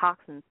for the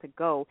toxins to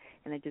go,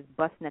 and they're just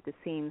busting at the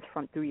seams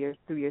through your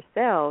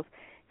cells.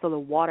 So the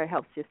water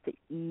helps just to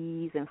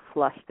ease and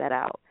flush that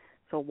out.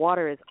 So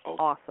water is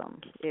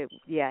awesome.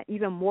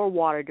 Even more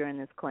water during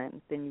this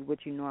cleanse than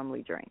what you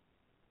normally drink.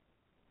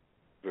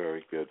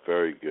 Very good,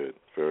 very good,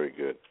 very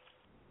good.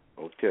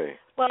 Okay.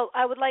 Well,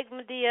 I would like,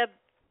 Madea,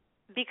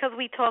 because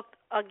we talked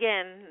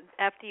again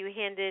after you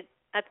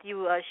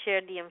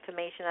shared the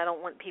information, I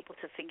don't want people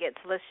to forget.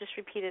 So let's just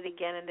repeat it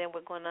again, and then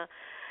we're going to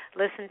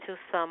listen to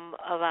some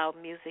of our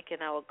music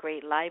in our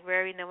great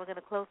library, and then we're going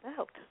to close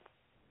out.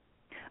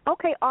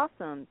 Okay,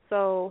 awesome.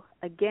 So,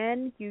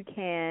 again, you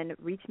can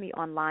reach me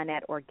online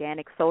at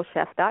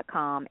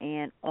organicsoulchef.com,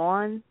 and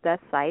on the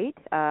site,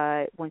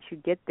 once you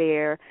get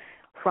there,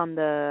 from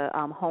the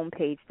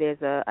homepage,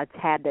 there's a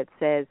tab that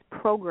says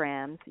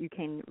Programs. You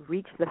can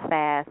reach the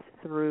fast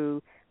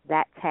through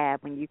that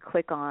tab. When you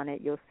click on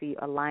it, you'll see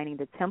Aligning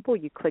the Temple.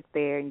 You click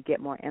there and you get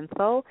more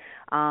info.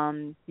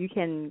 You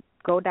can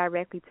go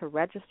directly to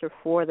register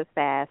for the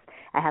fast.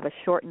 I have a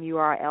shortened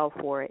URL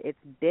for it. It's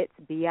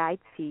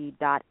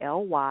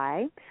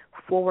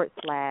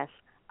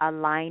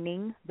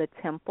bit.ly/Aligning the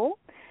Temple.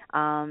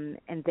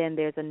 And then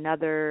there's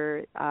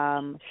another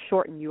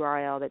shortened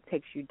URL that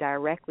takes you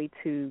directly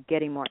to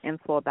getting more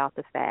info about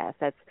the fast.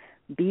 That's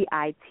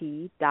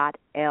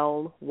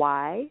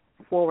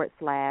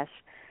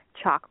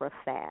bit.ly/chakra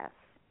fast.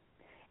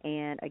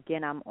 And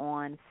again, I'm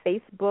on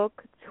Facebook,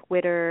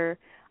 Twitter,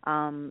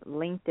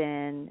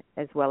 LinkedIn,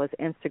 as well as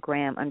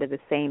Instagram under the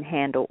same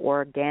handle,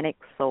 Organic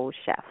Soul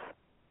Chef.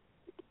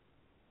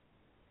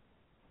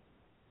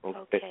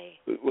 Okay.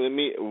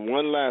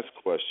 One last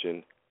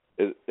question.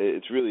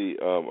 It's really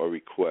a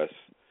request.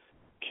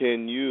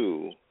 Can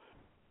you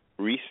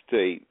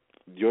restate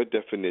your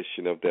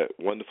definition of that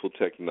wonderful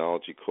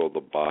technology called the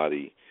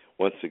body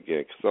once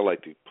again? Because I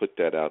like to put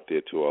that out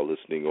there to our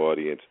listening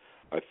audience.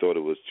 I thought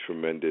it was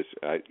tremendous.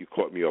 You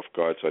caught me off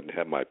guard, so I didn't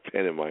have my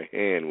pen in my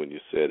hand when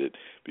you said it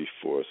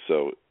before.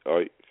 So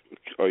are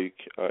you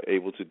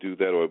able to do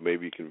that, or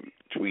maybe you can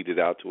tweet it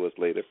out to us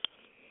later?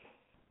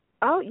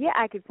 Oh, yeah,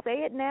 I could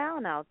say it now,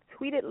 and I'll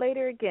tweet it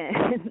later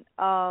again,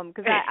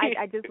 because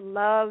I just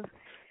love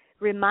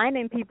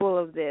reminding people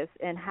of this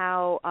and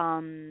how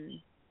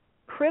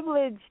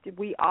privileged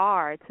we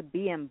are to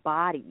be in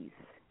bodies.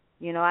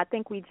 I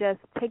think we just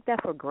take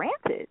that for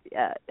granted.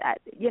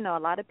 A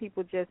lot of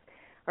people just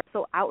are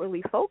so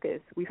outwardly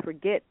focused. We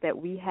forget that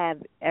we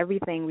have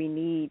everything we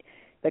need.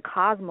 The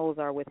cosmos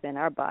are within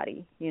our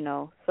body,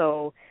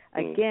 So,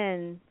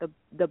 again,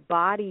 the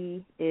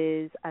body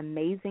is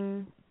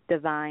amazing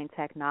divine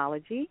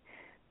technology.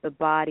 The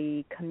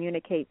body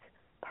communicates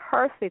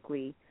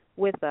perfectly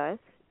with us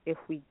if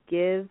we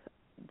give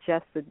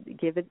just to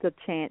give it the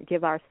chance,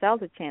 give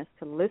ourselves a chance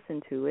to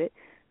listen to it.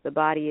 The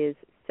body is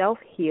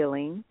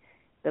self-healing,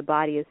 the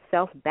body is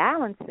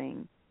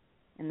self-balancing,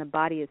 and the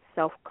body is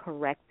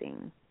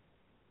self-correcting.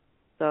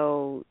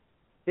 So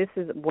this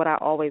is what I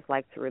always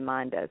like to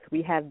remind us.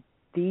 We have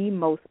the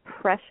most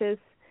precious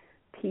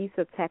piece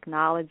of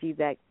technology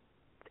that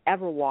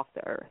ever walked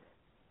the earth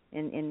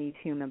in these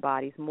human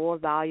bodies, more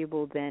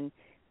valuable than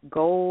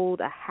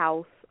gold, a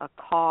house, a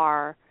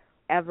car,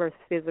 ever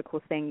physical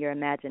thing your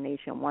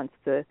imagination wants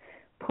to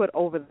put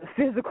over the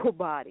physical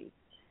body.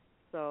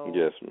 So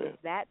yes, ma'am.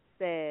 With that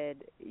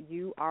said,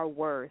 you are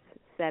worth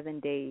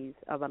 7 days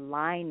of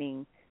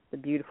aligning the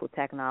beautiful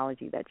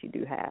technology that you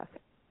do have.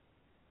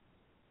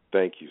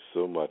 Thank you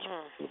so much,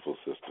 beautiful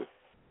sister.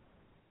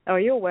 Oh,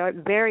 you're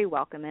very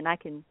welcome, and I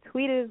can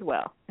tweet it as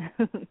well.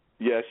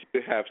 Yes,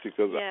 you have to,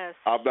 because yes.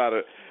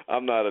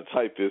 I'm not a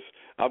typist.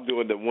 I'm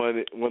doing the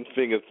one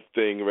finger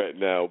thing right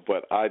now,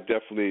 but I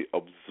definitely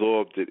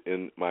absorbed it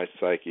in my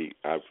psyche.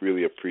 I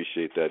really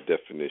appreciate that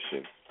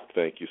definition.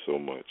 Thank you so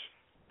much.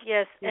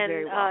 Yes, You're and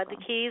very welcome.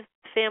 the Keys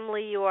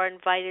family, you are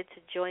invited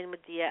to join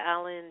Madea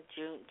Allen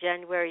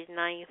January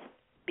 9th,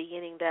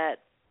 beginning that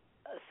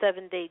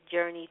 7-day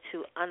journey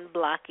to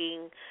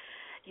unblocking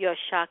your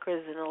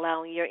chakras and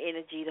allowing your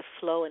energy to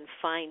flow and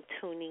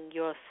fine-tuning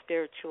your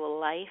spiritual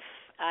life.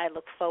 I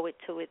look forward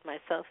to it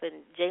myself,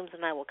 and James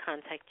and I will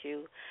contact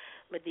you,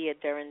 Madea,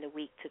 during the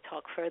week to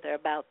talk further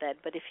about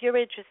that. But if you're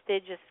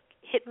interested, just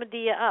hit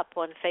Madea up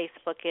on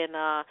Facebook and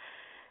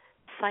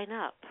sign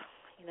up.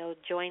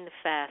 Join the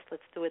fast.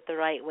 Let's do it the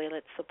right way.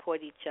 Let's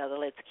support each other.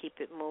 Let's keep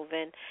it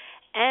moving.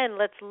 And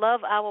let's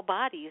love our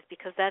bodies,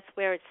 because that's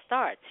where it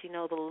starts,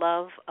 the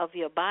love of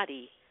your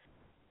body.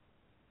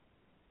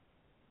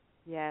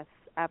 Yes,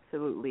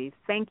 absolutely.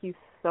 Thank you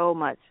so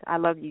much. I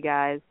love you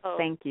guys.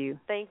 Thank you.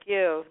 Thank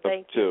you.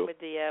 Thank you,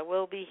 too. Madea.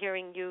 We'll be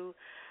hearing you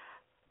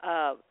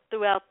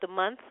throughout the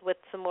month with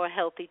some more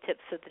healthy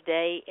tips of the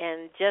day.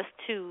 And just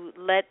to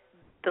let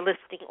the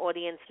listening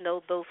audience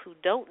know, those who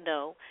don't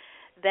know,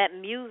 that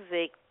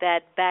music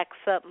that backs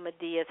up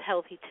Madea's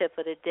healthy tip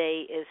of the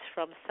day is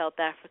from South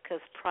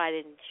Africa's Pride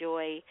and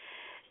Joy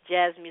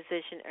jazz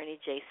musician Ernie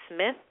J.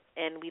 Smith.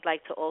 And we'd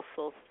like to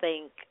also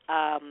thank,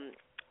 oh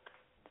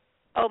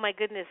my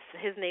goodness,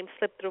 his name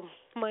slipped through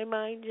my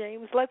mind,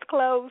 James. Let's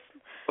close.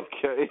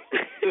 Okay.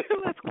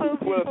 Let's close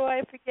before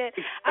I forget.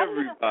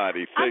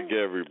 Thank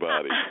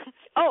everybody.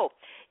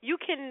 You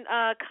can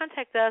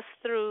contact us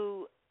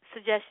through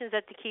suggestions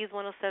at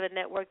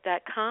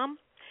TheKeys107network.com.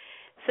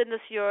 Send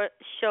us your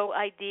show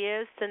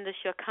ideas. Send us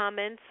your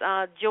comments.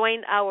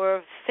 Join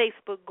our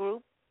Facebook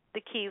group,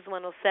 The Keys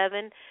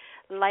 107.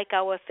 Like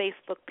our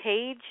Facebook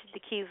page, The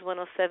Keys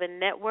 107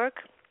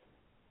 Network.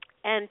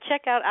 And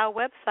check out our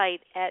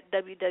website at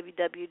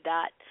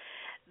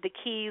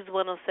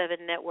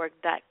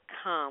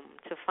www.TheKeys107network.com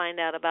to find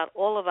out about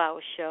all of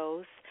our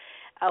shows.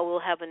 We'll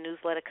have a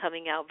newsletter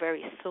coming out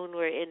very soon.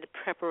 We're in the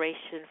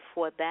preparation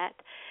for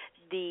that.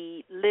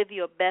 The Live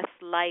Your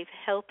Best Life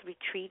Health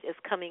Retreat is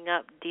coming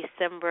up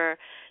December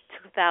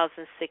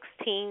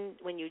 2016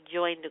 when you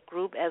join the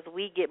group. As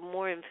we get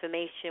more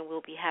information,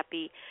 we'll be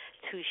happy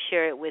to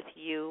share it with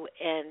you.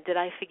 And did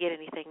I forget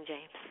anything,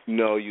 James?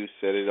 No, you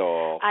said it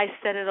all. I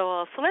said it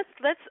all. So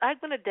let's. I'm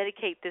going to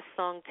dedicate this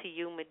song to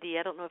you, Madea.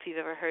 I don't know if you've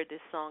ever heard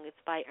this song.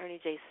 It's by Ernie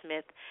J.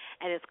 Smith,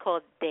 and it's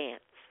called Dance.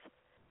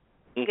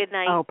 Good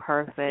night. Oh,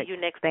 perfect. See you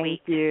next Thank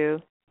week.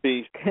 you.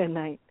 Peace. Good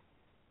night.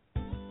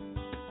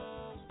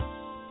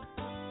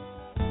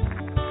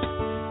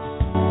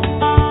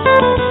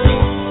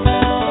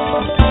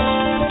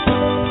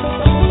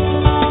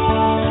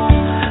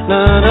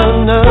 No,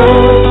 no, no,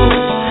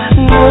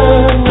 no, no,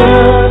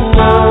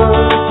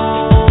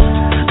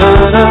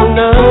 no, no,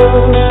 no,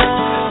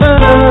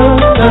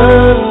 no,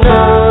 no.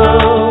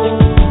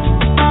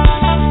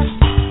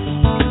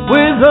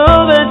 With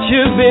all that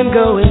you've been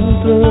going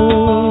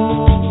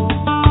through,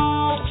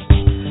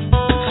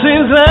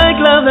 seems like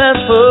love has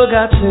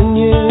forgotten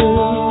you.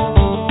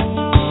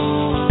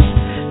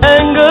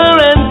 Anger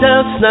and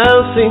doubts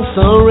now seem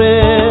so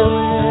real.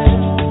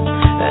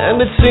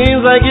 And it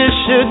seems like you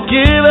should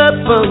give up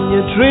on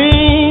your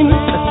dreams.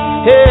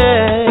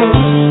 Yeah.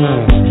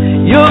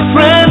 Your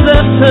friends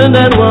have turned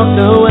and walked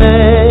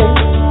away.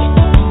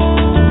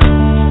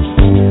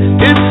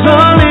 It's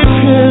only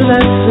fear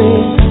that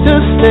seems to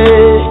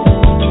stay.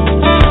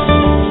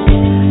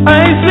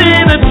 I see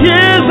the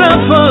tears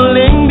are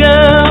falling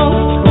down.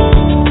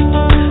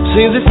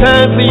 Seems it's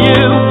time for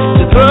you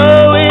to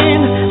throw in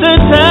the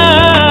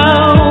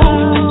towel.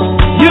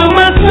 You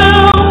must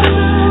know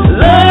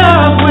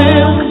love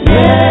will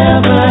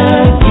never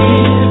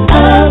give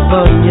up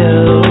on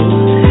you.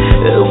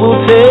 It will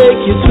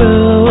take you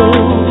through.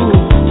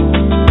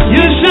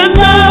 You should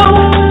know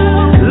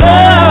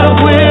love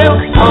will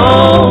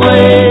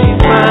always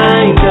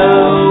find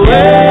a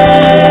way.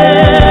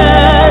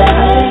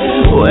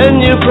 When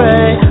you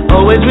pray,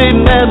 always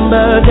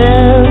remember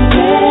them.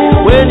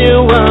 When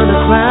you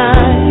wanna cry,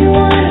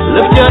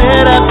 lift your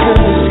head up to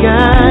the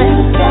sky.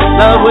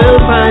 Love will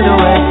find a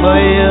way for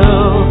you.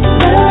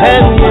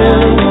 And you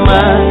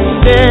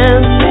must stay.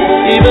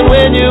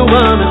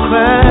 wanna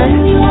cry,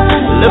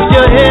 lift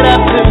your head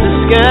up to the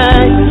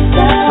sky.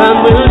 Sun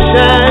will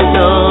shine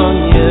on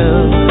you,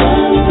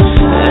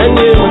 and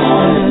you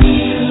must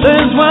stand.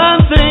 There's one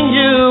thing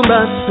you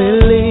must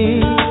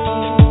believe,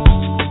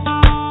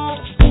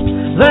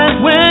 that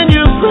when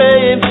you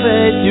pray in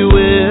faith you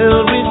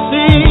will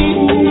receive.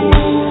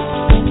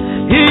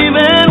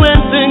 Even when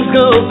things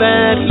go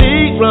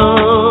badly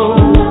wrong,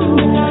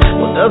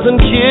 what doesn't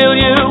kill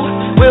you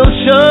will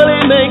surely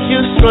make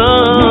you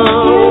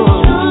strong.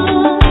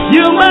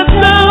 You must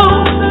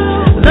know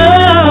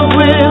love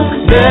will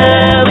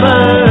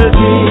never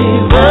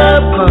give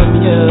up on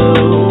you.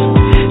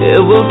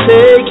 It will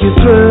take you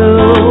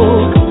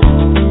through.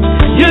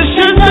 You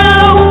should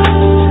know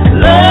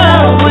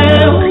love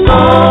will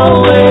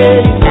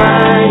always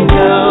find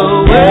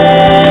a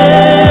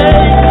way.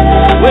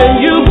 When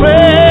you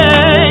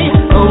pray,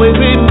 always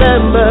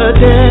remember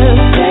this.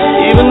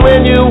 Even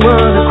when you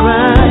wanna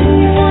cry,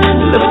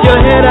 lift your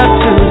head up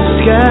to the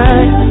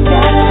sky.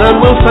 Sun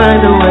will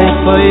find a way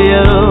for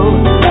you,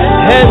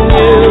 and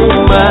you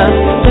must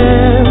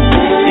stand.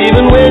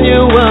 Even when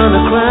you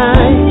wanna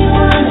cry,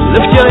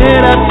 lift your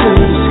head up to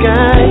the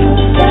sky.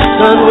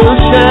 Sun will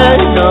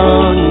shine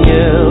on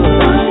you,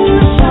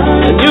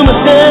 and you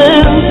must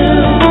stand.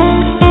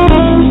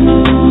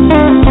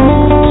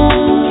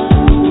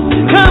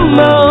 Come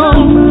on,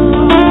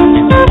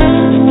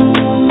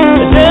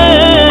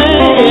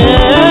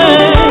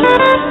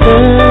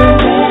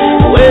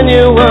 when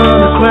you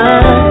wanna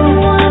cry,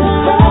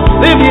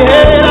 lift your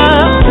head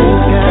up to the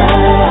sky.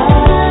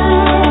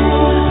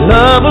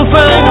 Love will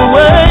find a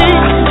way.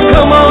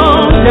 Come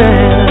on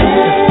now,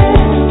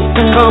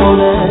 come on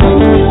now.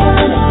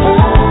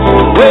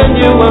 When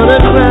you wanna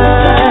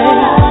cry,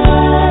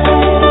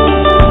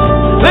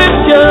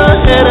 lift your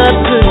head up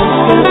to the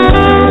sky.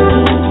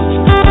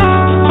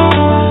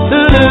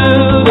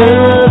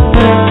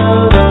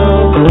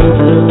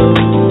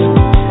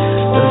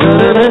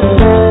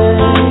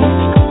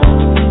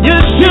 You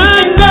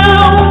should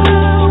know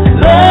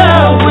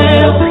love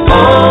will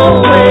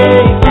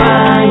always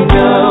find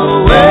a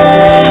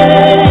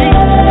way.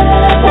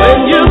 When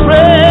you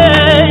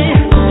pray,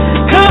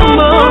 come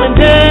on and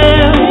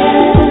dance.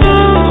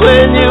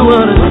 When you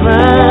wanna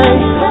cry,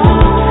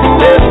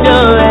 lift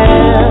your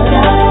head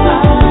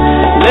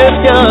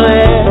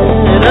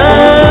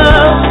up.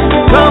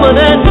 Come on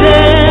and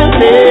dance,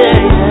 yeah.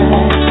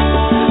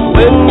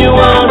 When you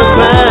wanna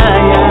cry,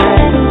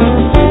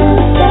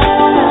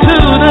 to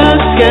the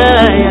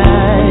sky,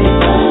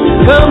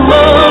 come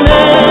on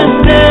and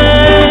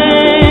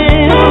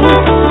dance,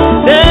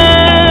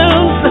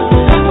 dance,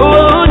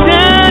 oh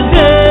dance,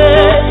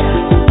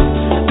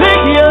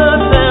 pick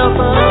yourself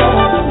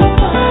up,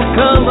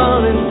 come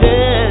on and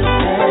dance,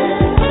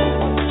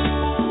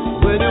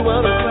 when you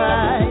wanna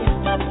cry,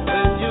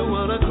 when you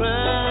wanna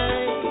cry,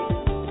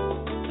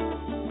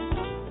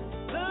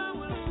 love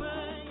will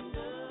find a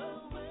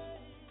way.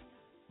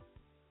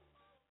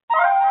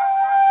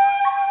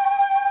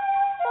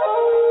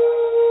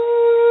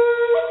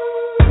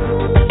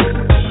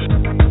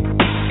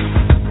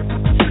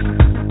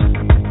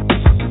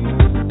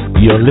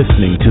 You're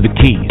listening to The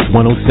Keys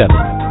 107,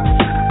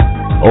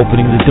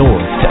 opening the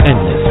doors to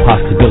endless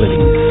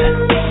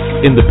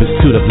possibilities in the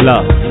pursuit of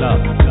love,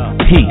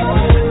 peace,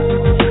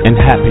 and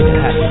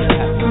happiness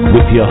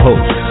with your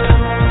hosts,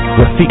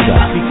 Rafika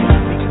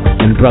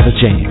and Brother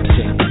James.